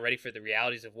 He's not ready for the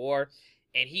realities of war,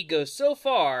 and he goes so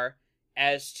far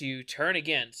as to turn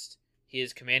against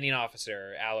his commanding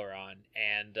officer, Alaron,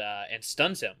 and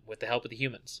stuns him with the help of the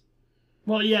humans.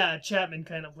 Well, yeah, Chapman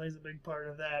kind of plays a big part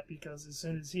of that, because as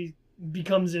soon as he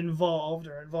becomes involved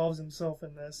or involves himself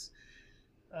in this,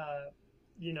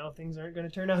 things aren't going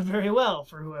to turn out very well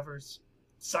for whoever's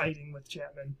siding with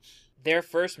Chapman. Their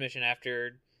first mission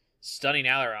after stunning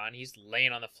Alaron, he's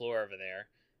laying on the floor over there.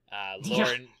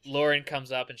 Lauren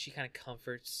comes up and she kind of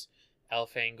comforts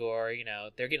Elfangor.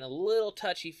 They're getting a little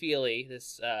touchy-feely,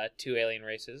 this two alien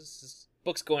races. This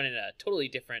book's going in a totally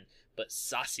different but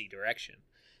saucy direction.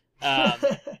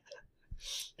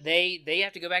 they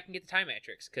have to go back and get the time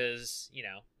matrix because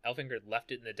Elfinger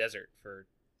left it in the desert for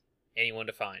anyone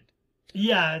to find.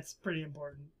 Yeah, it's pretty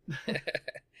important.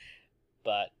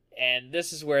 And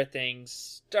this is where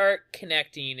things start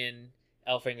connecting in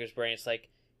Elfinger's brain. It's like,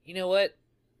 you know what?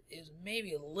 It was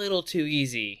maybe a little too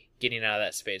easy getting out of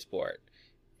that spaceport.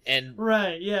 And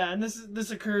right, yeah, and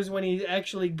this occurs when he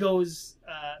actually goes.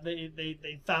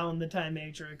 They found the time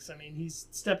matrix. I mean, he's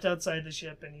stepped outside the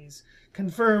ship and he's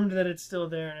confirmed that it's still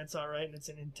there and it's all right and it's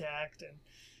intact.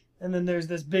 And then there's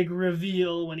this big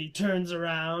reveal when he turns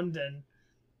around and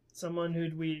someone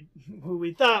who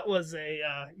we thought was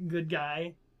a good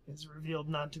guy is revealed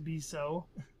not to be so.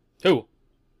 Who?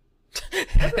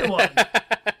 Everyone.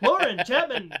 Lauren,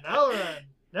 Chapman, Halloran,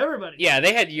 everybody. Yeah,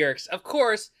 they had Yeerks, of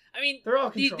course. I mean, they're all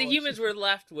the controllers. humans were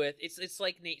left with it's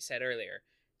like Nate said earlier.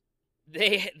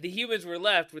 The humans were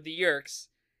left with the Yeerks,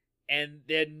 and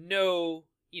they had no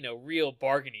real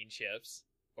bargaining chips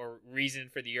or reason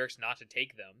for the Yeerks not to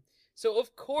take them. So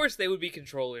of course they would be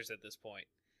controllers at this point.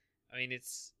 I mean,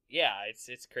 it's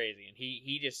crazy, and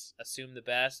he just assumed the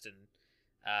best, and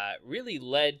really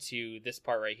led to this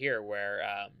part right here where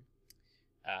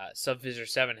Subvisor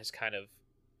 7 has kind of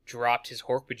dropped his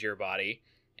Hork-Bajir body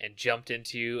and jumped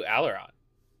into Alaron,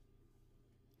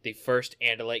 the first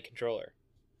Andalite controller.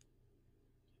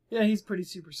 Yeah, he's pretty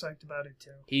super psyched about it,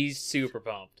 too. He's super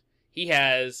pumped. He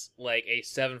has, like, a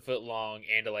 7-foot-long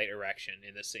Andalite erection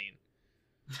in the scene.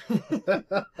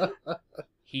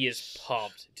 He is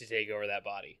pumped to take over that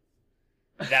body.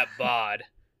 That bod.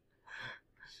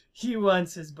 He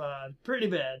wants his bod. Pretty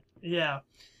bad. Yeah.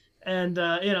 And,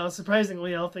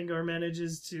 surprisingly, Elfingor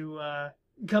manages to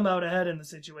come out ahead in the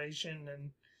situation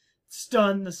and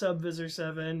stun the Subvisor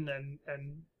 7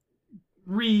 and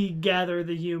regather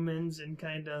the humans and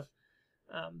kind of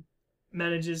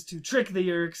manages to trick the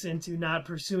Yeerks into not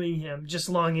pursuing him just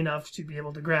long enough to be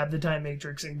able to grab the time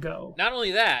matrix and go. Not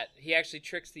only that, he actually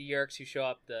tricks the Yeerks who show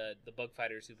up, the bug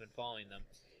fighters who've been following them.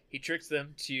 He tricks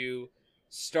them to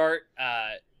start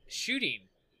shooting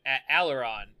at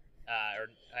Alaron, or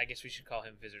I guess we should call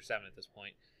him Visor 7 at this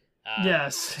point.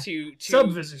 Yes. To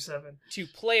Subvisor 7. To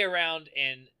play around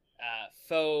and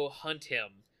faux hunt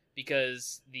him,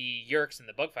 because the Yeerks and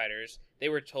the bug fighters, they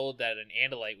were told that an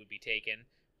Andalite would be taken,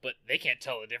 but they can't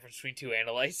tell the difference between two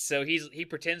Andalites, so he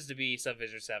pretends to be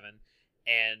Subvisor 7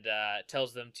 and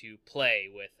tells them to play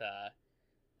with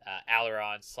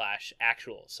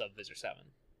Alaron/actual Subvisor 7.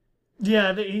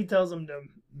 Yeah, he tells them to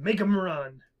make them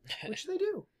run, which they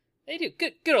do. They do.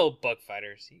 Good old bug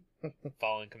fighters.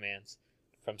 Following commands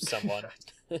from someone.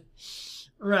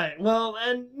 Right. Well,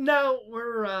 and now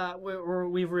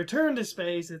we've returned to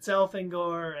space. It's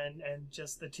Elfingor and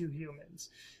just the two humans,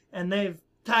 and they've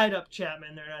tied up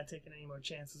Chapman. They're not taking any more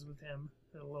chances with him.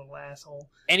 The little asshole.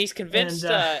 And he's convinced.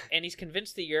 And he's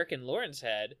convinced the Yeerk in Lauren's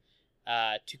head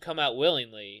to come out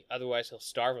willingly. Otherwise, he'll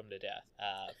starve him to death.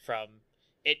 From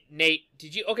it, Nate.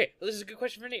 Did you? Okay, well, this is a good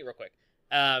question for Nate, real quick.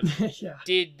 Yeah.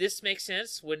 Did this make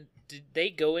sense? Did they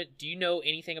go in? Do you know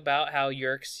anything about how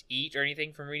Yeerks eat or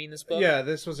anything from reading this book? Yeah,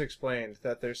 this was explained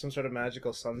that there's some sort of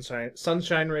magical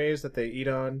sunshine rays that they eat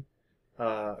on,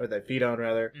 or they feed on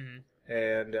rather,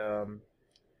 and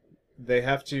they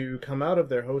have to come out of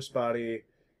their host body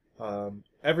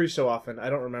every so often. I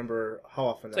don't remember how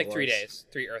often. It's like 3 days,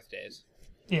 3 Earth days.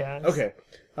 Yeah. Okay.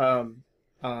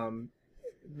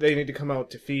 They need to come out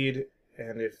to feed,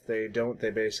 and if they don't, they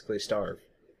basically starve.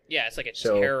 Yeah, it's like a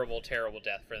terrible, terrible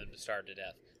death for them to starve to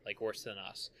death, like worse than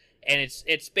us. And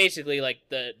it's basically like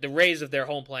the rays of their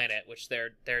home planet, which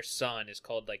their sun is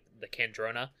called like the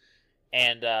Kandrona,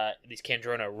 and these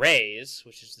Kandrona rays,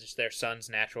 which is just their sun's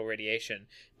natural radiation,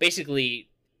 basically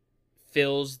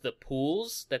fills the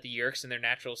pools that the Yeerks in their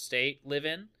natural state live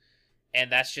in,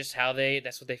 and that's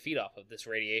what they feed off of, this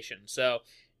radiation. So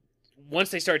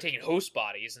once they started taking host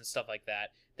bodies and stuff like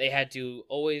that, they had to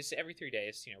always, every 3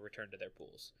 days, return to their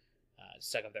pools,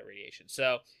 suck up that radiation.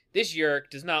 So this Yeerk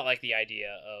does not like the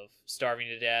idea of starving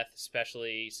to death,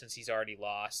 especially since he's already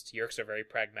lost. Yeerks are very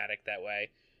pragmatic that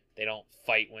way. They don't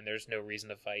fight when there's no reason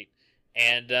to fight.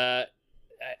 And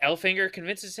Elfinger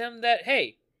convinces him that,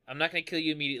 hey, I'm not going to kill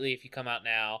you immediately if you come out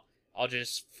now. I'll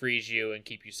just freeze you and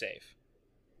keep you safe.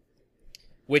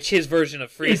 Which his version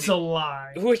of freezing... It's a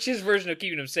lie. Which his version of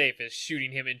keeping him safe is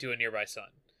shooting him into a nearby sun.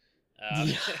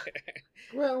 Yeah.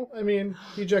 Well, I mean,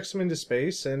 he ejects him into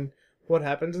space, and what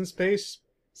happens in space?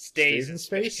 Stays in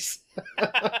space.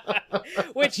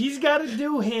 Which he's got to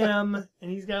do him,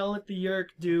 and he's got to let the Yeerk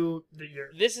do the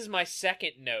Yeerk. This is my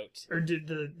second note. Or did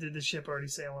the ship already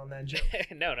sail on that joke?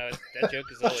 No, that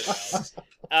joke is always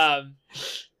valid.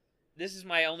 This is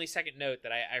my only second note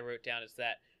that I wrote down, is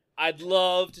that I'd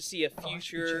love to see a I should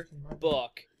future check them out.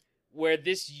 book where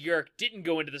this Yerk didn't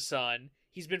go into the sun.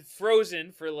 He's been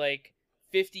frozen for like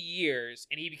 50 years,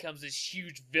 and he becomes this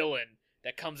huge villain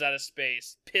that comes out of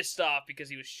space, pissed off because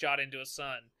he was shot into a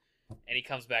sun, and he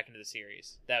comes back into the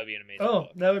series. That would be an amazing Oh,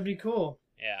 book. that would be cool.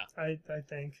 Yeah. I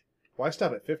think. Why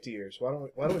stop at 50 years? Why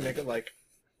don't we make it like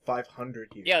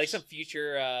 500 years? Yeah, like some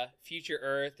future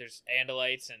Earth. There's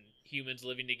Andalites and humans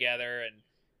living together, and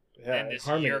then this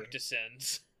harmony. Yerk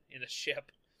descends in a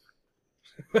ship.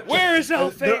 Where is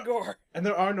Elfangor? And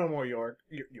there are no more Yorks.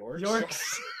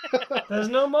 Yorks. There's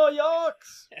no more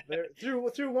Yorks.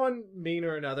 Through one mean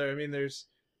or another. I mean, there's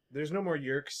no more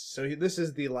Yerks. So this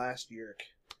is the last Yerk.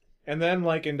 And then,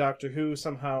 like in Doctor Who,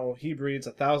 somehow he breeds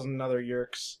 1,000 other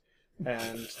Yerks,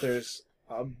 and there's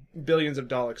billions of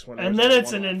Daleks. And then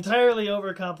it's an entirely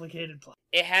overcomplicated plot.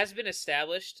 It has been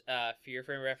established, for your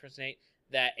frame of reference, Nate,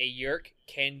 that a Yerk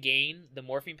can gain the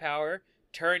morphine power,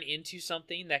 turn into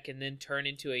something that can then turn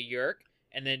into a Yerk,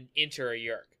 and then enter a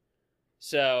Yerk.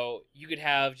 So you could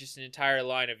have just an entire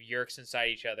line of Yerks inside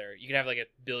each other. You could have like 1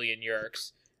 billion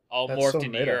Yerks, all That's morphed so into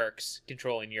meta. Yerks,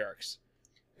 controlling Yerks.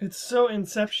 It's so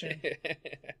Inception.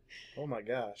 Oh my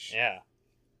gosh. Yeah.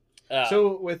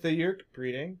 So with the Yerk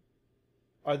breeding,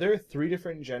 are there 3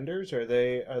 different genders? Or are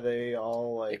they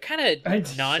all they're like? kind I-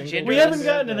 of non-gender. We haven't Yeah,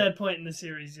 gotten to but- that point in the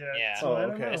series yet. Yeah. So I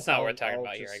don't know. It's not worth talking I'll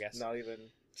about here, I just guess. Not even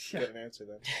get an answer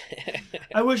then.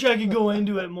 I wish I could go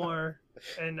into it more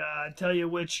and tell you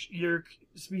which Yerk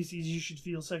species you should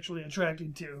feel sexually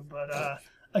attracted to, but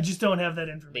I just don't have that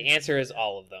information. The answer is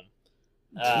all of them.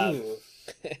 Ooh.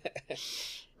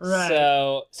 Right.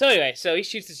 So anyway, so he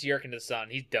shoots this Yerk into the sun.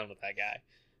 He's done with that guy.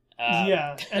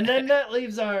 Yeah, and then that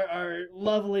leaves our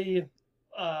lovely,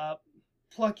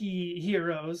 plucky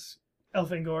heroes,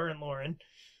 Elfangor and Lauren,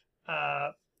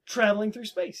 traveling through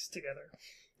space together.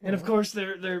 And of course,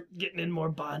 they're getting in more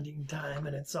bonding time,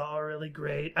 and it's all really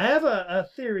great. I have a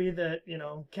theory that,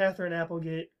 Catherine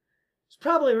Applegate is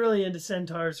probably really into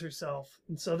centaurs herself.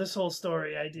 And so this whole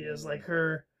story idea is like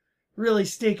her really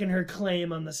staking her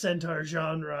claim on the centaur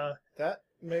genre. That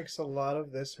makes a lot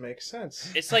of this make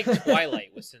sense. It's like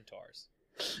Twilight with centaurs.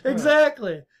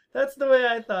 Exactly. That's the way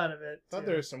I thought of it. I thought too.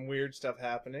 there was some weird stuff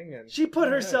happening, and She put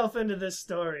Alright. herself into this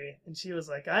story, and she was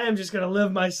like, I am just going to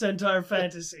live my centaur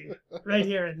fantasy right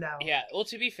here and now. Yeah, well,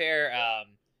 to be fair,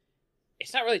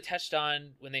 it's not really touched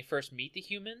on when they first meet the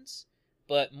humans,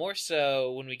 but more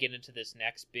so when we get into this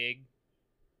next big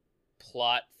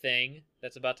plot thing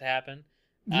that's about to happen.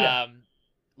 Yeah.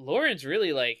 Lauren's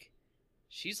really like,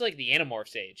 she's like the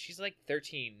Animorphs age. She's like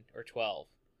 13 or 12.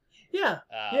 Yeah.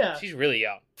 Yeah. She's really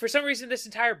young. For some reason, this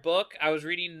entire book, I was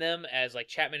reading them as like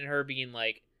Chapman and her being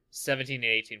like 17 and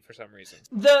 18 for some reason.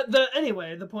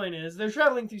 Anyway, the point is, they're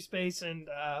traveling through space, and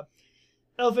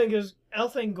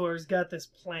Elfangor's got this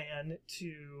plan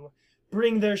to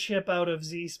bring their ship out of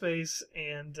Z space,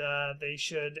 and they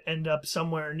should end up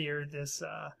somewhere near this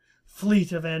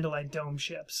fleet of Andalite dome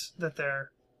ships that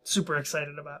they're super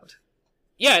excited about.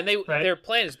 Yeah, and Right. their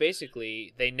plan is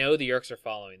basically they know the Yerks are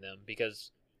following them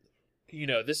because,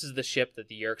 this is the ship that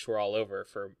the Yerks were all over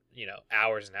for,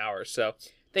 hours and hours. So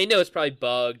they know it's probably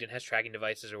bugged and has tracking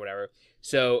devices or whatever.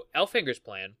 So Elfangor's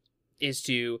plan is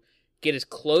to get as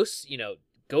close,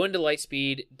 go into light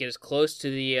speed, get as close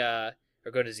to the,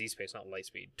 or go to Z space, not light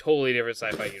speed. Totally different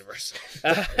sci-fi universe.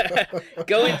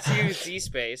 Go into Z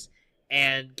space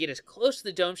and get as close to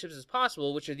the dome ships as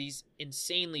possible, which are these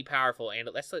insanely powerful, and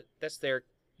that's their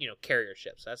carrier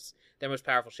ships. That's their most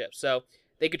powerful ships. So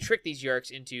they could trick these Yerks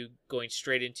into going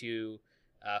straight into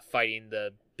fighting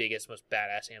the biggest, most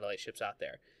badass Andalite ships out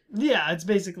there. Yeah, it's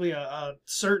basically a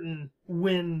certain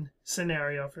win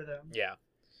scenario for them. Yeah,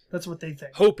 That's what they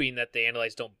think. hoping that the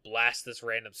Andalites don't blast this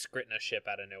random Skritna ship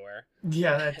out of nowhere.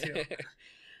 Yeah, that too.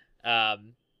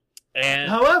 And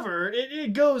However,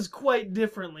 it goes quite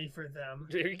differently for them.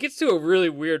 it gets to a really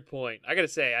weird point. I gotta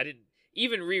say, I didn't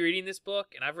even rereading this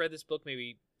book, and I've read this book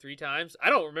maybe 3 times. I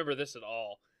don't remember this at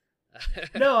all.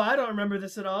 No, I don't remember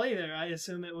this at all either. I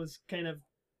assume it was kind of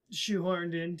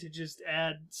shoehorned in to just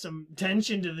add some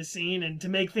tension to the scene and to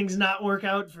make things not work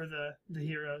out for the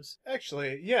heroes.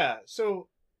 Actually, yeah. So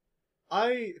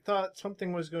I thought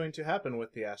something was going to happen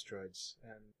with the asteroids,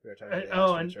 and we were talking about the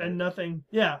asteroids, right? and nothing.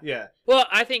 Yeah. Yeah. Well,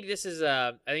 I think this is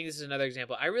another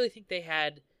example. I really think they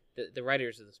had the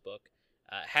writers of this book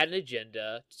had an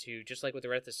agenda to, just like with the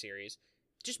rest of the series,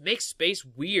 just make space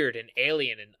weird and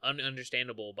alien and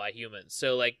ununderstandable by humans.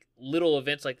 So like little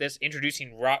events like this,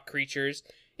 introducing rock creatures,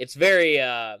 it's very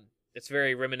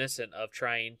reminiscent of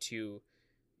trying to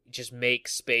just make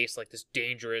space like this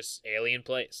dangerous alien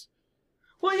place.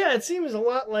 Well, yeah, it seems a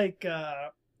lot like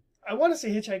I want to say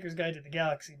Hitchhiker's Guide to the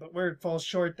Galaxy, but where it falls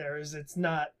short there is it's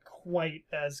not quite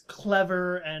as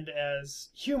clever and as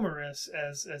humorous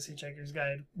as Hitchhiker's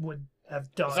Guide would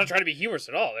have done. It's not trying to be humorous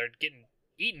at all. They're getting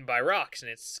eaten by rocks, and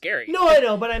it's scary. No, I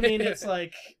know, but I mean, it's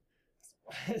like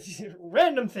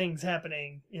random things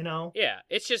happening, you know? Yeah,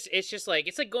 it's just like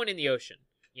it's like going in the ocean.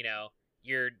 You know,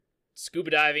 you're scuba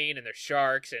diving, and there's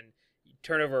sharks, and you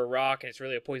turn over a rock, and it's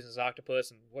really a poisonous octopus,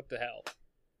 and what the hell,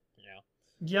 you know?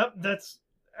 Yep, that's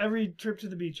every trip to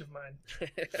the beach of mine.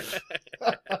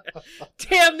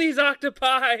 Damn these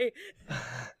octopi!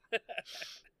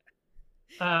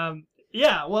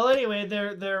 Yeah, well, anyway,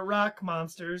 they're rock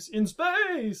monsters in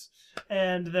space,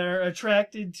 and they're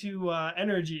attracted to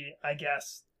energy, I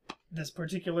guess. This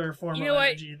particular form You know of what?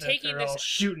 energy that they're all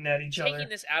shooting at each other. Taking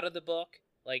this out of the book,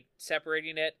 like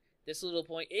separating it, this little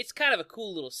point, it's kind of a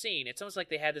cool little scene. It's almost like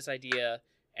they had this idea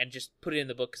and just put it in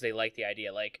the book because they liked the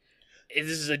idea. Like, this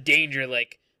is a danger.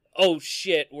 Like, oh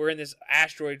shit, we're in this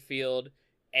asteroid field,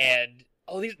 and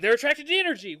they're attracted to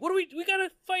energy. What do we gotta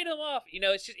fight them off? You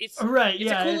know, it's right. It's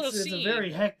yeah, a cool little it's scene. a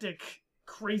very hectic,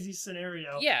 crazy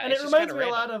scenario. Yeah, and it's it just reminds kinda me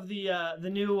a lot of the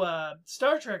new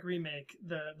Star Trek remake,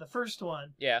 the first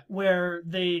one. Yeah. Where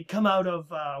they come out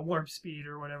of warp speed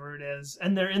or whatever it is,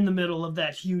 and they're in the middle of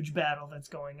that huge battle that's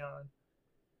going on.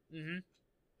 Mm-hmm.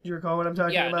 Do you recall what I'm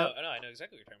talking about? I know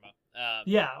exactly what you're talking about.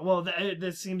 Yeah, well,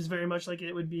 this seems very much like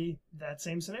it would be that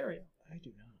same scenario. I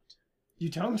do not. You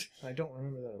don't? I don't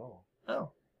remember that at all.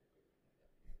 Oh.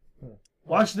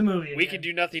 Watch the movie. We can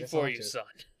do nothing Guess for I'll you, do. son.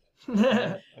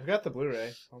 I've got the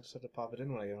Blu-ray. I'll just have to pop it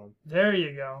in when I get home. There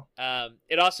you go.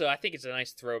 It also, I think it's a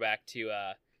nice throwback to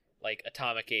like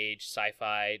Atomic Age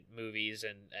sci-fi movies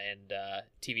and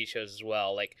TV shows as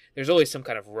well. Like, there's always some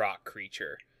kind of rock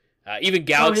creature. Even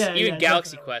Galaxy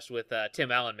Galaxy definitely. Quest with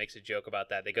Tim Allen makes a joke about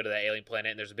that. They go to that alien planet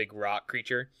and there's a big rock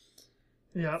creature.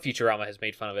 Yeah. Futurama has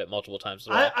made fun of it multiple times as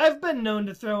well. I've been known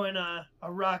to throw in a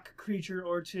rock creature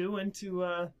or two into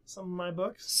some of my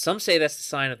books. Some say that's the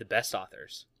sign of the best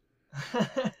authors.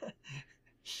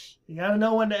 You gotta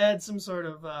know when to add some sort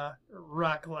of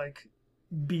rock-like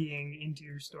being into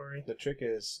your story. The trick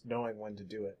is knowing when to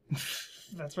do it.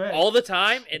 That's right. All the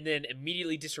time, and then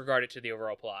immediately disregard it to the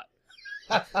overall plot.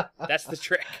 That's the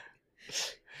trick.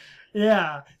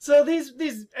 Yeah. So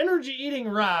these energy-eating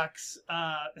rocks,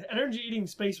 energy-eating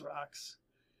space rocks,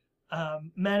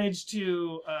 manage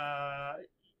to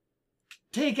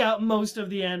take out most of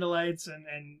the Andalites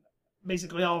and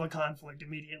basically all the conflict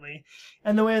immediately.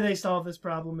 And the way they solve this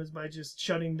problem is by just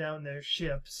shutting down their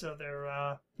ship, so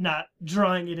they're not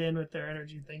drawing it in with their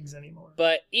energy things anymore.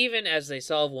 But even as they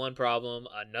solve one problem,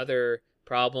 another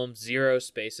problem zero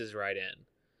spaces right in.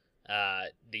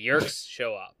 The Yeerks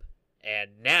show up,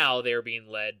 and now they're being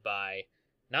led by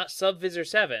not Sub-Visor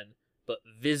 7, but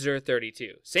Visor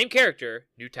 32. Same character,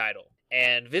 new title.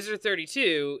 And Visor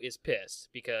 32 is pissed,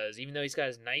 because even though he's got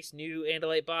his nice new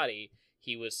Andalite body,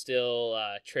 he was still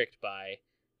tricked by,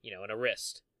 an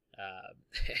Arist.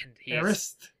 And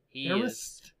he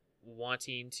is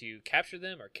wanting to capture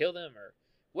them or kill them or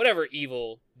whatever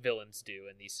evil villains do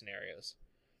in these scenarios.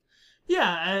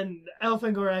 Yeah, and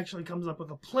Elfangor actually comes up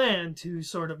with a plan to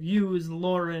sort of use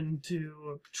Lauren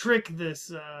to trick this,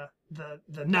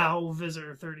 the now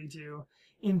Visor 32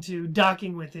 into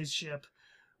docking with his ship,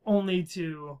 only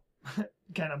to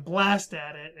kind of blast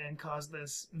at it and cause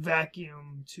this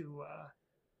vacuum to,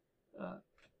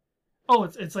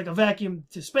 it's like a vacuum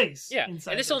to space. Yeah,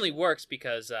 inside and this the only ship. works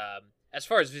because, as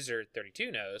far as Visor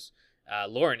 32 knows,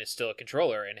 Lauren is still a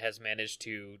controller and has managed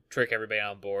to trick everybody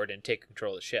on board and take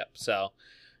control of the ship. So,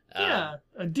 yeah,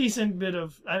 a decent bit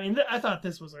of. I mean, I thought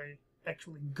this was a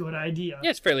actually good idea. yeah,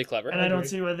 it's fairly clever. And I don't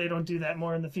see why they don't do that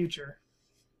more in the future,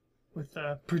 with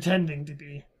pretending to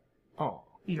be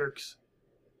Yeerks.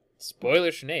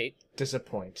 Spoilers for Nate.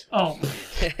 Disappoint. Oh,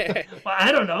 well,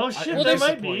 I don't know. Shit, Well, there there's-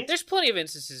 might be. There's plenty of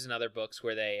instances in other books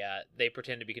where they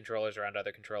pretend to be controllers around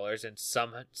other controllers and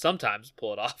sometimes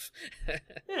pull it off.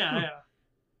 Yeah.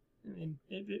 I mean,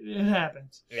 it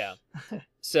happens. Yeah.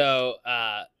 So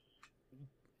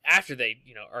after they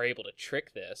are able to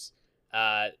trick this,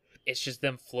 it's just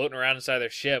them floating around inside their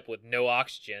ship with no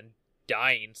oxygen,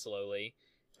 dying slowly.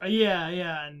 Yeah,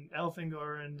 and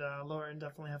Elfangor and Lauren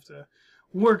definitely have to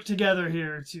work together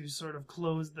here to sort of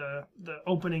close the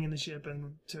opening in the ship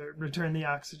and to return the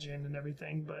oxygen and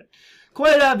everything. But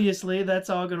quite obviously, that's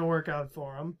all going to work out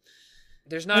for them.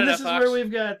 There's not And enough this is where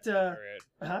we've got.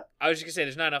 Right. I was just gonna say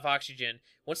there's not enough oxygen.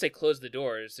 Once they close the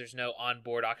doors, there's no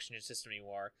onboard oxygen system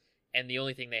anymore, and the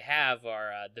only thing they have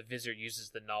are the Visor uses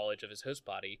the knowledge of his host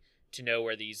body to know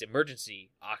where these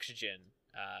emergency oxygen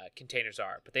containers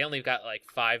are, but they only got like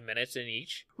 5 minutes in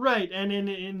each. Right, and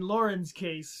in Lauren's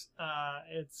case,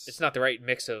 It's not the right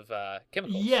mix of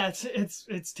chemicals. yeah,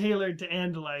 it's tailored to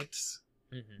Andalites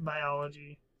Mm-hmm.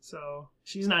 biology, so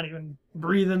she's not even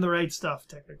breathing the right stuff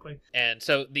technically. And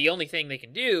so the only thing they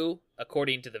can do,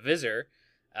 according to the Visor,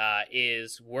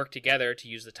 is work together to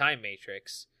use the time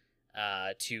matrix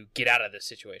to get out of this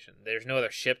situation. There's no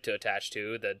other ship to attach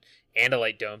to. The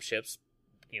Andalite dome ship's,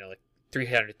 like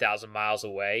 300,000 miles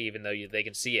away, even though they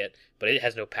can see it, but it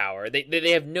has no power.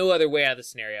 They have no other way out of the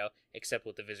scenario except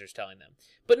what the Visor's telling them.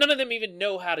 But none of them even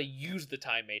know how to use the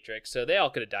time matrix, so they all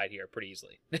could have died here pretty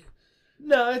easily.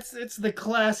 No, it's the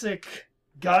classic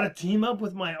gotta team up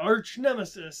with my arch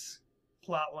nemesis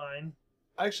plot line.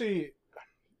 Actually,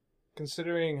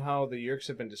 considering how the Yeerks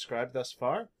have been described thus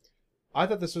far, I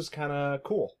thought this was kind of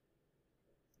cool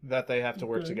that they have to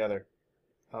work Okay. together.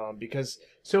 Because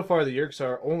so far the Yeerks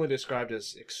are only described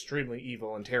as extremely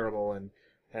evil and terrible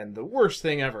and the worst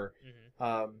thing ever.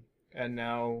 Mm-hmm. And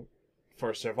now,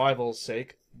 for survival's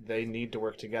sake, they need to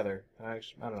work together. I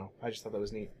don't know. I just thought that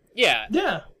was neat. Yeah,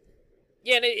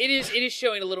 Yeah, and it is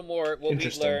showing a little more what we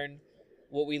Interesting. learn.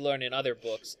 What we learn in other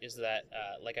books is that,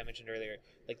 like I mentioned earlier,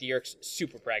 like the Yeerks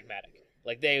super pragmatic.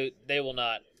 Like they will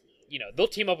not, they'll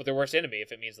team up with their worst enemy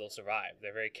if it means they'll survive.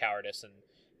 They're very cowardice, and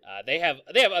they have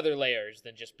other layers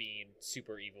than just being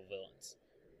super evil villains.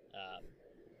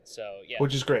 So yeah,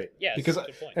 Which is great. yeah, Because that's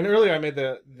a good point. and earlier I made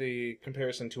the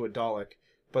comparison to a Dalek,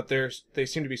 but they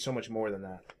seem to be so much more than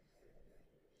that.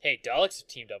 Hey, Daleks have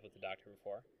teamed up with the Doctor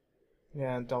before.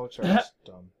 Yeah, and Daleks are just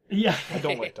dumb. yeah. I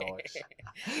don't like Daleks.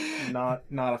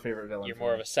 Not a favorite villain. You're for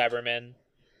more me. of a Cyberman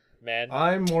man.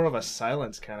 I'm more of a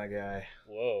silence kind of guy.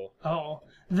 Whoa. Oh,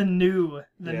 the new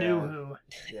Yeah. who.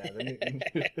 Yeah,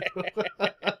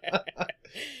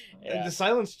 Yeah. the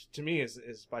silence to me is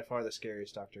by far the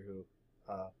scariest Doctor Who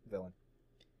villain.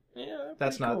 Yeah,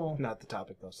 That's pretty not cool. not the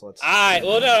topic though. So let's.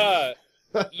 No.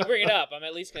 You bring it up. I'm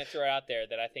at least going to throw it out there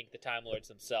that I think the Time Lords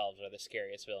themselves are the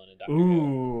scariest villain in Doctor Who.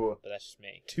 Ooh, But that's just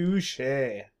me. touche.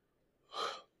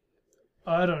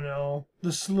 I don't know.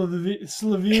 The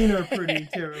Slovene are pretty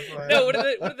terrifying. No, what are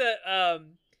the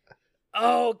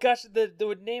oh gosh,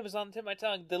 the name is on the tip of my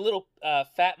tongue. The little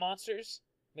fat monsters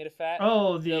made of fat.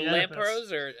 Oh, the the Oedipus.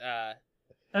 Lamperos or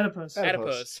Oedipus.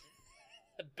 Adipose.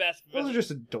 The best Those are villain.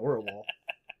 just adorable.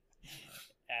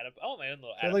 Oh, my own little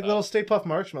They're adipose. like little Stay Puft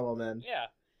Marshmallow Men. Yeah.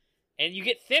 And you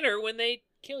get thinner when they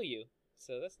kill you.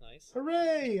 So that's nice.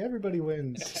 Hooray! Everybody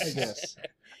wins, I guess.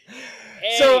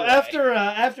 So Anyway.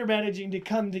 after managing to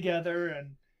come together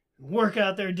and work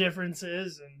out their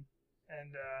differences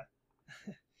and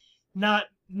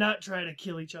not try to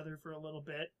kill each other for a little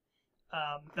bit,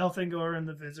 Elfangor and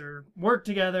the Visor work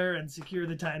together and secure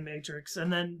the time matrix,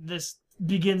 and then this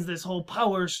begins this whole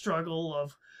power struggle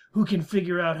of who can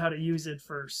figure out how to use it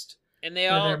first. And they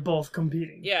Where all they're both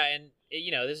competing. Yeah, and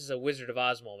this is a Wizard of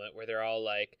Oz moment where they're all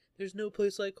like, "There's no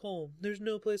place like home. There's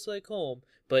no place like home."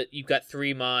 But you've got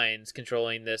three minds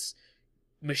controlling this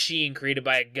machine created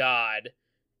by a god,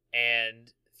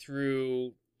 and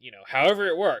through however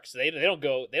it works, they don't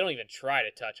even try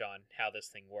to touch on how this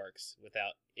thing works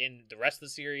without in the rest of the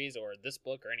series or this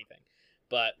book or anything.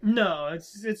 But No,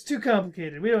 it's too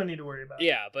complicated. We don't need to worry about it.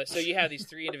 yeah, but so you have these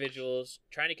three individuals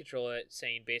trying to control it,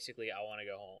 saying basically, "I want to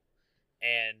go home,"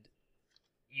 and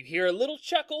you hear a little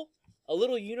chuckle, a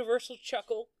little universal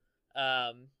chuckle,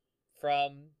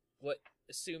 from what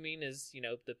assuming is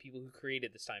the people who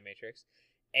created this time matrix,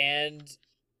 and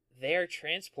they are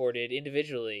transported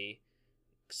individually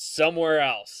somewhere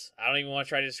else. I don't even want to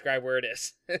try to describe where it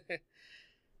is.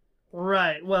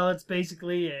 Right. Well, it's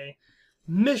basically a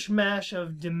mishmash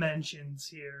of dimensions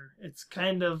here. It's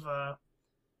kind of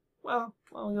well,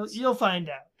 you'll find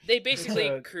out. They basically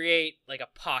Uh, create like a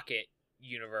pocket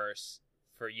universe,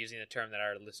 for using the term that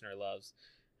our listener loves.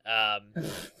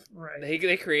 Right.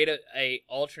 They create a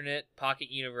alternate pocket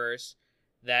universe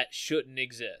that shouldn't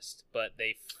exist, but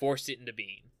they force it into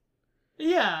being.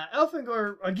 Yeah,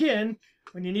 Elfangor again.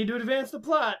 When you need to advance the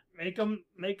plot, make him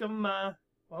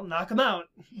knock him out,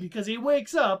 because he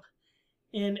wakes up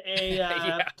in a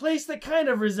Yeah. place that kind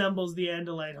of resembles the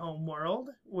Andalite home world,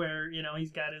 where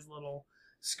he's got his little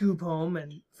scoop home,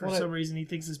 and for Well, some reason he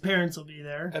thinks his parents will be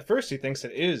there. At first, he thinks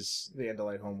it is the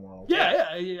Andalite homeworld. Yeah.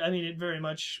 I mean, it very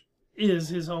much is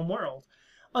his home world,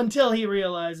 until he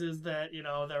realizes that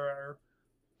there are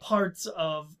parts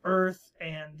of Earth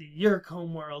and the Yeerk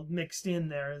homeworld mixed in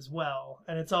there as well,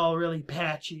 and it's all really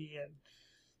patchy and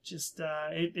just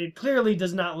it clearly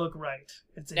does not look right.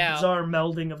 It's a Now- bizarre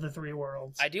melding of the three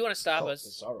worlds. I do want to stop Oh, us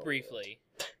bizarro briefly.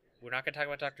 We're not going to talk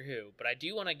about Doctor Who, but I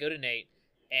do want to go to Nate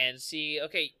and see,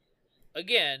 okay,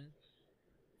 again,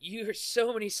 you hear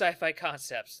so many sci-fi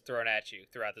concepts thrown at you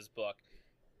throughout this book.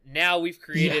 Now we've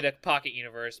created a pocket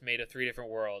universe made of 3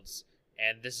 different worlds,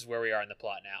 and this is where we are in the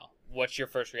plot now. What's your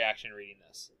first reaction reading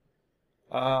this?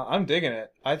 I'm digging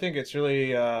it. I think it's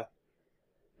really,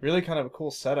 really kind of a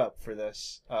cool setup for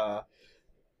this,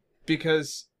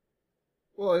 because,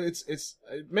 well, it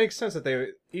makes sense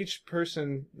that each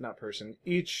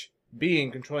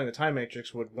being controlling the time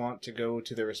matrix would want to go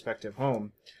to their respective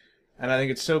home, and I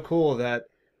think it's so cool that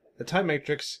the time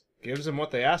matrix gives them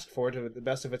what they ask for to the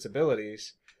best of its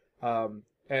abilities,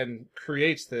 and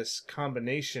creates this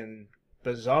combination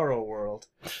bizarro world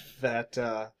that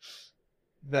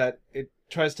it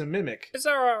tries to mimic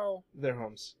Bizarro! their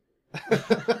homes.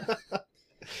 I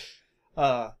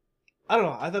don't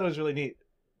know. I thought it was really neat.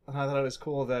 I thought it was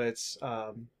cool that it's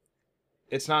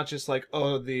not just like,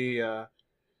 oh, the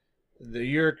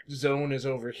Yeerk zone is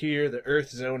over here, the Earth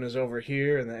zone is over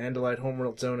here, and the Andalite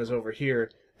homeworld zone is over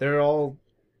here. They're all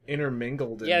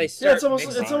intermingled. Yeah, they Yeah, start it's almost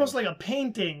mixing. it's almost like a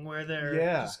painting where they're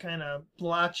Yeah. just kind of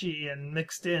blotchy and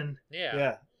mixed in.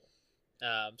 Yeah.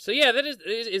 Yeah. So yeah, that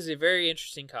is a very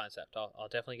interesting concept. I'll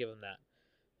definitely give him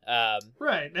that.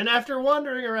 Right, and after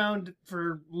wandering around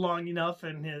for long enough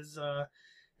in his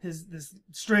this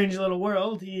strange little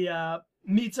world, he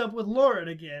meets up with Lauren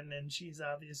again, and she's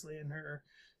obviously in her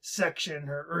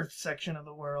Earth section of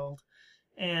the world.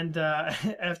 And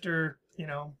after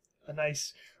a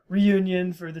nice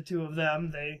reunion for the two of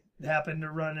them, they happen to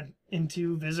run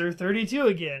into Visor 32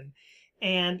 again,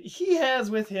 and he has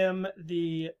with him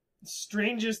the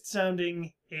strangest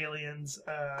sounding aliens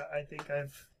I think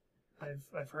I've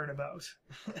heard about.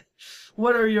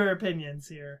 What are your opinions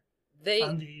here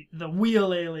on the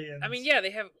wheel aliens? I mean, yeah,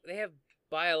 they have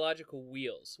biological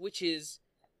wheels, which is,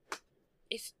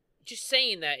 it's just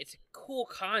saying that it's a cool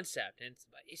concept, and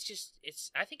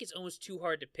I think it's almost too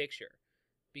hard to picture,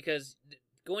 because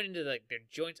going into like their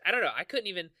joints, I don't know. I couldn't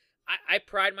even. I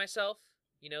pride myself,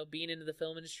 being into the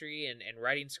film industry and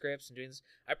writing scripts and doing this.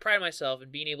 I pride myself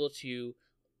in being able to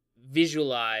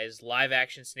visualize live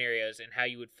action scenarios and how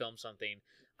you would film something.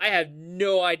 I have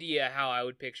no idea how I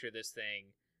would picture this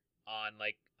thing on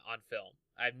film.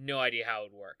 I have no idea how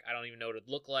it would work. I don't even know what it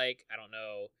would look like. I don't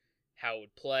know how it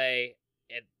would play.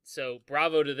 And so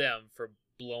bravo to them for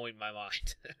blowing my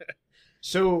mind.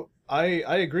 So I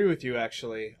agree with you,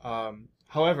 actually.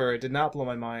 However, it did not blow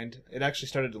my mind. It actually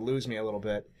started to lose me a little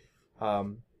bit,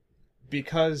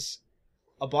 because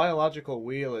a biological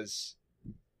wheel is.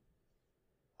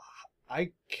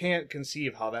 I can't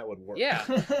conceive how that would work. Yeah,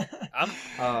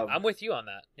 I'm with you on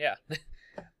that. Yeah.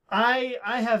 I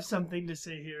have something to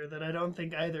say here that I don't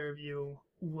think either of you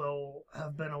will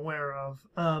have been aware of.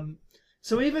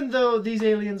 So even though these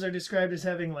aliens are described as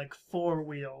having like 4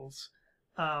 wheels,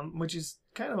 which is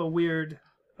kind of a weird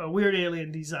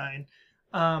alien design,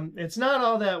 it's not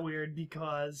all that weird,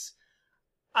 because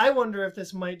I wonder if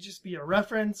this might just be a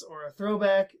reference or a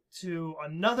throwback to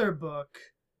another book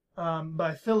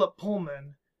by Philip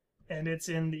Pullman, and it's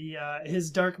in his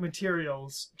Dark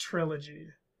Materials trilogy.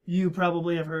 You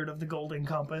probably have heard of The Golden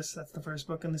Compass. That's the first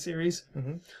book in the series.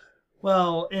 Mm-hmm.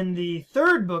 Well, in the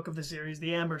 3rd book of the series,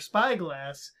 The Amber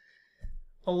Spyglass,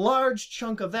 a large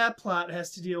chunk of that plot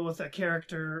has to deal with a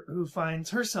character who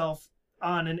finds herself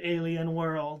on an alien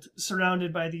world,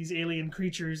 surrounded by these alien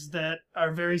creatures that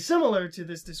are very similar to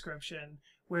this description,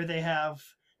 where they have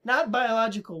not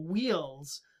biological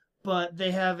wheels, but they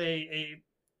have a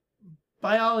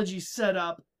biology set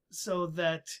up so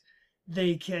that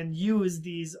they can use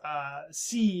these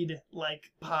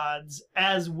seed-like pods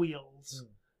as wheels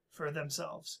for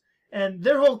themselves. And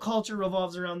their whole culture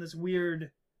revolves around this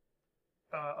weird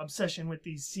obsession with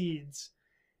these seeds.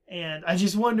 And I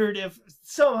just wondered if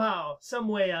somehow, some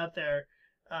way out there,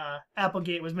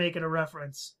 Applegate was making a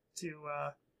reference to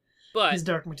his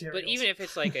Dark Materials. But even if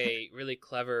it's like a really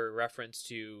clever reference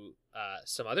to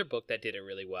some other book that did it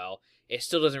really well, it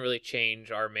still doesn't really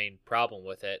change our main problem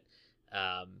with it.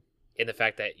 In the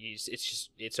fact that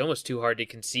it's almost too hard to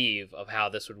conceive of how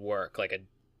this would work, like a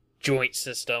joint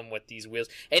system with these wheels.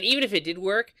 And even if it did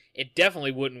work, it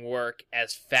definitely wouldn't work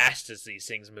as fast as these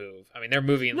things move. I mean, they're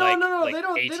moving like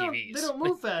ATVs. They don't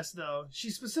move fast, though.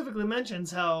 She specifically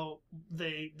mentions how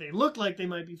they look like they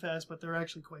might be fast, but they're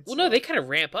actually quite slow. Well, no, they kind of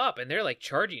ramp up, and they're like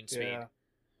charging speed.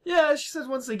 Yeah, she says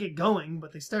once they get going,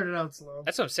 but they started out slow.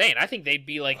 That's what I'm saying. I think they'd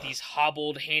be like these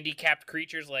hobbled, handicapped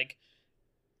creatures, like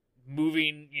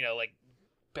moving, like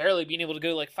barely being able to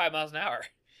go like 5 miles an hour.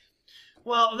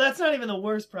 Well, that's not even the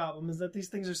worst problem, is that these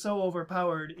things are so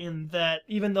overpowered in that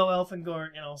even though Elfangor,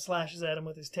 slashes at him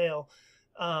with his tail,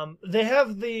 they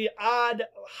have the odd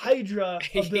Hydra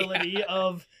ability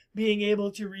of being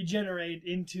able to regenerate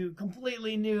into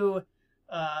completely new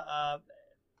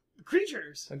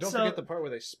creatures. And don't forget the part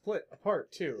where they split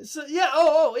apart too. So yeah,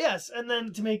 oh yes, and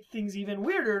then to make things even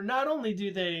weirder, not only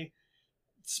do they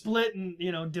split and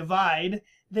divide,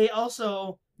 they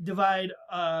also divide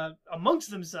amongst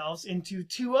themselves into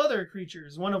two other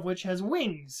creatures, one of which has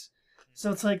wings.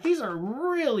 So it's like these are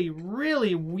really,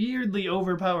 really weirdly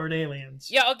overpowered aliens.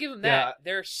 Yeah, I'll give them that. Yeah.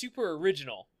 They're super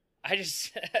original.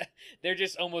 They're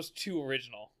just almost too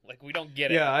original. Like, we don't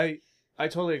get it. Yeah, I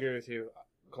totally agree with you,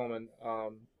 Coleman.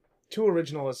 Too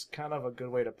original is kind of a good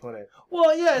way to put it.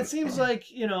 Well, yeah, it seems like,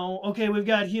 okay, we've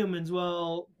got humans.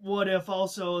 Well, what if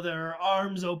also their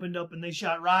arms opened up and they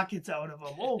shot rockets out of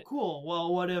them? Oh, cool.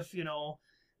 Well, what if,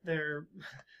 their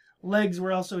legs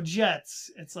were also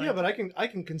jets? It's like... Yeah, but I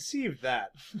can conceive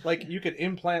that. Like, you could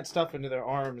implant stuff into their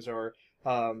arms or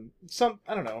I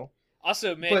don't know.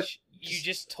 Also, Mitch, But- you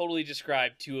just totally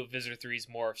described two of Visor 3's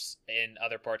morphs in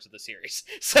other parts of the series.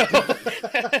 So,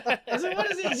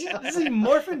 What is he? Is he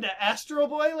morph into Astro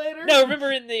Boy later? no,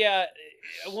 remember in the at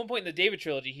one point in the David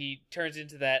trilogy, he turns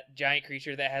into that giant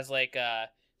creature that has like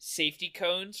safety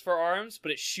cones for arms,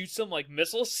 but it shoots them like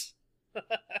missiles.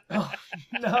 Oh,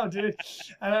 no, dude.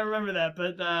 I don't remember that,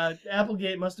 but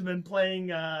Applegate must have been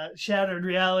playing Shattered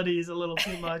Realities a little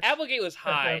too much. Applegate was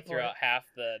high point. throughout half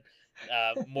the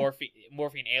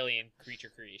morphine alien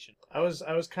creature creation. I was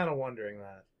kind of wondering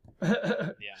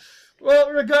that. Yeah.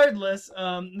 Well, regardless,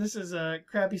 this is a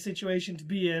crappy situation to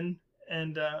be in,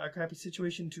 and a crappy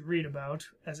situation to read about,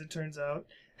 as it turns out.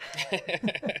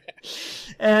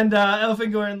 And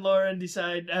Elfangor and Lauren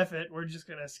decide, F it, we're just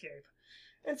gonna escape.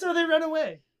 And so they run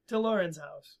away to Lauren's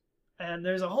house. And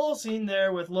there's a whole scene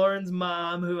there with Lauren's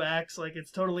mom, who acts like it's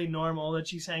totally normal that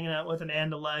she's hanging out with an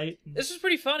Andalite. This is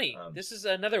pretty funny. This is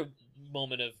another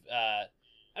moment of,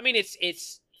 I mean,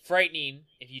 it's frightening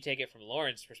if you take it from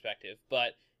Lauren's perspective,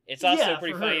 but it's also Yeah,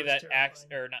 pretty for her funny it's that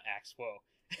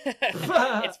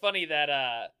it's funny that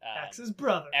Axe's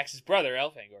brother. Axe's brother,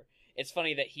 Elfangor. It's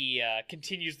funny that he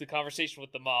continues the conversation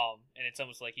with the mom, and it's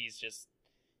almost like he's just,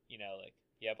 like,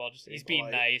 yep, he's being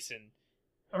boy. nice and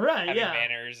Right, having yeah.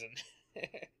 manners and.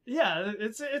 Yeah,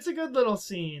 it's a good little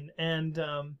scene, and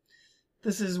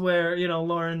this is where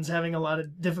Lauren's having a lot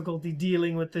of difficulty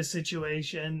dealing with this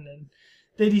situation, and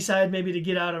they decide maybe to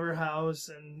get out of her house,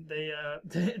 and they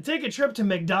take a trip to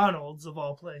McDonald's of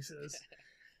all places,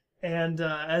 and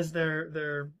as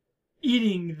they're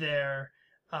eating there,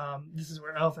 this is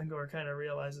where Elfangor kind of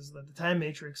realizes that the Time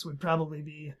Matrix would probably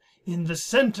be in the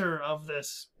center of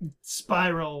this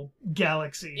spiral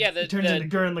galaxy. Yeah, it turns into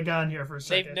Gurren Lagann here for a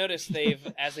second. They've noticed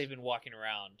as they've been walking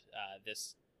around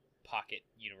this pocket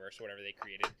universe, whatever they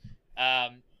created,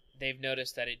 they've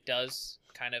noticed that it does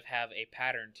kind of have a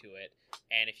pattern to it,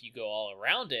 and if you go all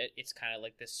around it, it's kind of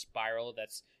like this spiral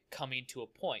that's coming to a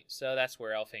point. So that's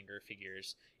where Elfangor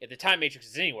figures if the Time Matrix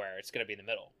is anywhere, it's going to be in the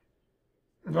middle.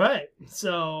 Right.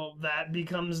 So that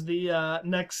becomes the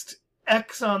next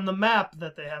X on the map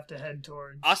that they have to head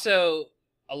towards. Also,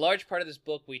 a large part of this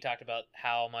book, we talked about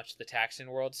how much the Taxon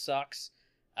world sucks.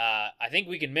 I think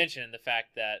we can mention the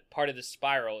fact that part of the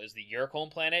spiral is the Urkholm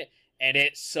planet, and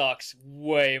it sucks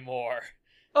way more.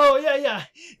 Oh, yeah.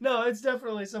 No, it's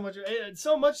definitely so much. It's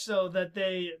so much so that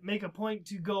they make a point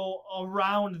to go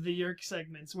around the Yerk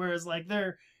segments, whereas like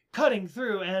they're cutting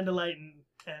through Andalite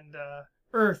and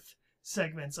Earth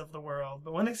segments of the world.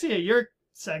 But when they see a Yerk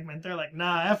segment, they're like,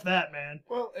 nah, F that, man.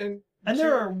 Well, and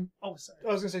there are... Oh, sorry.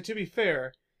 I was going to say, to be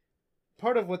fair,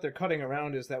 part of what they're cutting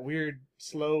around is that weird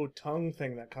slow tongue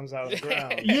thing that comes out of the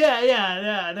ground.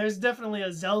 Yeah. There's definitely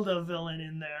a Zelda villain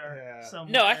in there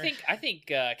somewhere. No, I think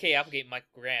Kay Applegate and Michael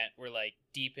Grant were like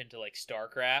deep into like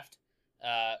StarCraft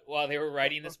while they were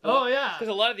writing this book. Oh, yeah.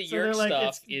 Because a lot of the So Yerk they're like-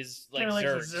 stuff it's is like kinda like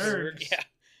the Zergs. Zergs.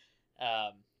 Yeah.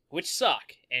 Which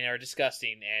suck and are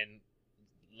disgusting and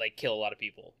like kill a lot of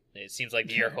people. It seems like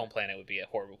the Urkholm planet would be a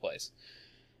horrible place.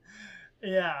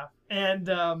 Yeah, and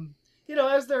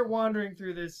as they're wandering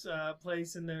through this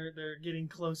place and they're getting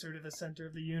closer to the center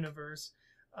of the universe,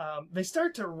 they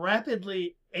start to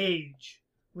rapidly age,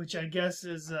 which I guess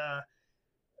is a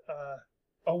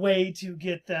way to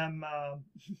get them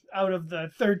out of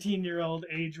the 13-year-old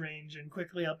age range and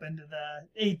quickly up into the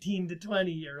 18 to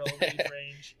 20-year-old age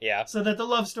range. Yeah. So that the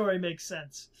love story makes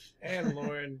sense. And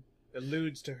Lauren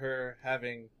alludes to her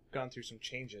having gone through some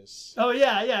changes. Oh,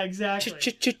 yeah, exactly.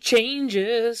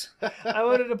 Changes. I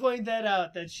wanted to point that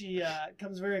out, that she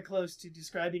comes very close to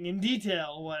describing in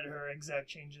detail what her exact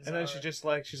changes And are.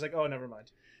 then she's like, oh, never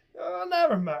mind. Oh,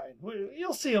 never mind.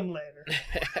 You'll see him later.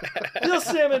 You'll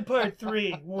see him in part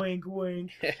 3. Wink,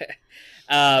 wink.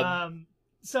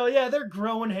 So yeah, they're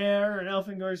growing hair, and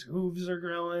Elfingor's hooves are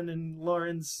growing, and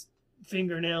Lauren's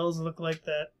fingernails look like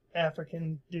that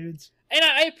African dude's. And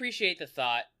I appreciate the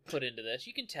thought put into this.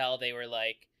 You can tell they were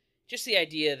like, just the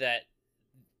idea that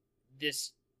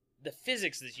the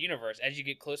physics of this universe, as you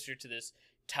get closer to this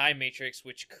time matrix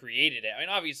which created it. I mean,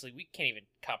 obviously, we can't even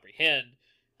comprehend,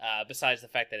 besides the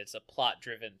fact that it's a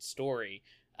plot-driven story,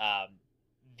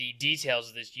 the details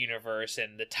of this universe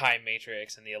and the time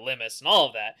matrix and the Olympus and all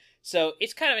of that. So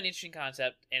it's kind of an interesting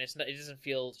concept, and it doesn't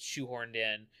feel shoehorned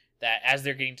in that as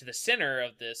they're getting to the center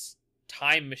of this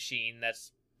time machine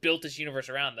that's built this universe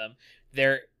around them,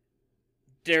 there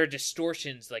are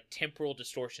distortions, like temporal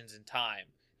distortions in time,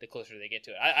 the closer they get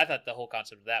to it. I thought the whole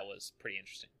concept of that was pretty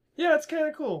interesting. Yeah, it's kind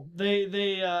of cool.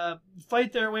 They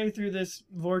fight their way through this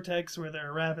vortex where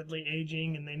they're rapidly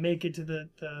aging, and they make it to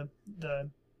the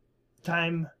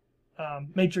time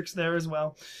matrix there as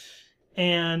well.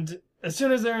 And as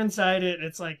soon as they're inside it,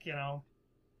 it's like,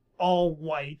 all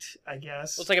white, I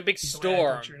guess. Well, it's like a big is the way I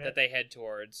storm pictured it. that they head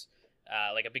towards,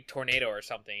 like a big tornado or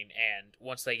something. And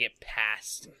once they get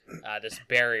past this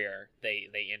barrier, they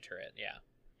enter it. Yeah.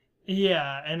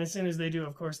 Yeah, and as soon as they do,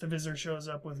 of course, the Visitor shows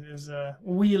up with his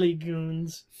wheelie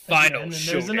goons. Final and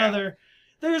showdown.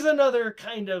 There's another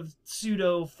kind of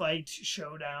pseudo fight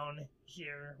showdown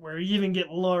here, where you even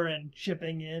get Lauren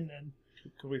chipping in, and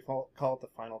Could we call it the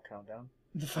final countdown?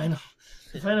 the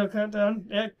final countdown.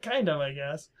 Yeah, kind of, I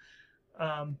guess.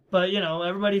 But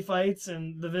everybody fights,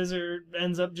 and the Visitor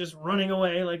ends up just running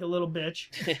away like a little bitch.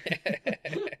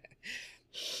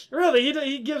 Really,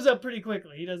 he gives up pretty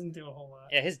quickly. He doesn't do a whole lot.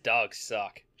 Yeah, his dogs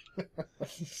suck.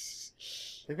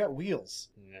 They've got wheels.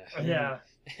 Yeah,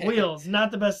 wheels,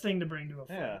 not the best thing to bring to a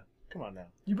fight. Yeah, come on now.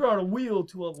 You brought a wheel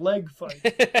to a leg fight.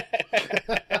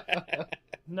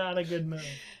 Not a good move.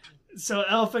 So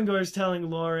Elfingor's telling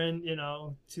Lauren,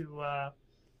 to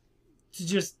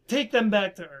just take them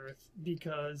back to Earth,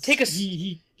 because Take us-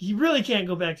 he really can't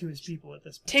go back to his people at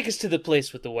this point. Take us to the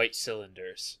place with the white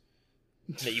cylinders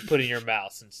that you put in your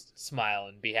mouth and smile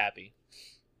and be happy.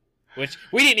 Which,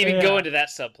 we didn't even go Yeah. into that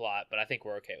subplot, but I think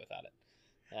we're okay without it.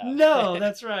 No,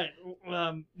 that's right.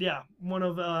 Yeah, one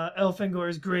of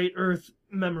Elfingor's great Earth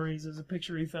memories is a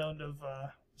picture he found of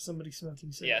somebody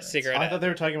smoking cigarettes. Yeah, cigarette. I thought they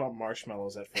were talking about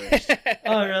marshmallows at first.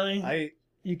 Oh, really?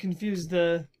 You confused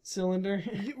the cylinder?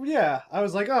 Yeah, I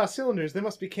was like, oh, cylinders, they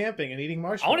must be camping and eating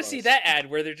marshmallows. I want to see that ad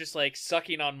where they're just like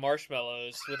sucking on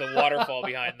marshmallows with a waterfall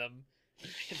behind them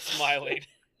and smiling.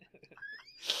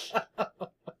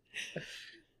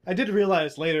 I did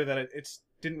realize later that it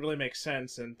didn't really make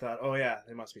sense, and thought, oh yeah,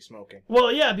 they must be smoking.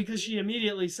 Well, yeah, because she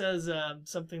immediately says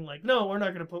something like, "No, we're not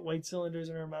going to put white cylinders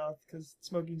in our mouth because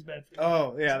smoking's bad for you."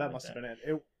 Oh yeah, Something that like must have that.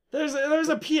 been it. There's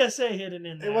a PSA hidden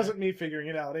in there. It wasn't me figuring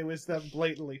it out. It was them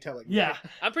blatantly telling me. Yeah.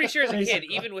 I'm pretty sure as a kid,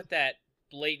 Basically. even with that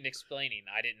blatant explaining,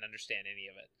 I didn't understand any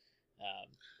of it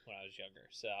when I was younger.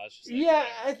 So I was just like, Yeah,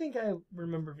 I think I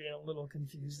remember being a little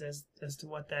confused as to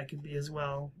what that could be as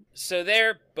well. So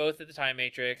they're both at the Time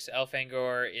Matrix.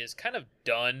 Elfangor is kind of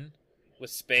done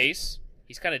with space.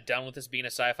 He's kind of done with this being a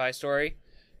sci-fi story.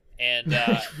 And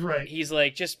Right. he's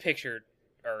like, just picture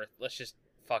Earth. Let's just,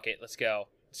 fuck it. Let's go.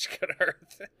 Let's go to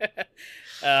Earth.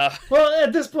 Well,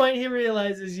 at this point, he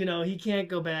realizes, he can't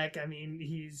go back. I mean,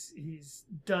 he's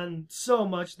done so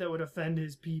much that would offend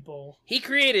his people. He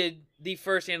created the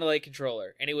first Andalite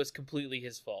controller, and it was completely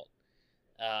his fault.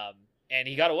 And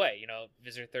he got away.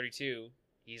 Visitor 32,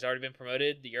 he's already been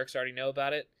promoted. The Yeerks already know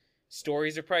about it.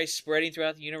 Stories are probably spreading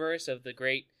throughout the universe of the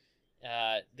great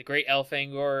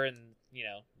Elfangor and,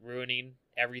 ruining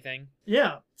everything.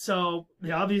 Yeah. So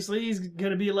obviously he's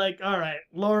gonna be like, "All right,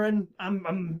 Lauren,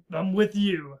 I'm with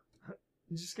you.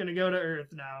 I'm just gonna go to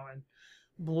Earth now and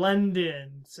blend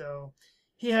in." So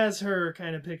he has her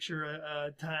kind of picture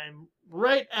a time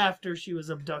right after she was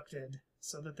abducted,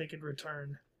 so that they could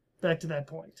return back to that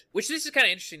point. Which, this is kind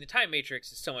of interesting. The Time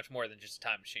Matrix is so much more than just a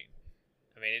time machine.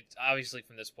 I mean, it's obviously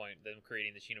from this point, them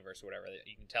creating this universe or whatever,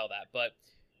 you can tell that. But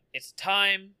it's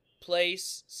time,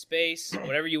 place, space,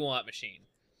 whatever you want machine.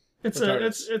 It's The a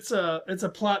TARDIS. it's a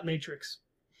plot matrix.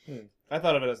 I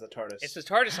thought of it as the TARDIS. It's the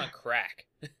TARDIS on crack.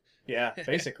 Yeah,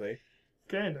 basically.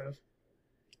 Kind of.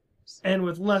 And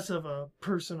with less of a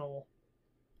personal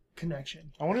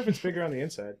connection. I wonder if it's bigger on the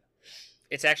inside.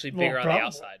 It's actually Well, bigger on probably. the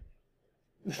outside.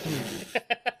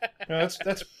 No,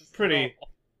 that's pretty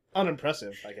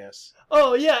unimpressive, I guess.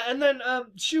 Oh yeah, and then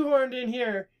shoehorned in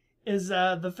here is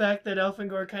the fact that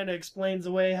Elfangor kind of explains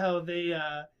away how they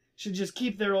should just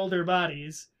keep their older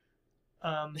bodies.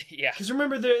 Yeah. Because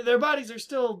remember, their bodies are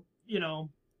still,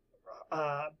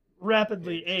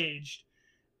 rapidly aged.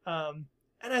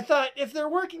 And I thought, if they're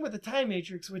working with the Time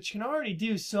Matrix, which can already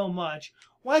do so much,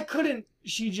 why couldn't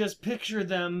she just picture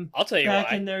them I'll tell you back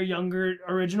why. in their younger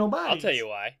original bodies? I'll tell you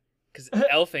why. Because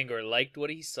Elfinger liked what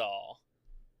he saw.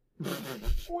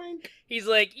 Wink. He's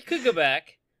like, you could go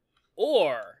back,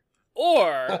 or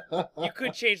you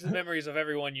could change the memories of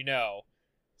everyone you know,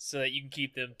 so that you can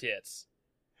keep them tits.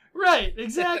 Right,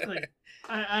 exactly.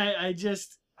 I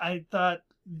thought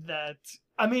that.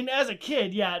 I mean, as a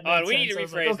kid, yeah. It Hold on, made we need to sense. I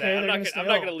was rephrase like, okay, that. they're I'm stay not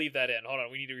home. going to leave that in. Hold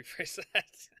on, we need to rephrase that.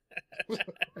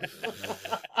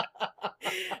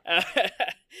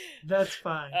 That's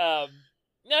fine. No.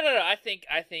 I think.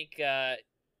 I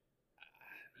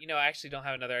actually don't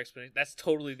have another explanation. That's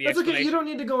totally the That's explanation. okay. You don't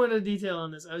need to go into detail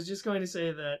on this. I was just going to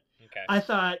say that Okay. I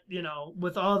thought,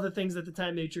 with all the things that the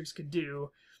Time Matrix could do,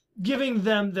 giving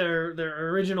them their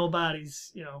original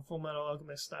bodies, Full Metal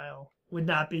Alchemist style, would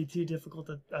not be too difficult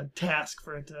a task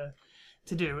for it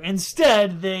to do.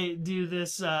 Instead, they do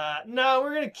this, no,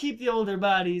 we're going to keep the older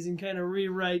bodies and kind of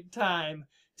rewrite time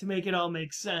to make it all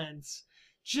make sense.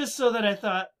 Just so that I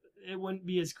thought it wouldn't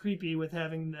be as creepy with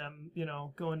having them,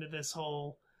 go into this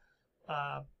whole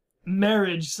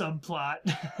marriage subplot.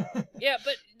 Yeah,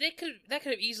 but that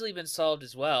could have easily been solved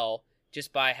as well,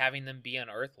 just by having them be on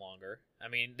Earth longer. I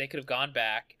mean, they could have gone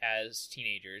back as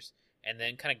teenagers and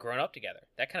then kind of grown up together.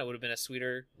 That kind of would have been a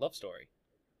sweeter love story.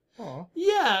 Aw.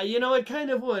 Yeah, it kind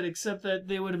of would, except that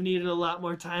they would have needed a lot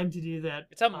more time to do that.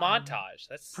 It's a montage.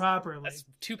 That's properly. That's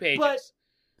 2 pages. But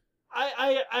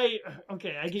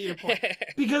okay, I get your point.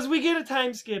 Because we get a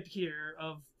time skip here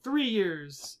of 3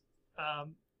 years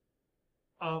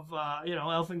of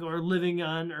Elfangor living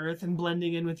on Earth and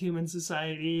blending in with human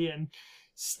society and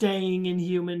staying in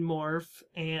human morph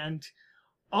and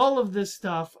all of this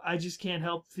stuff. I just can't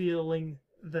help feeling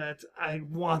that I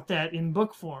want that in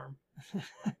book form.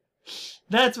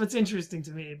 That's what's interesting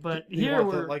to me. But You here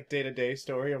want we're the day-to-day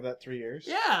story of that 3 years?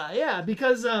 yeah,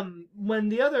 because when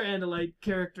the other Andalite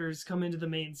characters come into the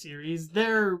main series,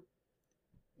 their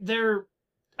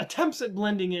attempts at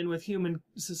blending in with human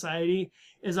society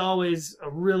is always a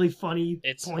really funny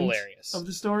It's point hilarious. of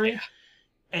the story. Yeah.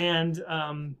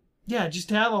 And just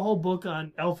to have a whole book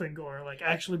on Elfangor, like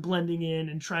actually blending in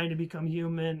and trying to become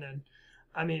human, and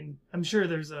I mean, I'm sure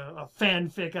there's a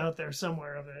fanfic out there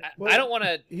somewhere of it. I don't want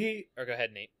to. Go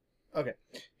ahead, Nate. Okay.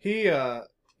 He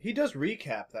does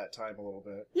recap that time a little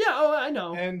bit. Yeah, I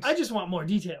know. And- I just want more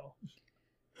detail.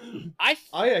 I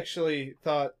actually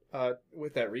thought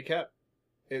with that recap,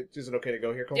 is it okay to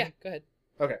go here, Coleman? Yeah, go ahead.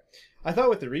 Okay. I thought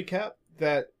with the recap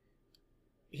that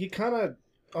he kind of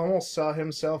almost saw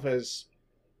himself as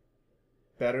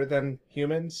better than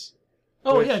humans.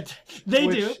 Oh Which- yeah, they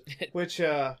do. Which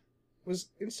was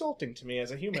insulting to me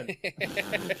as a human.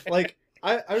 Like,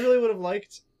 I really would have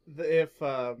liked if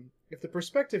the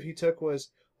perspective he took was,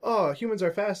 oh, humans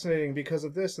are fascinating because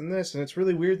of this and this, and it's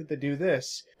really weird that they do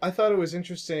this. I thought it was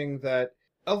interesting that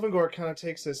Elfangor kind of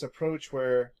takes this approach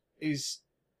where he's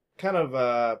kind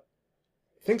of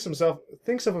thinks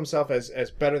of himself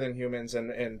as better than humans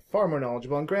and far more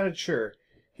knowledgeable. And granted, sure,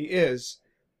 he is.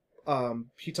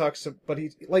 He talks, but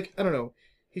he, like, I don't know,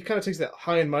 he kind of takes that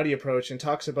high and mighty approach and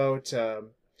talks about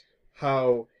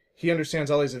how he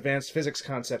understands all these advanced physics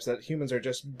concepts that humans are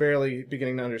just barely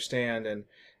beginning to understand,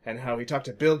 and how he talked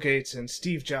to Bill Gates and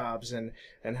Steve Jobs, and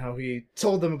how he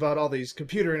told them about all these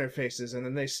computer interfaces, and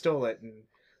then they stole it, and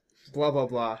blah, blah,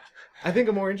 blah. I think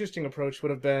a more interesting approach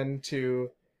would have been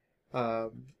to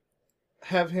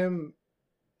have him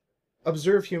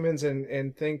observe humans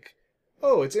and think,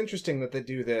 oh, it's interesting that they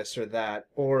do this or that,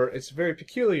 or it's very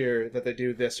peculiar that they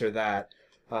do this or that,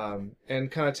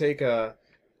 and kind of take a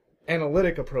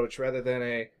analytic approach rather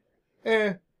than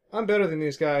I'm better than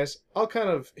these guys. I'll kind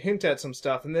of hint at some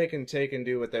stuff and they can take and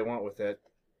do what they want with it.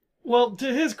 Well,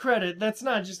 to his credit, that's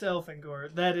not just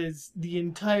Elfangor. That is the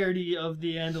entirety of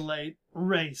the Andalite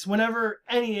race. Whenever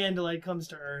any Andalite comes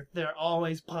to Earth, they're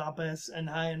always pompous and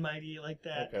high and mighty like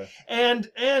that. Okay.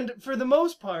 And for the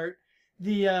most part,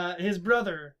 the his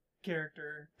brother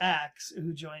character, Axe,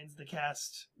 who joins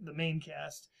the main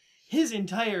cast, his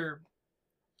entire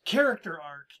character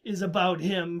arc is about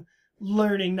him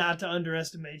learning not to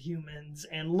underestimate humans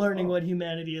and learning what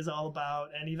humanity is all about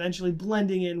and eventually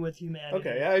blending in with humanity.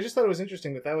 Okay, yeah, I just thought it was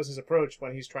interesting that was his approach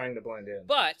when he's trying to blend in.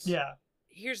 But Yeah.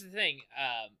 here's the thing.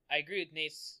 I agree with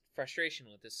Nate's frustration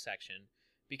with this section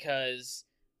because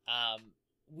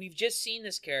we've just seen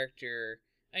this character.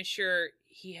 I'm sure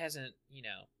he hasn't,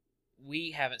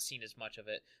 we haven't seen as much of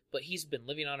it, but he's been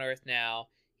living on Earth now.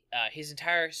 his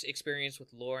entire experience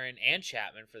with Lauren and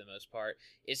Chapman, for the most part,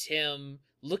 is him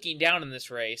looking down on this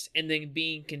race and then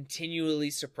being continually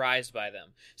surprised by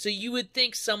them. So you would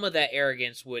think some of that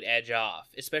arrogance would edge off,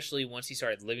 especially once he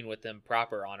started living with them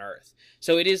proper on Earth.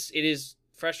 So it is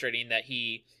frustrating that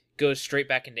he goes straight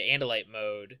back into Andalite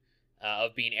mode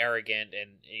of being arrogant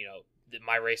and, that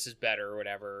my race is better or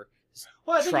whatever.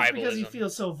 Well, I think it's because he Tribalism.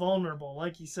 feels so vulnerable.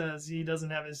 Like he says, he doesn't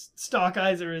have his stalk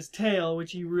eyes or his tail,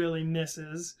 which he really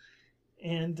misses.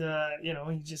 And,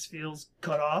 he just feels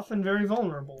cut off and very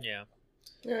vulnerable. Yeah.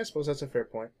 Yeah, I suppose that's a fair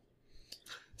point.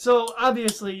 So,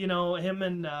 obviously, him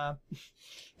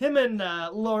and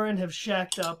Lauren have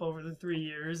shacked up over the 3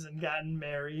 years and gotten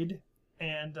married.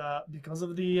 And because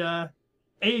of the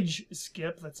age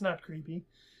skip, that's not creepy.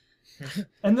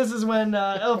 And this is when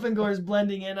Elfangor's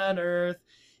blending in on Earth.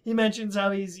 He mentions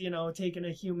how he's, taken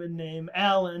a human name,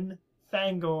 Alan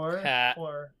Fangor,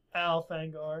 or Al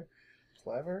Fangor.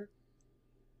 Clever?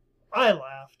 I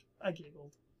laughed. I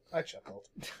giggled. I chuckled.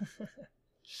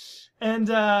 And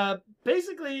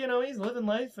basically, he's living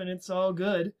life and it's all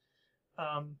good.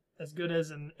 As good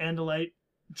as an Andalite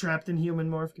trapped in human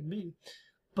morph can be.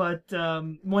 But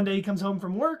one day he comes home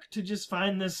from work to just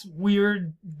find this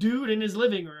weird dude in his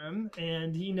living room,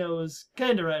 and he knows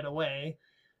kind of right away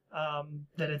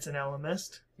that it's an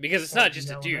Ellimist. Because it's not just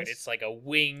a dude, it's like a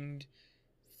winged,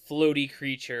 floaty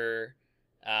creature.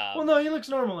 Well, no, he looks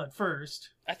normal at first.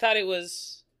 I thought it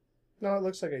was... No, it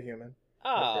looks like a human.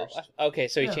 Oh, first. okay,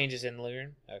 so he Yeah. changes in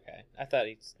Lune? Okay. I thought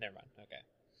he's... Never mind, okay.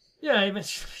 Yeah,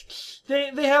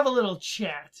 they have a little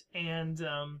chat, and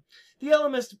the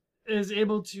Ellimist is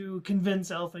able to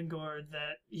convince Elfangor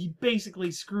that he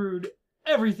basically screwed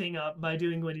everything up by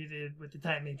doing what he did with the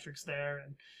Time Matrix there,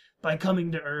 and by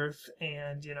coming to Earth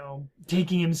and,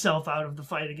 taking himself out of the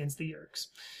fight against the Yeerks.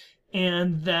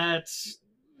 And that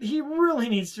he really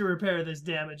needs to repair this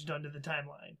damage done to the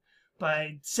timeline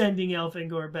by sending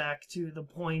Elfangor back to the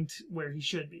point where he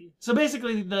should be. So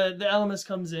basically, the Ellimist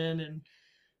comes in and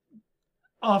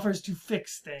offers to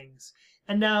fix things.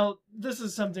 And now, this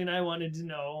is something I wanted to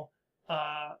know,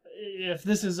 if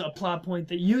this is a plot point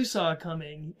that you saw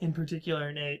coming in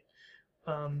particular, Nate,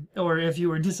 or if you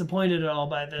were disappointed at all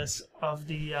by this, of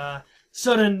the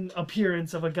sudden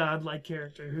appearance of a godlike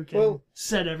character who can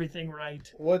set everything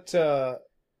right. What,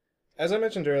 as I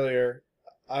mentioned earlier,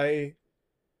 I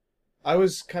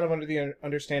was kind of under the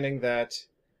understanding that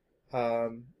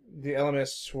the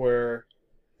Ellimists were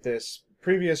this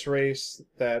previous race,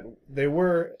 that they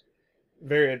were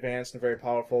very advanced and very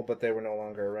powerful, but they were no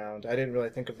longer around. I didn't really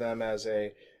think of them as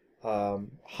a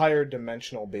higher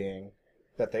dimensional being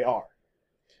that they are.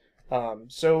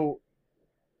 So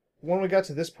when we got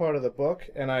to this part of the book,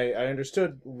 and I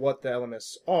understood what the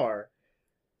Ellimists are,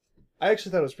 I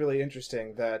actually thought it was really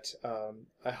interesting that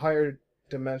a higher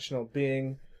dimensional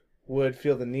being would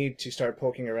feel the need to start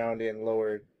poking around in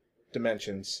lower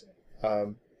dimensions.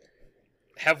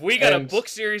 Have we got a book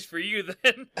series for you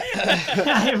then?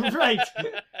 Right.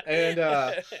 And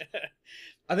I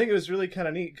think it was really kind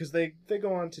of neat because they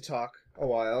go on to talk a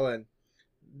while, and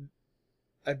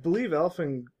I believe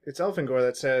it's Elfangor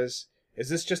that says,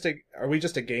 are we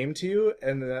just a game to you?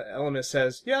 And the Ellimist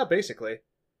says, yeah, basically.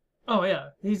 Oh, yeah.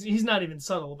 He's not even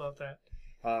subtle about that.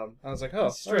 I was like, oh,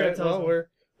 He straight all right, tells well, him. we're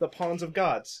the pawns of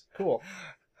gods. Cool.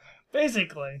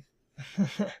 Basically.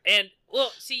 And,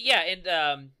 well, see, yeah,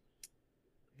 and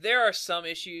there are some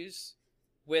issues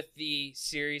with the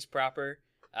series proper,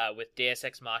 with Deus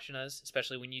Ex Machinas,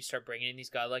 especially when you start bringing in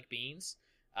these godlike beings.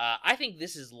 I think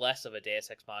this is less of a Deus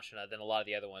Ex Machina than a lot of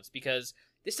the other ones, because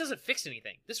this doesn't fix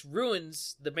anything. This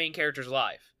ruins the main character's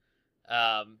life.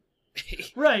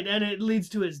 Right, and it leads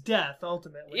to his death,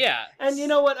 ultimately. Yeah. And you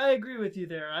know what? I agree with you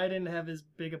there. I didn't have as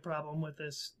big a problem with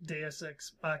this Deus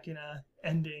Ex Machina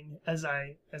ending as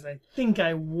I think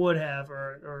I would have,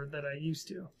 or that I used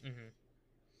to. Mm-hmm.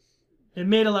 It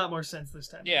made a lot more sense this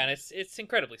time. Yeah, and it's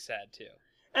incredibly sad, too.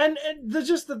 And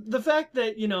the fact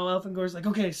that, Elfangor's like,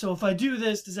 okay, so if I do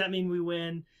this, does that mean we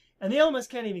win? And the Ellimist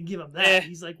can't even give him that.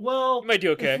 He's like, well, You might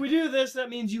do okay. if we do this, that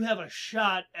means you have a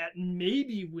shot at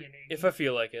maybe winning. If I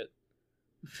feel like it.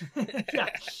 Yeah.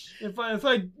 If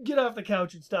I get off the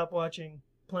couch and stop watching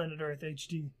Planet Earth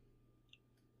HD.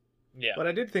 Yeah. What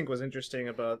I did think was interesting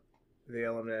about the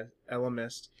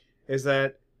Ellimist is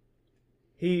that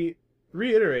he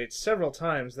reiterates several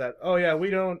times that, oh yeah, we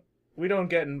don't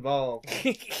get involved.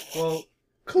 Well,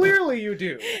 clearly you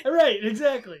do. Right,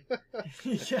 exactly.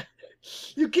 Yeah.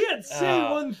 You can't say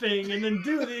one thing and then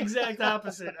do the exact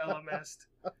opposite, Ellimist.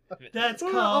 That's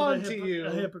We're called on to you.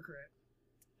 a hypocrite.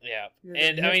 Yeah. You're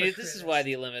And, a I mean, hypocrite. this is why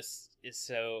the Ellimist is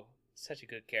so Such a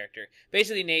good character.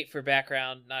 Basically, Nate, for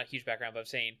background, not a huge background, but I'm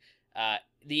saying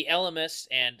the Ellimist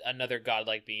and another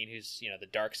godlike being, who's the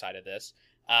dark side of this,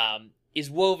 is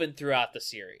woven throughout the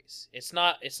series. It's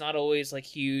not always like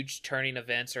huge turning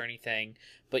events or anything,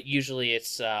 but usually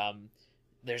it's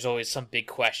there's always some big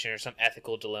question or some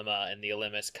ethical dilemma, and the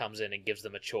Ellimist comes in and gives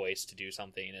them a choice to do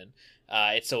something, and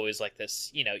it's always like this.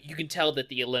 You can tell that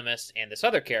the Ellimist and this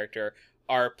other character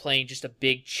are playing just a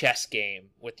big chess game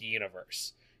with the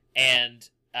universe. And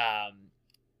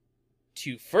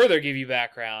to further give you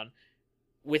background,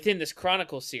 within this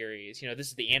Chronicle series, this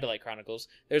is the Andalite Chronicles,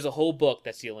 there's a whole book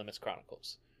that's the Ellimist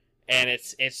Chronicles. And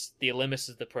it's the Ellimist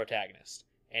is the protagonist.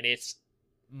 And it's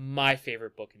my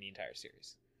favorite book in the entire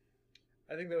series.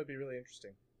 I think that would be really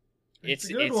interesting. It's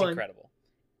a good one. incredible.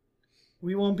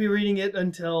 We won't be reading it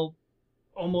until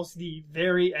almost the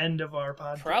very end of our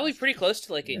podcast. Probably pretty close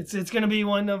to like It's going to be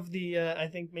one of the, I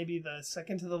think maybe the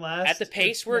second to the last. at the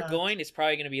pace we're going, it's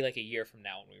probably going to be like a year from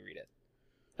now when we read it.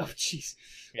 Oh, jeez.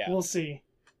 Yeah. We'll see.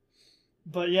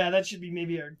 But yeah, that should be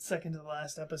maybe our second to the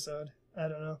last episode. I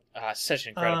don't know. Such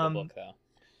an incredible book, though.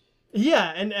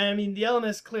 Yeah, and I mean, the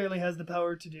Ellimist clearly has the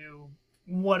power to do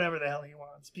whatever the hell he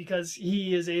wants, because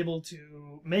he is able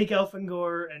to make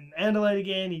Elfangor an Andalite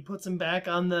again. He puts him back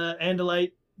on the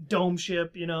Andalite dome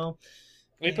ship,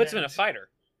 He puts him in a fighter.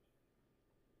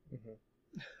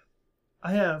 Mm-hmm.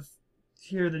 I have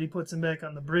here that he puts him back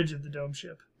on the bridge of the dome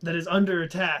ship that is under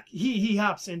attack. He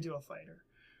hops into a fighter,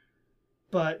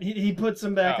 but he puts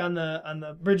him back on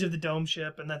the bridge of the dome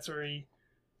ship, and that's where he,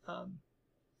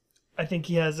 I think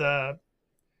he has a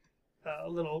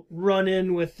little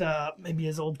run-in with maybe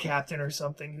his old captain or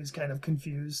something, who's kind of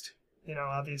confused.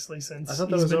 Obviously, since I thought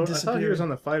he was on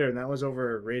the fighter, and that was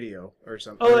over radio or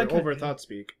something. Oh, or that could over be.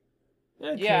 ThoughtSpeak.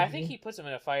 Yeah, I think he puts him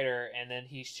in a fighter, and then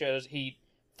he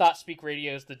ThoughtSpeak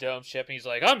radios the dome ship, and he's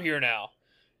like, "I'm here now,"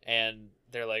 and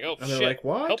they're like, "Oh And shit, they're like,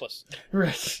 "What? help us!"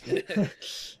 Right.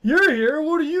 You're here.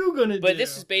 What are you gonna do? But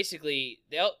this is basically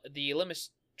the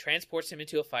Ellimist transports him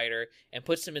into a fighter and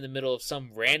puts him in the middle of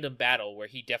some random battle where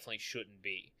he definitely shouldn't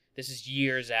be. This is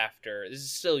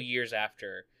still years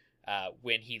after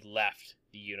when he left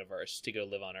the universe to go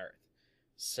live on Earth.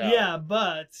 So yeah,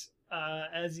 but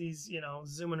as he's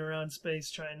zooming around space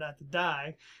trying not to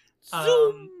die,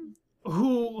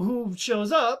 who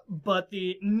shows up but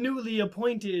the newly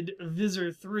appointed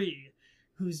Visor 3,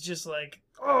 who's just like,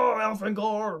 "Oh,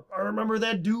 Elfangor, I remember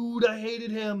that dude, I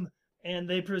hated him." And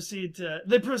they proceed to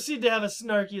have a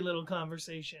snarky little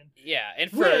conversation. Yeah,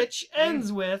 and which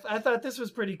ends with, I thought this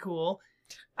was pretty cool.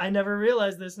 I never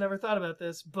realized this, never thought about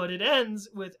this, but it ends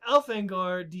with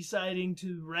Elfangor deciding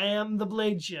to ram the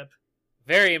blade ship.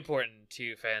 very important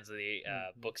to fans of the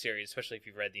book series, especially if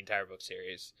you've read the entire book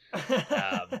series.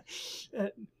 Nate's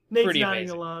pretty nodding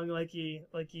amazing. along like he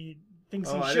thinks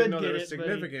he I should didn't know get there was it. But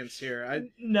significance here.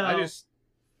 no, I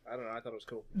don't know. I thought it was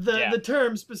cool. the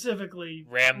term specifically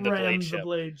Ram the blade the ship.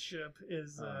 blade ship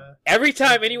is Every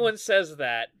time anyone says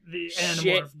that, the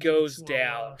shit Animorph goes geeks will,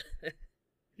 down.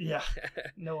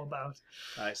 know about.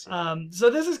 I see.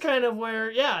 So this is kind of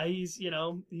where,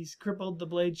 he's crippled the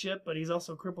blade ship, but he's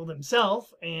also crippled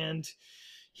himself, and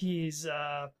he's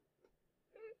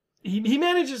he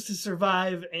manages to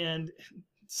survive, and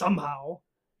somehow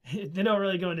they don't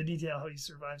really go into detail how he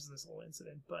survives this whole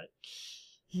incident, but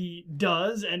he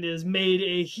does, and is made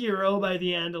a hero by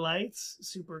the Andalites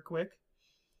super quick.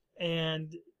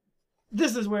 And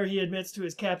this is where he admits to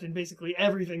his captain basically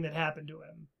everything that happened to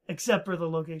him, except for the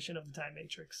location of the Time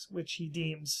Matrix, which he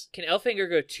deems... Can Elfinger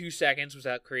go 2 seconds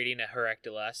without creating a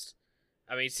Heractolest?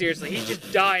 I mean, seriously, he's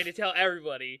just dying to tell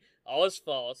everybody all his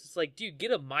faults. It's like, dude,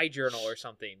 get a My Journal or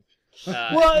something.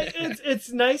 Well,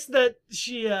 it's nice that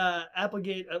she,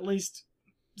 Applegate, at least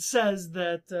says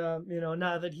that,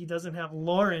 now that he doesn't have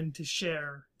Lauren to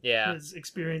share his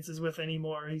experiences with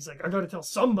anymore, he's like, I gotta tell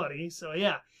somebody. So,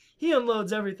 yeah, he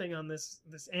unloads everything on this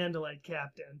Andalite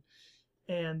captain.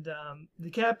 And the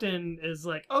captain is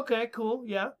like, okay, cool,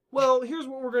 yeah. Well, here's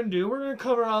what we're going to do. We're going to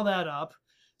cover all that up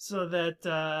so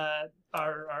that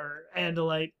our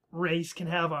Andalite race can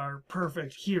have our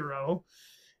perfect hero.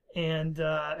 And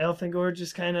Elfangor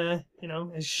just kind of,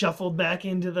 is shuffled back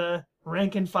into the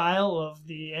rank and file of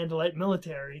the Andalite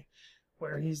military,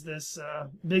 where he's this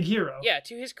big hero. Yeah,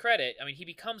 to his credit, I mean, he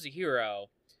becomes a hero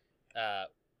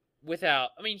without...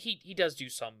 I mean, he does do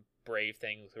some brave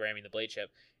thing with ramming the blade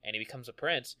ship, and he becomes a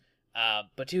prince.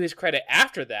 But to his credit,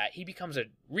 after that, he becomes a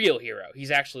real hero.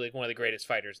 He's actually like one of the greatest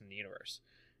fighters in the universe.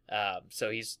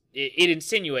 So it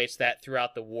insinuates that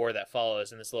throughout the war that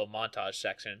follows in this little montage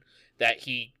section, that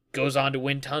he goes on to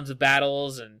win tons of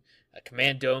battles and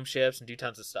command dome ships and do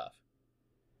tons of stuff.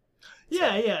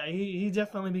 Yeah, he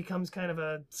definitely becomes kind of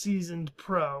a seasoned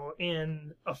pro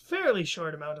in a fairly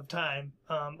short amount of time.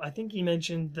 I think he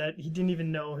mentioned that he didn't even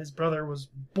know his brother was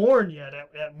born yet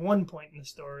at one point in the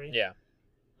story. Yeah.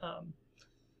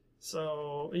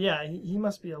 So yeah, he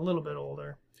must be a little bit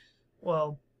older.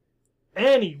 Well,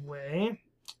 anyway,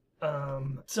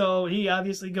 so he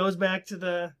obviously goes back to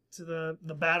the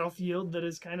battlefield that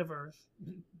is kind of Earth.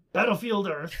 Battlefield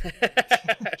Earth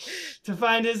to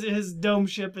find his dome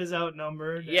ship is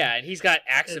outnumbered. Yeah, and he's got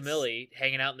Aximili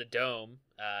hanging out in the dome.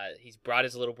 He's brought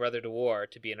his little brother to war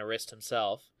to be an Arist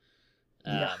himself.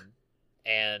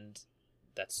 And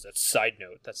that's a side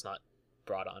note. That's not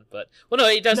brought on, but no,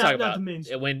 he does talk about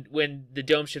when the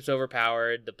dome ship's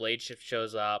overpowered, the blade ship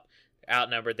shows up,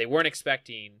 outnumbered. They weren't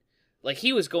expecting, like,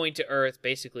 he was going to Earth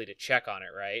basically to check on it,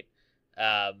 right?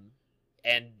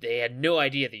 And they had no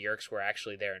idea the Yeerks were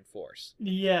actually there in force.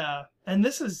 Yeah, and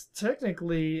this is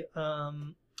technically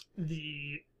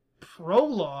the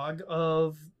prologue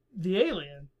of The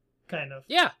Alien, kind of.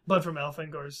 Yeah. But from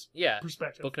Elfangor's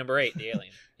perspective. Book number 8, The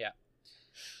Alien.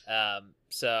 Yeah.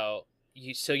 So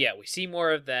we see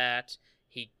more of that.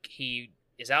 He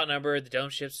is outnumbered. The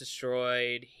dome ship's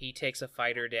destroyed. He takes a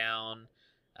fighter down.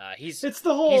 He's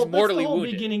mortally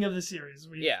wounded. Beginning of the series.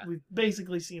 We've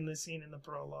basically seen this scene in the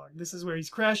prologue. This is where he's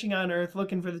crashing on Earth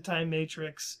looking for the Time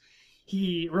Matrix.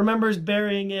 He remembers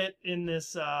burying it in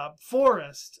this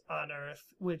forest on Earth,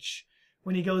 which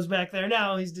when he goes back there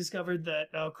now, he's discovered that,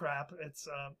 oh crap, it's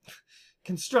a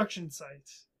construction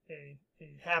site, a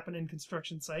happening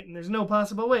construction site, and there's no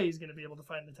possible way he's going to be able to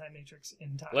find the Time Matrix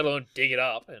in time. Let alone dig it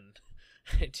up and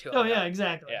do it. Oh yeah,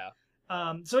 exactly. Yeah.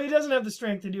 So he doesn't have the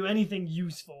strength to do anything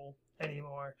useful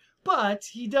anymore, but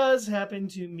he does happen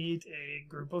to meet a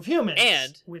group of humans.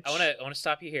 And I want to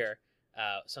stop you here.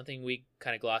 Something we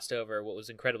kind of glossed over. What was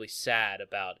incredibly sad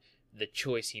about the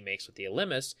choice he makes with the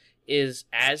Ellimist is,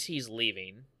 as he's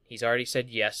leaving, he's already said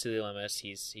yes to the Ellimist.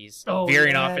 He's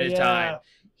veering off at his time.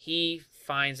 He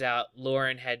finds out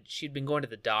she'd been going to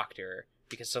the doctor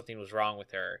because something was wrong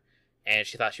with her, and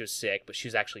she thought she was sick, but she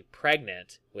was actually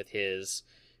pregnant with his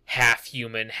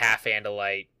half-human,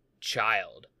 half-Andalite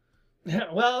child.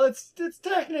 Well, it's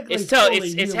technically it's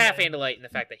half Andalite in the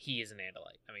fact that he is an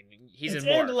Andalite. I mean, he's it's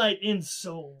in Morph. Andalite in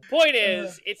soul. Point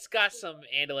is, it's got some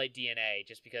Andalite DNA.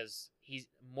 Just because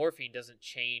morphine doesn't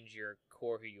change your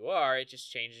core who you are, it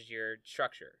just changes your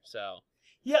structure. So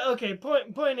yeah, okay.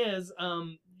 Point is,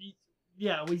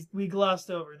 yeah, we glossed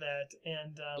over that,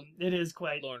 and it is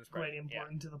quite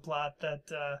important to the plot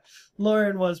that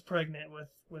Lauren was pregnant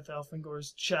with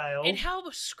Elfangor's child. And how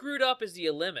screwed up is the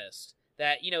Ellimist?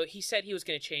 That, he said he was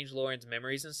going to change Lauren's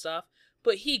memories and stuff,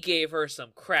 but he gave her some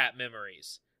crap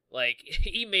memories. Like,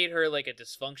 he made her like a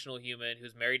dysfunctional human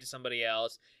who's married to somebody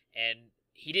else, and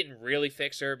he didn't really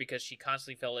fix her because she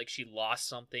constantly felt like she lost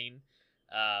something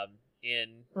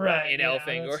in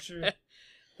Elfangor. That's true.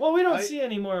 Well, we don't see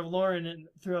any more of Lauren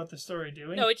throughout the story, do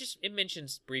we? No, it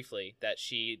mentions briefly that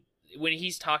when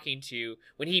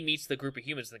he meets the group of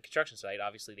humans in the construction site,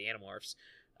 obviously the Animorphs,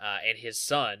 and his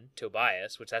son,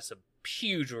 Tobias, which that's a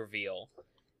huge reveal.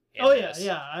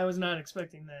 Yeah, I was not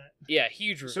expecting that. Yeah,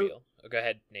 huge reveal. Go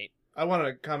ahead, Nate. I want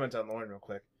to comment on Lauren real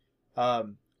quick.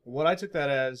 What I took that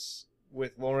as,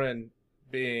 with Lauren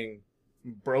being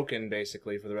broken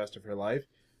basically for the rest of her life,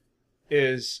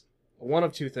 is one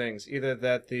of two things. Either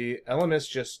that the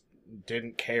Ellimist just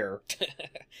didn't care,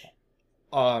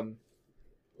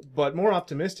 but more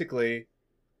optimistically,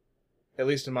 at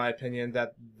least in my opinion,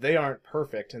 that they aren't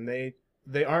perfect and they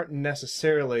aren't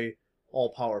necessarily all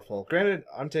powerful. Granted,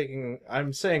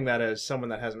 I'm saying that as someone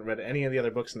that hasn't read any of the other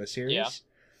books in the series.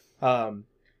 Yeah.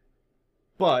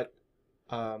 But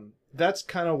that's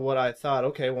kind of what I thought.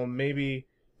 Okay, well maybe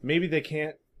they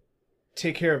can't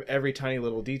take care of every tiny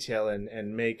little detail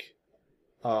and make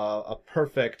a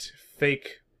perfect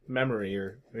fake memory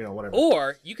or whatever.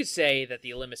 Or you could say that the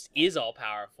Ellimist is all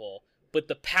powerful, but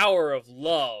the power of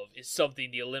love is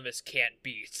something the Ellimist can't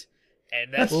beat.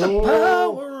 And that's the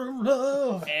power of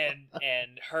love.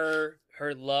 And her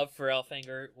love for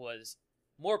Elfangor was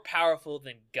more powerful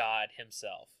than God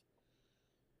himself.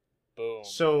 Boom.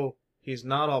 So he's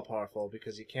not all powerful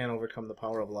because he can't overcome the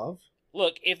power of love?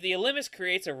 Look, if the Ellimist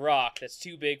creates a rock that's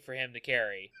too big for him to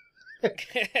carry.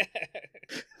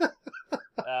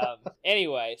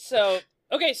 Anyway, so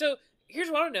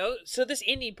here's what I want to know. So this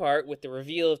ending part with the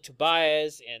reveal of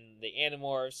Tobias and the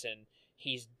Animorphs and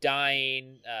he's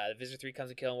dying, the Visitor 3 comes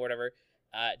to kill him, whatever.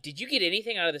 Did you get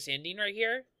anything out of this ending right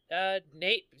here,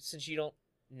 Nate, since you don't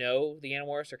know the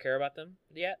Animorphs or care about them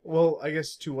yet? Well, I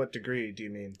guess to what degree do you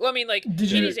mean? Well, I mean, like,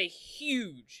 it is a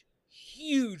huge,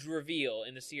 huge reveal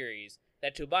in the series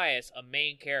that Tobias, a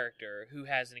main character who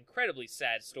has an incredibly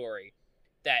sad story,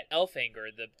 that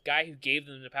Elfangor, the guy who gave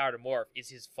them the power to morph, is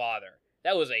his father.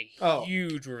 That was a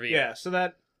huge reveal. Yeah, so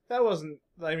that wasn't...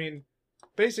 I mean,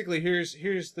 basically, here's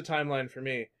the timeline for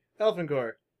me.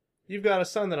 Elfangor, you've got a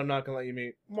son that I'm not going to let you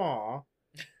meet. Maw.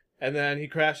 And then he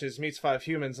crashes, meets 5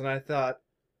 humans, and I thought,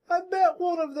 I bet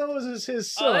one of those is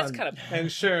his son. Oh, that's kind of...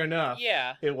 And sure enough,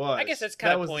 yeah. it was. I guess that's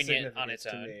kind of was the poignant on its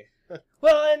significance own. to me.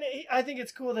 Well, and I think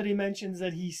it's cool that he mentions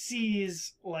that he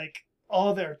sees, like,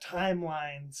 all their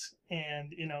timelines,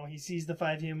 and, you know, he sees the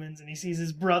 5 humans, and he sees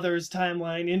his brother's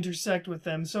timeline intersect with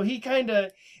them, so he kind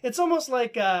of, it's almost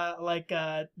like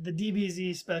the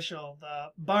DBZ special, the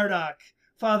Bardock,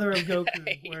 Father of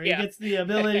Goku, where Yeah. he gets the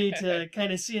ability to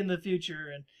kind of see in the future,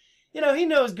 and, you know, he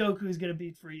knows Goku's going to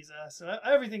beat Frieza, so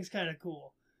everything's kind of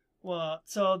cool. Well,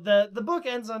 so the book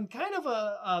ends on kind of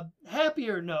a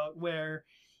happier note, where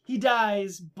he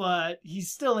dies, but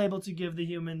he's still able to give the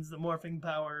humans the morphing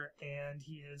power, and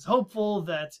he is hopeful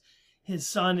that his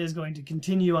son is going to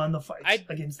continue on the fight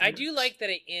against the I do Roots. like that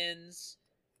it ends,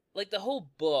 like the whole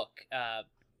book,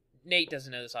 Nate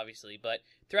doesn't know this obviously, but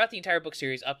throughout the entire book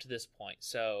series up to this point,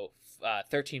 so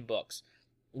 13 books,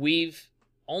 we've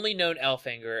only known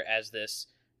Elfangor as this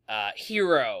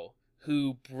hero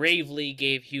who bravely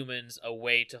gave humans a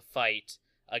way to fight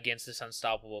against this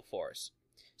unstoppable force.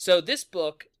 So this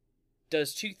book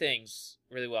does 2 things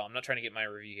really well. I'm not trying to get my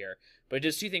review here, but it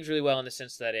does 2 things really well in the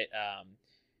sense that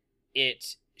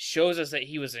it shows us that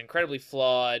he was an incredibly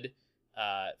flawed,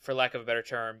 for lack of a better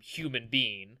term, human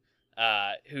being,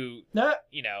 who,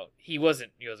 you know, he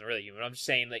wasn't really human. I'm just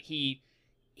saying that he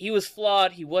was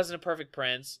flawed. He wasn't a perfect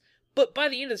prince, but by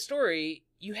the end of the story,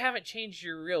 you haven't changed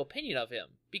your real opinion of him,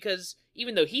 because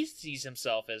even though he sees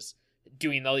himself as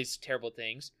doing all these terrible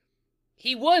things,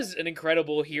 he was an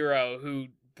incredible hero who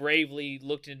bravely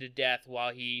looked into death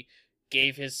while he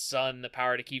gave his son the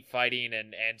power to keep fighting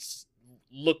and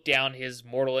looked down his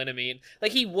mortal enemy.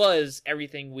 Like, he was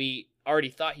everything we already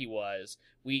thought he was.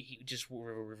 He just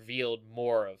revealed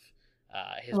more of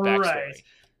his backstory. Right.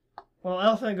 Well,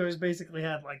 Elfangor's basically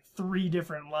had like 3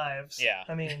 different lives. Yeah.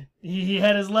 I mean, he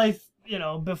had his life, you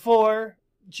know, before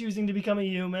choosing to become a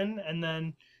human, and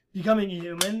then becoming a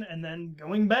human, and then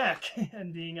going back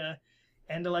and being a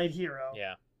Andalite hero.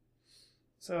 Yeah.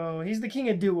 So he's the king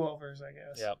of do-overs, I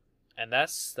guess. Yep. And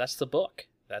that's the book.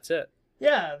 That's it.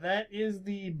 Yeah, that is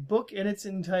the book in its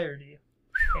entirety,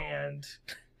 and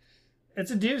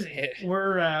it's a doozy.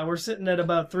 We're sitting at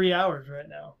about 3 hours right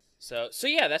now. So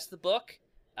yeah, that's the book.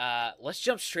 Let's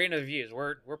jump straight into reviews.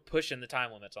 We're pushing the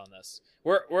time limits on this.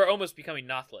 We're almost becoming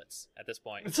Nothlets at this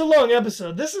point. It's a long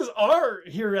episode. This is our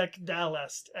Hirek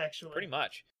Dalest, actually. Pretty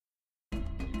much.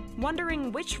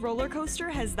 Wondering which roller coaster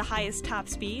has the highest top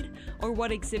speed, or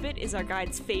what exhibit is our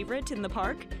guide's favorite in the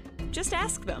park? Just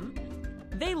ask them.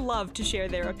 They love to share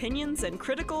their opinions and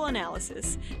critical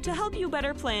analysis to help you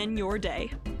better plan your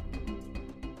day.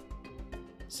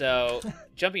 So,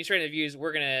 jumping straight into reviews,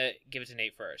 we're gonna give it to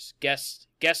Nate first. Guest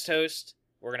host,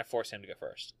 we're gonna force him to go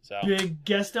first. So Big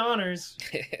guest honors.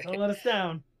 Don't let us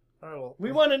down. All right, well,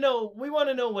 We want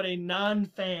to know what a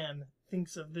non-fan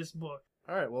thinks of this book.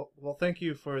 All right. Well, thank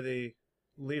you for the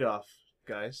lead off,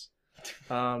 guys.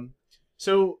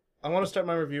 So I want to start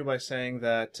my review by saying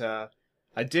that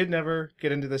I did never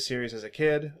get into this series as a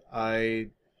kid.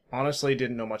 I honestly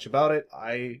didn't know much about it.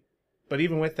 But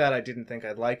even with that, I didn't think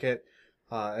I'd like it.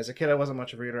 As a kid, I wasn't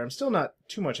much of a reader. I'm still not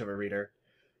too much of a reader.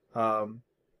 But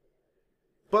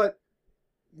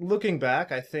looking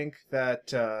back, I think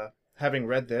that having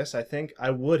read this, I think I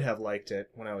would have liked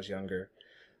it when I was younger.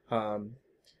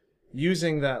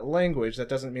 Using that language, that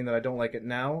doesn't mean that I don't like it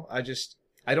now. I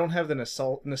don't have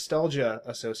the nostalgia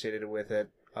associated with it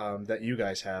that you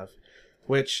guys have,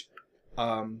 which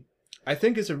I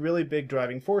think is a really big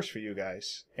driving force for you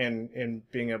guys in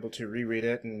being able to reread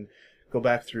it and go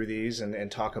back through these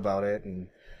and talk about it and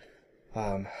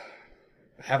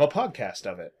have a podcast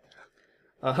of it.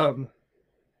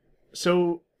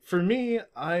 So for me,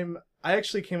 I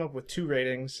actually came up with 2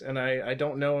 ratings, and I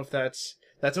don't know if that's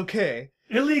okay.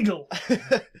 Illegal.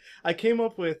 I came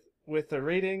up with a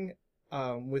rating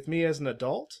with me as an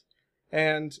adult,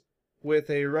 and with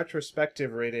a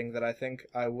retrospective rating that I think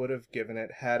I would have given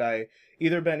it had I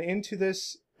either been into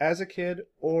this as a kid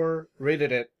or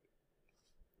reading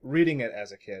it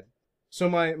as a kid. So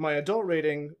my adult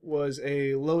rating was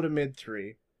a low to mid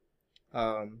 3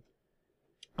 out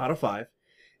of 5.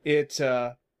 It's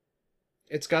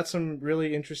got some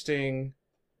really interesting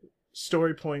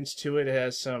story points to it. It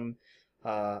has some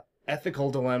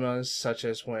ethical dilemmas, such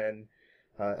as when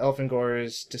Elfangor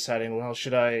is deciding, well,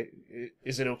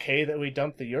 is it okay that we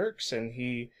dump the Yeerks? And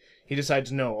he he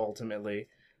decides no ultimately,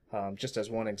 just as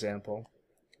one example.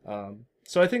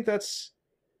 So I think that's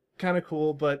kind of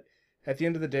cool, but at the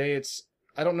end of the day,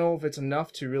 I don't know if it's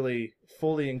enough to really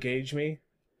fully engage me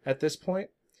at this point.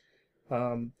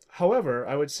 However,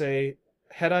 I would say,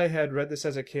 had I had read this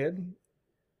as a kid,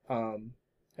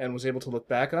 and was able to look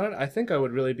back on it, I think I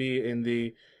would really be in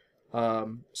the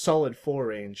solid 4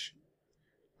 range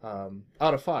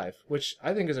out of 5, which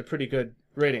I think is a pretty good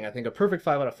rating. I think a perfect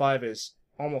 5 out of 5 is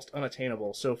almost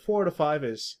unattainable, so 4 out of 5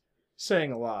 is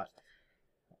saying a lot.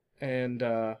 And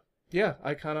yeah,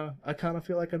 I kind of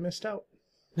feel like I missed out.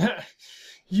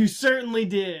 You certainly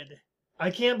did. I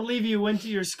can't believe you went to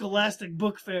your Scholastic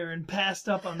Book Fair and passed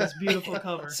up on this beautiful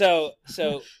cover. So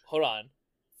hold on.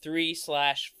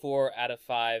 3/4 out of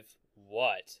 5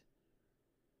 what?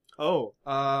 Oh,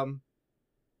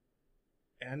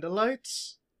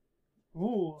 Andalites?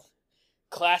 Ooh.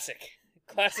 Classic.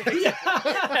 Yeah.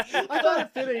 I thought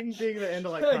it fitting being the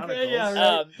Andalite Okay, Chronicles. yeah,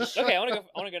 right. Okay, I want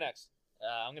to go next.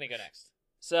 I'm gonna go next.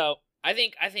 So I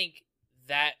think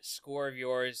that score of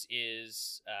yours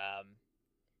is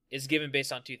given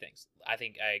based on 2 things. I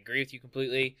think I agree with you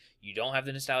completely. You don't have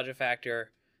the nostalgia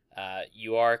factor.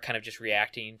 You are kind of just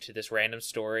reacting to this random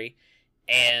story,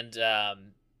 and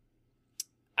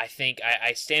I think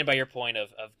I stand by your point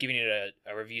of giving it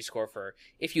a review score for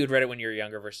if you had read it when you were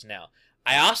younger versus now.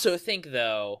 I also think,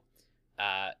 though,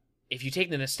 if you take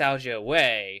the nostalgia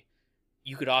away,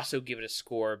 you could also give it a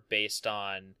score based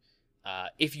on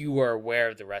if you were aware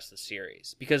of the rest of the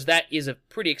series. Because that is a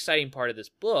pretty exciting part of this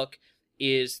book,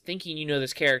 is thinking you know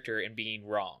this character and being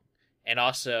wrong. And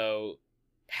also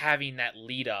having that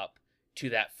lead up to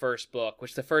that first book,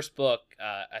 which the first book,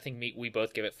 I think we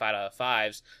both give it 5 out of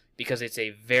 5s, because it's a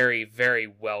very, very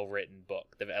well-written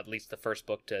book. At least the first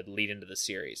book to lead into the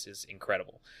series is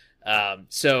incredible.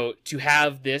 So to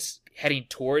have this heading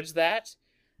towards that,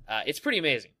 it's pretty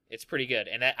amazing. It's pretty good.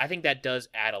 And I think that does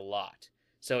add a lot.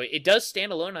 So it does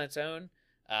stand alone on its own,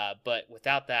 but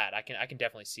without that, I can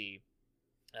definitely see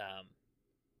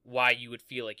why you would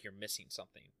feel like you're missing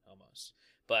something almost.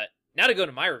 But now to go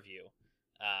to my review.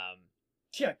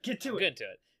 Yeah, get to it. Get into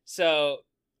it. So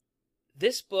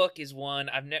this book is one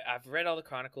I've read all the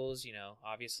Chronicles,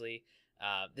 obviously.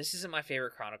 This isn't my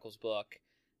favorite Chronicles book.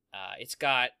 It's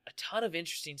got a ton of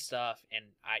interesting stuff, and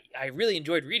I really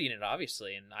enjoyed reading it,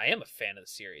 obviously, and I am a fan of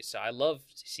the series, so I love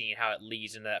seeing how it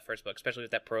leads into that first book, especially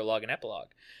with that prologue and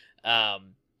epilogue.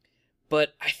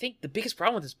 But I think the biggest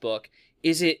problem with this book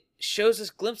is it shows us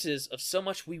glimpses of so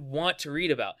much we want to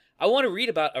read about. I want to read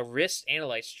about Arist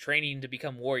Andalites training to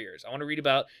become warriors. I want to read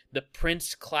about the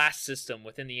Prince class system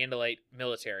within the Andalite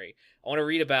military. I want to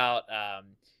read about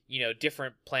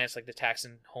different planets like the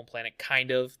Taxan home planet,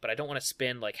 kind of, but I don't want to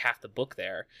spend like half the book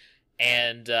there.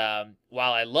 And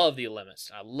while I love the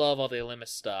Ellimist, I love all the Ellimist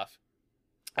stuff,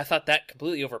 I thought that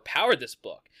completely overpowered this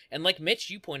book. And like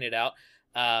Mitch, you pointed out,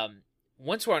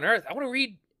 once we're on Earth, I want to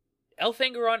read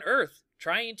Elfangor on Earth,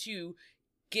 trying to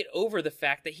get over the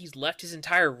fact that he's left his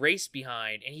entire race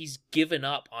behind and he's given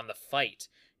up on the fight.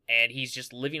 And he's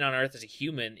just living on Earth as a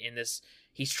human in this.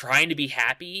 He's trying to be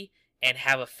happy and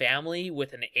have a family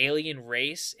with an alien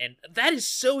race. And that is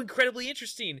so incredibly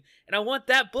interesting. And I want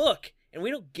that book. And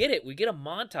we don't get it. We get a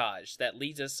montage that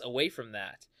leads us away from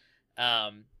that.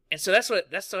 And so that's what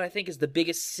I think is the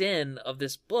biggest sin of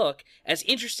this book. As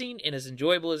interesting and as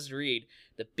enjoyable as to read,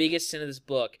 the biggest sin of this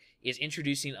book is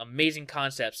introducing amazing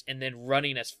concepts and then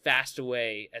running as fast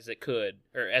away as it could,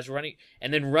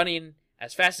 and then running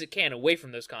as fast as it can away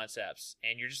from those concepts.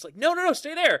 And you're just like, no,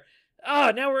 stay there.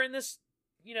 Now we're in this,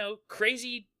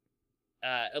 crazy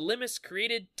Ellimist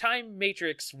created time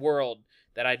matrix world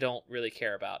that I don't really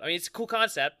care about. I mean, it's a cool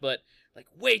concept, but like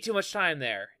way too much time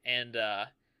there. And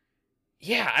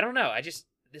yeah, I don't know.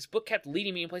 This book kept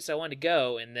leading me in places I wanted to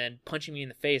go and then punching me in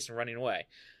the face and running away.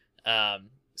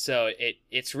 So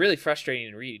it's really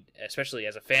frustrating to read, especially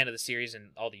as a fan of the series and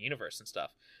all the universe and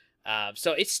stuff.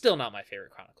 So it's still not my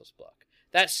favorite Chronicles book.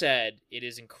 That said, it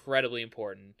is incredibly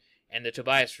important, and the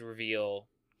Tobias reveal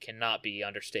cannot be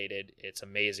understated. It's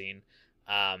amazing.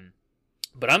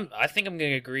 But I think I'm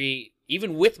going to agree,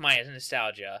 even with my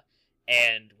nostalgia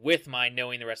and with my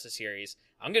knowing the rest of the series,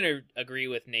 I'm going to agree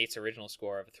with Nate's original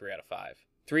score of a 3 out of 5.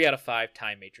 3 out of 5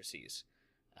 time matrices.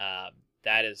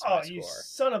 That is my score. Oh, you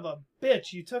son of a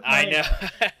bitch. You took my... I know.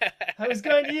 I was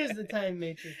going to use the time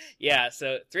matrix. Yeah,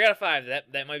 so 3 out of 5,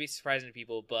 that might be surprising to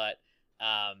people, but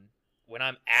when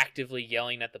I'm actively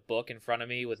yelling at the book in front of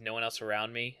me with no one else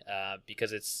around me,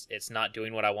 because it's not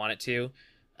doing what I want it to,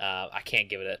 I can't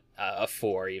give it a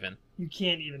 4 even. You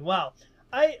can't even. Wow.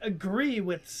 I agree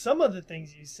with some of the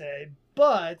things you say,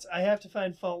 but I have to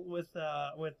find fault with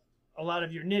a a lot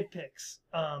of your nitpicks.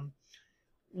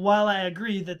 While I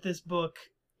agree that this book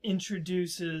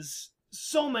introduces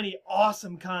so many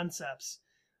awesome concepts,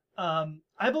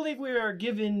 I believe we are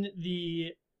given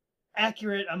the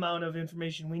accurate amount of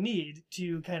information we need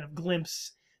to kind of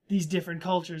glimpse these different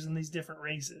cultures and these different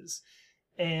races.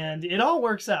 And it all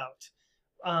works out.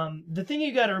 The thing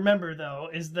you got to remember, though,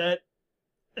 is that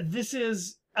this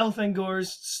is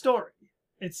Elfangor's story.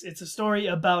 It's a story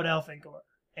about Elfangor,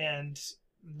 and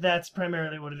that's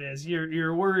primarily what it is.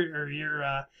 You're worried, or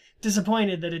you're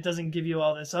disappointed that it doesn't give you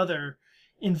all this other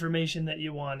information that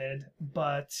you wanted,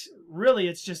 but really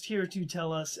it's just here to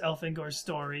tell us Elfangor's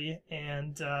story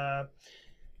and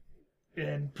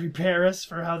prepare us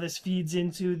for how this feeds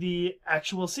into the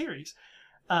actual series.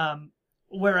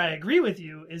 Where I agree with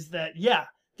you is that, yeah,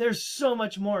 there's so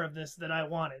much more of this that I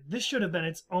wanted. This should have been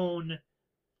its own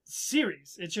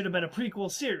series. It should have been a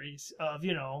prequel series of,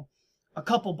 a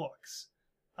couple books.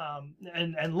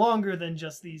 And longer than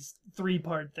just these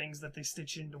 3-part things that they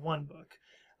stitch into one book.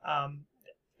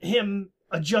 Him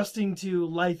adjusting to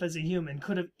life as a human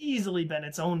could have easily been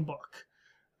its own book.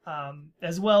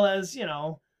 As well as,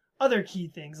 other key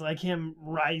things like him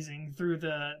rising through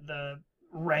the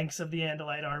ranks of the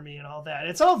Andalite army and all that.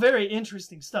 It's all very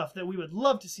interesting stuff that we would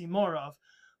love to see more of,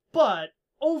 but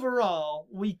overall,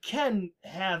 we can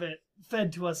have it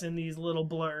fed to us in these little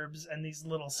blurbs and these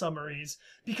little summaries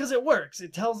because it works.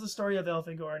 It tells the story of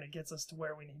Elfangor and it gets us to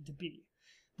where we need to be.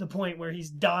 The point where he's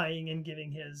dying and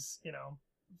giving his,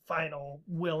 final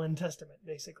will and testament,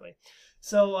 basically.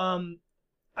 So,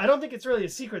 I don't think it's really a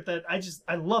secret that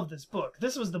I love this book.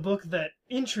 This was the book that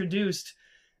introduced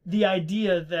the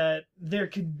idea that there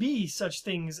could be such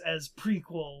things as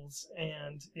prequels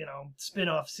and,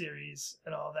 spin-off series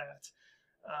and all that.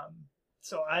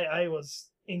 So I was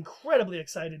incredibly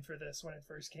excited for this when it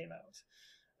first came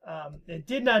out. It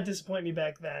did not disappoint me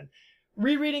back then.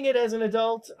 Rereading it as an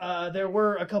adult, there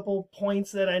were a couple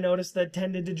points that I noticed that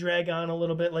tended to drag on a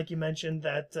little bit, like you mentioned,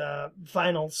 that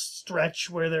final stretch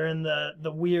where they're in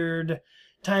the weird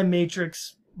time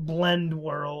matrix blend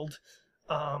world.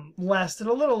 Lasted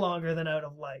a little longer than I would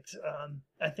have liked.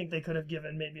 I think they could have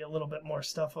given maybe a little bit more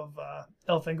stuff of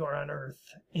Elfangor on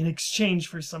Earth in exchange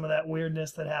for some of that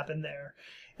weirdness that happened there.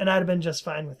 And I'd have been just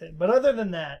fine with it. But other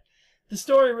than that, the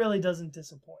story really doesn't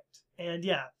disappoint. And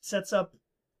yeah, sets up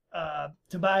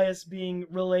Tobias being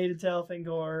related to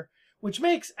Elfangor, which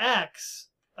makes Axe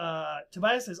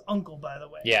Tobias' uncle, by the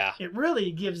way. Yeah. It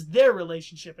really gives their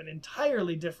relationship an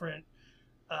entirely different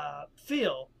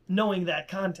feel, knowing that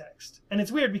context. And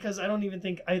it's weird because I don't even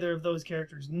think either of those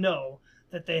characters know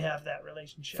that they have that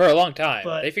relationship. For a long time.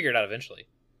 But they figured it out eventually.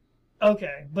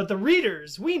 Okay, but the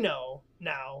readers, we know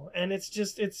now, and it's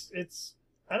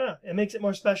I don't know, it makes it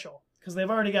more special because they've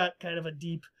already got kind of a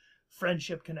deep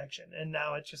friendship connection, and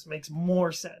now it just makes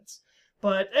more sense.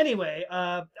 But anyway,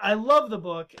 I love the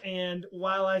book, and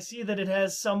while I see that it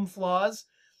has some flaws,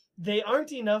 they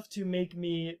aren't enough to make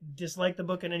me dislike the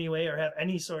book in any way or have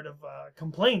any sort of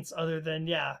complaints other than,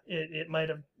 it might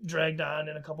have dragged on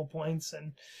in a couple points,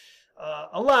 and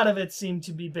a lot of it seemed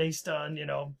to be based on,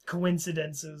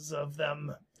 coincidences of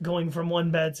them going from one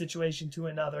bad situation to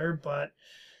another, but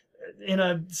in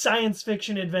a science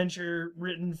fiction adventure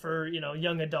written for,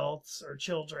 young adults or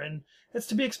children, it's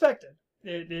to be expected.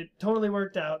 It totally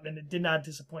worked out, and it did not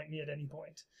disappoint me at any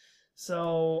point.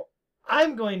 So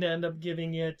I'm going to end up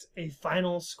giving it a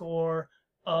final score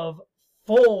of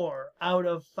 4 out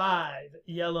of 5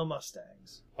 Yellow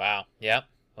Mustangs. Wow. Yep.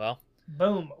 Well.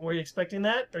 Boom. Were you expecting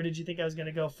that, or did you think I was going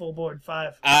to go full board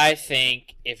 5? I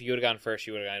think if you would have gone first,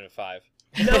 you would have gone to 5.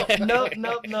 No.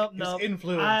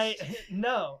 Influence.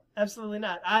 No, absolutely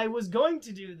not. I was going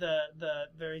to do the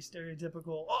very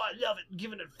stereotypical, I love it,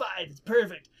 giving it 5, it's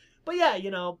perfect. But yeah,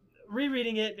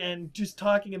 rereading it and just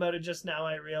talking about it just now,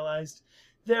 I realized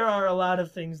there are a lot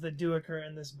of things that do occur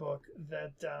in this book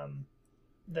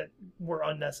that were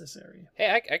unnecessary.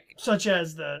 Hey, such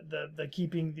as the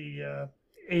keeping the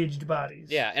aged bodies.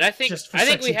 Yeah, and I think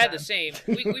we had the same.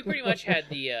 We pretty much had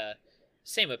the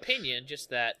same opinion, just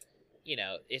that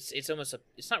it's almost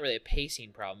it's not really a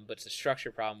pacing problem, but it's a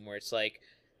structure problem where it's like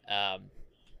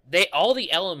all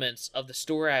the elements of the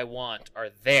story I want are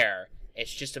there.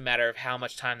 It's just a matter of how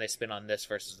much time they spend on this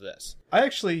versus this. I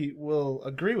actually will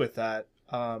agree with that.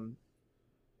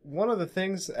 One of the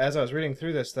things, as I was reading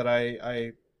through this, that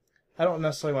I don't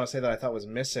necessarily want to say that I thought was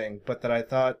missing, but that I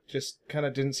thought just kind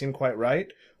of didn't seem quite right,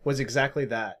 was exactly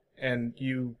that. And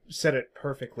you said it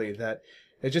perfectly, that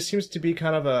it just seems to be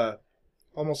kind of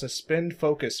almost a spin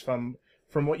focus from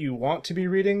what you want to be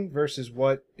reading versus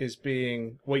what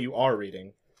you are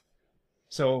reading.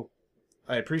 So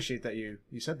I appreciate that you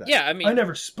said that. Yeah, I mean, I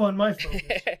never spun my focus.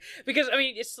 because I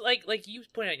mean, it's like you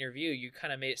pointed out in your review, you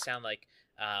kind of made it sound like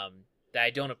that I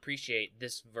don't appreciate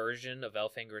this version of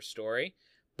Elfhanger's story,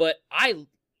 but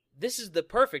this is the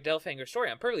perfect Elfhanger story.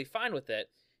 I'm perfectly fine with it.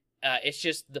 It's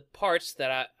just the parts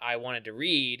that I wanted to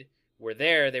read were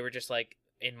there. They were just like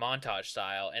in montage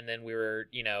style, and then we were,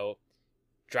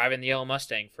 driving the yellow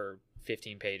Mustang for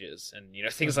 15 pages and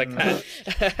things like that.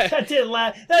 That didn't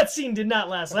last. That scene did not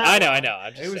last. I know.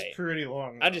 I'm just It was saying. pretty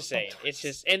long. I'm just saying. It's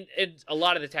just and a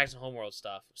lot of the Tax and Homeworld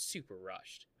stuff was super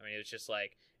rushed. I mean, it was just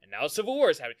like, and now Civil War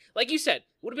is happening. Like you said, it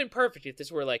would have been perfect if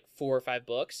this were like 4 or 5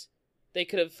 books. They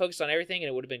could have focused on everything, and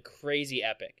it would have been crazy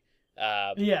epic.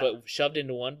 Yeah. But shoved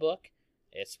into one book,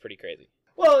 it's pretty crazy.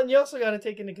 Well, and you also got to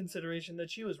take into consideration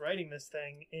that she was writing this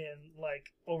thing in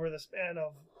like over the span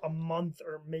of a month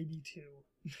or maybe 2.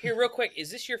 Here, real quick,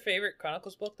 is this your favorite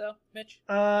Chronicles book, though, Mitch?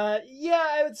 Yeah,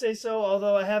 I would say so.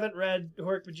 Although I haven't read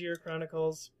Hork-Bajir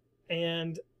Chronicles,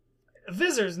 and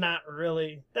Vizir's not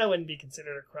really. That wouldn't be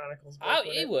considered a Chronicles book. Oh,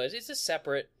 would it was. It's a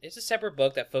separate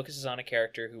book that focuses on a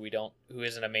character who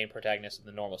isn't a main protagonist in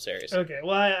the normal series. Okay,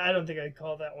 well, I don't think I'd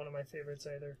call that one of my favorites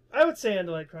either. I would say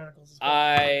Andalite Chronicles is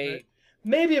my favorite.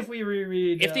 Maybe if we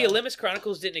reread... If the Olympus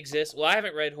Chronicles didn't exist... Well, I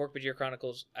haven't read Hork-Bajir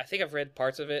Chronicles. I think I've read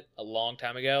parts of it a long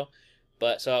time ago.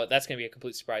 So that's going to be a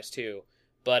complete surprise, too.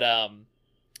 But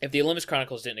if the Olympus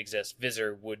Chronicles didn't exist,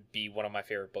 Vizir would be one of my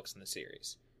favorite books in the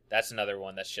series. That's another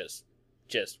one that's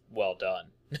just well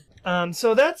done.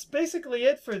 So that's basically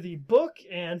it for the book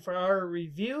and for our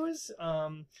reviews.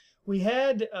 We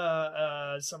had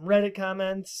some Reddit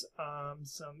comments,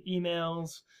 some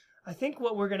emails. I think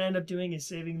what we're going to end up doing is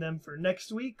saving them for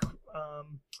next week.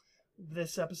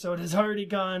 This episode has already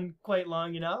gone quite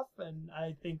long enough, and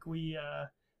I think we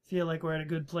feel like we're at a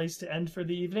good place to end for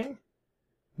the evening.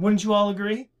 Wouldn't you all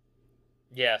agree?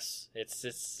 Yes,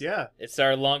 it's Yeah. It's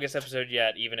our longest episode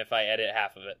yet, even if I edit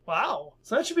half of it. Wow.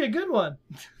 So that should be a good one.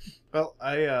 Well,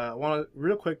 I want to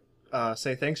real quick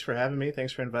say thanks for having me.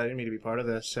 Thanks for inviting me to be part of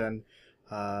this, and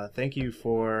thank you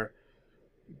for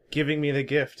giving me the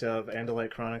gift of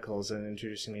Andalite Chronicles and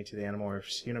introducing me to the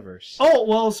Animorphs universe. Oh,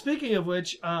 well, speaking of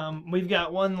which, we've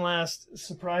got one last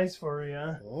surprise for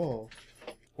you. Oh.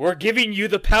 We're giving you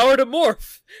the power to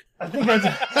morph. I think that's...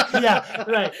 yeah,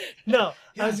 right. No,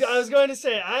 yes. I was going to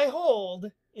say, I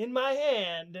hold in my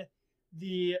hand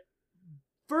the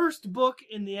first book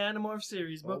in the Animorph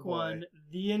series, book 1,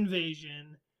 The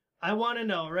Invasion. I want to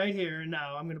know, right here and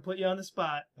now, I'm going to put you on the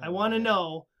spot. I want to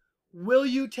know, will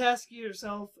you task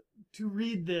yourself to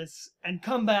read this and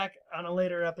come back on a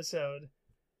later episode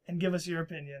and give us your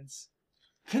opinions?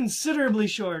 Considerably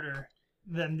shorter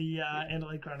than the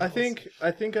Andalite Chronicles.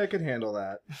 I think I could handle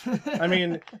that. I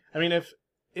mean,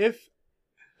 if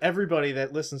everybody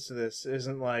that listens to this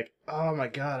isn't like, oh my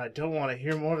god, I don't want to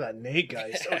hear more of that Nate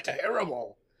guy. He's so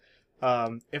terrible.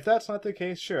 If that's not the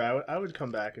case, sure, I would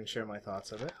come back and share my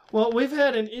thoughts of it. Well, we've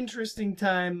had an interesting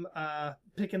time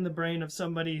picking the brain of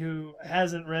somebody who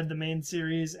hasn't read the main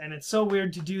series, and it's so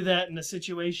weird to do that in a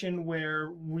situation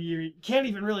where we can't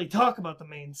even really talk about the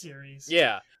main series.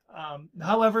 Yeah.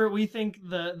 However, we think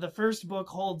the first book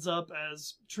holds up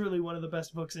as truly one of the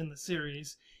best books in the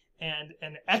series, and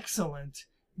an excellent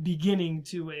beginning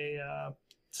to a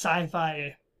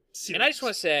sci-fi series. And I just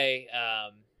want to say,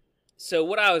 so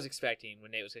what I was expecting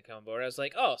when Nate was going to come on board, I was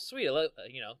like, oh, sweet,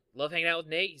 love hanging out with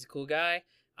Nate. He's a cool guy.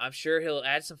 I'm sure he'll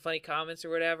add some funny comments or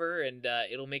whatever, and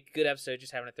it'll make a good episode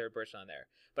just having a third person on there.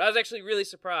 But I was actually really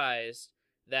surprised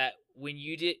that when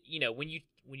you did, when you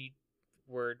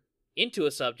were into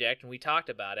a subject and we talked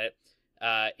about it,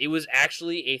 it was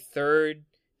actually a third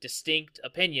distinct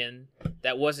opinion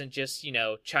that wasn't just,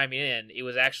 chiming in. It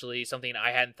was actually something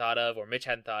I hadn't thought of or Mitch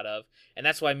hadn't thought of. And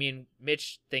that's why me and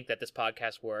Mitch think that this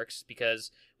podcast works,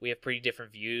 because we have pretty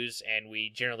different views and we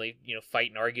generally,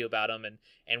 fight and argue about them.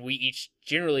 And we each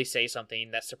generally say something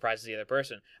that surprises the other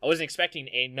person. I wasn't expecting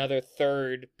another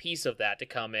third piece of that to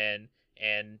come in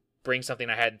and bring something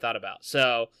I hadn't thought about.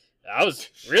 So I was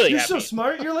really You're happy. so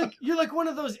smart. You're like one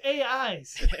of those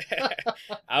AIs.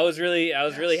 I was really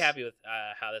happy with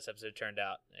how this episode turned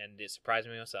out, and it surprised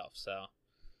me myself. So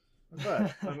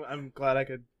I'm glad I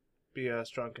could be a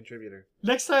strong contributor.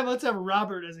 Next time, let's have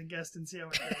Robert as a guest and see how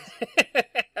it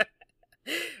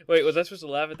goes. Wait, was I supposed to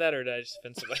laugh at that, or did I just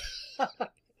offend somebody?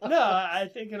 No, I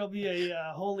think it'll be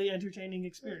a wholly entertaining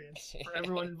experience for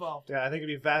everyone involved. Yeah, I think it'd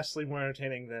be vastly more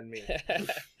entertaining than me.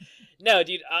 No,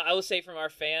 dude, I will say from our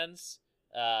fans,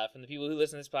 from the people who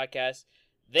listen to this podcast,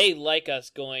 they like us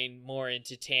going more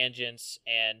into tangents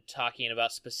and talking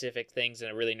about specific things in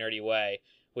a really nerdy way,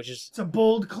 which is... It's a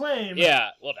bold claim. Yeah,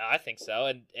 well, I think so,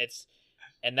 and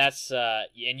And that's and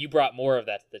you brought more of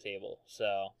that to the table.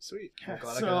 So Sweet. I'm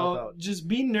glad I could help So out. just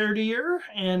be nerdier,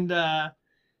 and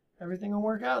everything will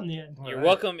work out in the end. you're Alright.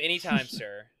 welcome anytime,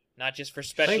 sir. Not just for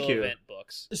special Thank you. event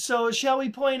books. So shall we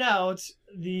point out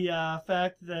the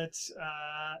fact that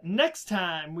next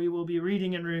time we will be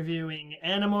reading and reviewing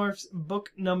Animorphs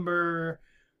book number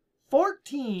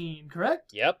 14,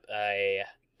 correct? Yep, a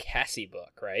Cassie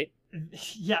book, right?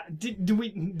 Yeah. Did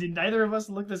neither of us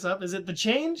look this up? Is it the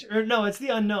change or no? It's the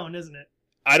unknown, isn't it?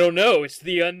 I don't know. It's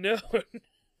the unknown.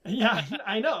 Yeah,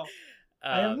 I know.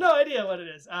 I have no idea what it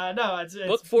is. No, it's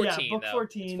book 14. Yeah, book though.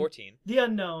 14. It's 14. The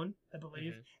Unknown, I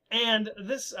believe. Mhm. And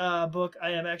this book I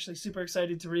am actually super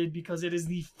excited to read because it is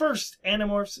the first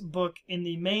Animorphs book in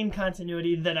the main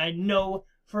continuity that I know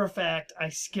for a fact I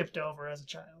skipped over as a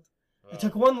child. I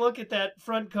took one look at that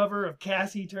front cover of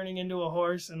Cassie turning into a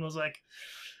horse and was like,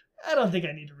 I don't think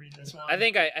I need to read this one. I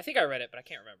think I read it, but I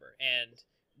can't remember. And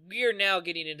we are now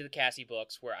getting into the Cassie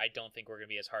books where I don't think we're going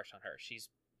to be as harsh on her.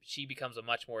 She becomes a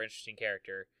much more interesting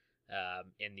character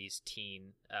in these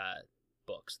teen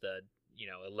books, the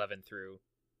 11 through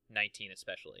 19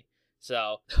 especially.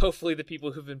 So hopefully the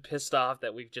people who've been pissed off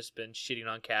that we've just been shitting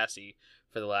on Cassie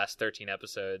for the last 13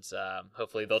 episodes,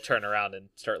 hopefully they'll turn around and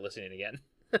start listening again.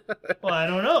 Well, I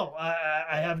don't know.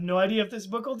 I have no idea if this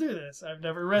book will do this. I've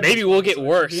never read Maybe this we'll one, get so it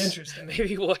worse. should be interesting.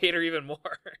 Maybe we'll hate her even more.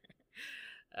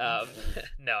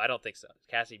 No, I don't think so.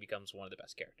 Cassie becomes one of the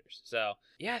best characters. So,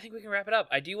 yeah, I think we can wrap it up.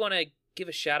 I do want to give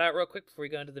a shout out real quick before we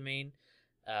go into the main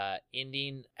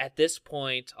ending. At this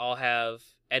point, I'll have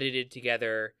edited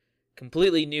together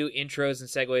completely new intros and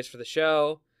segues for the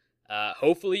show.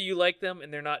 Hopefully you like them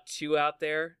and they're not too out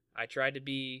there. I tried to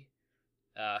be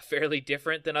fairly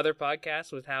different than other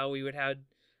podcasts with how we would have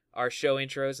our show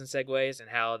intros and segues and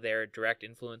how they're direct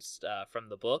influenced from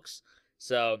the books.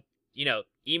 So,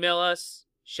 email us,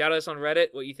 shout us on Reddit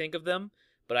what you think of them.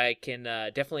 But I can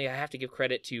I have to give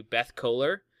credit to Beth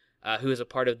Kohler, who is a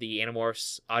part of the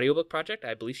Animorphs audiobook project.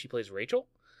 I believe she plays Rachel.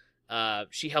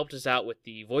 She helped us out with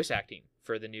the voice acting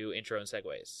for the new intro and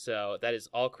segues. So that is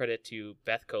all credit to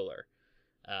Beth Kohler.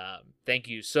 Thank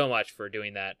you so much for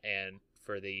doing that and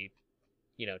for the,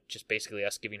 just basically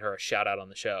us giving her a shout out on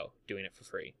the show, doing it for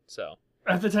free. So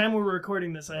At the time we're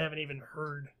recording this, I haven't even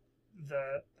heard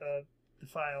the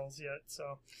files yet,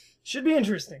 so should be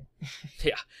interesting.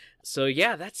 yeah. So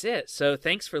yeah, that's it. So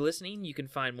thanks for listening. You can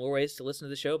find more ways to listen to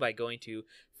the show by going to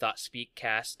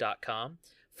thoughtspeakcast.com.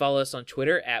 Follow us on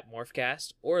Twitter at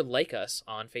Morphcast or like us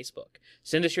on Facebook.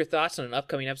 Send us your thoughts on an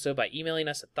upcoming episode by emailing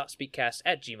us at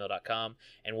thoughtspeakcast@gmail.com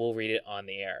and we'll read it on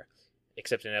the air.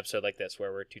 Except in an episode like this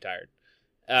where we're too tired.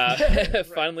 Right.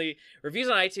 Finally, reviews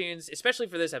on iTunes, especially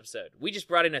for this episode. We just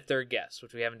brought in a third guest,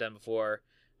 which we haven't done before.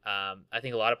 I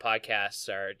think a lot of podcasts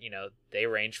are, they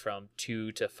range from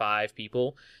 2 to 5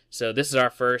 people. So this is our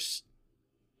first,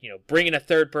 bringing a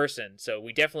third person. So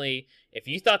we definitely, if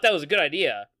you thought that was a good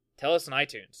idea, tell us on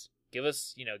iTunes. Give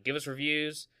us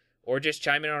reviews or just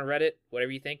chime in on Reddit,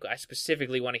 whatever you think. I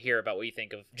specifically want to hear about what you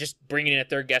think of just bringing in a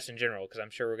third guest in general, because I'm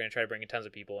sure we're going to try to bring in tons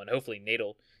of people, and hopefully Nate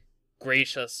will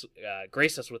grace us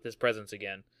with his presence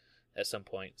again at some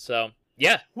point. So,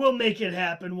 yeah. We'll make it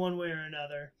happen one way or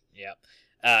another. Yeah.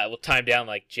 We'll time down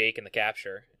like Jake in The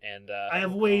Capture. And I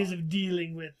have ways of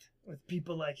dealing with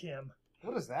people like him.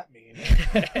 What does that mean?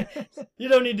 You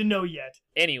don't need to know yet.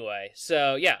 Anyway,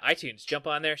 so yeah, iTunes. Jump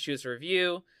on there, shoot us a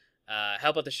review,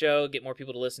 help out the show, get more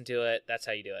people to listen to it. That's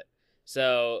how you do it.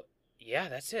 So, yeah,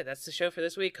 that's it. That's the show for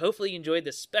this week. Hopefully you enjoyed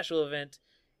this special event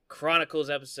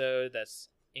Chronicles episode that's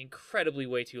incredibly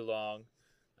way too long.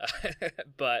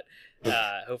 But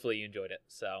hopefully you enjoyed it.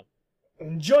 So,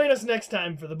 And join us next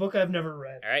time for the book I've never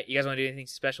read. all right, you guys want to do anything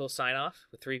special? Sign off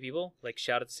with 3 people, like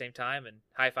shout at the same time and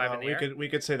high five in the air. We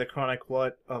could say the chronic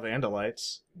what of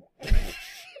Andalites.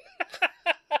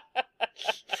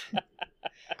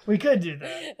 We could do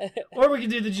that. Or we could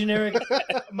do the generic,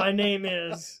 my name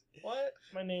is... What?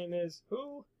 My name is...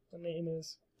 Who? My name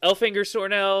is... Elfinger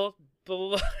Sornell, blah, blah,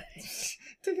 blah.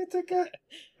 Ticka.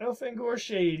 Elfangor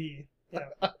Shady. Yeah.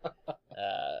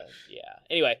 Yeah.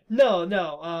 Anyway, No.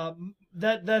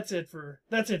 That's it for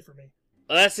me.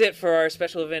 well, that's it for our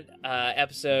special event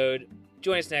episode.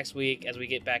 Join us next week as we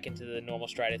get back into the normal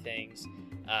stride of things.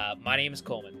 My name is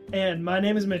Coleman. And my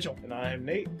name is Mitchell. And I'm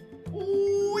Nate.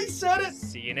 Ooh, we said it!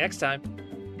 See you next time.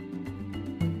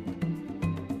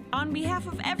 On behalf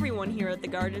of everyone here at the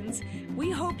Gardens, we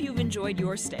hope you've enjoyed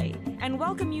your stay and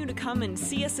welcome you to come and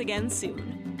see us again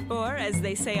soon. Or, as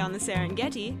they say on the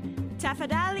Serengeti,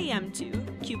 Tafadali emtu,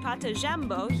 kupata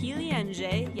jambo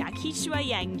hilienje ya kichwa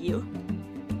yangu.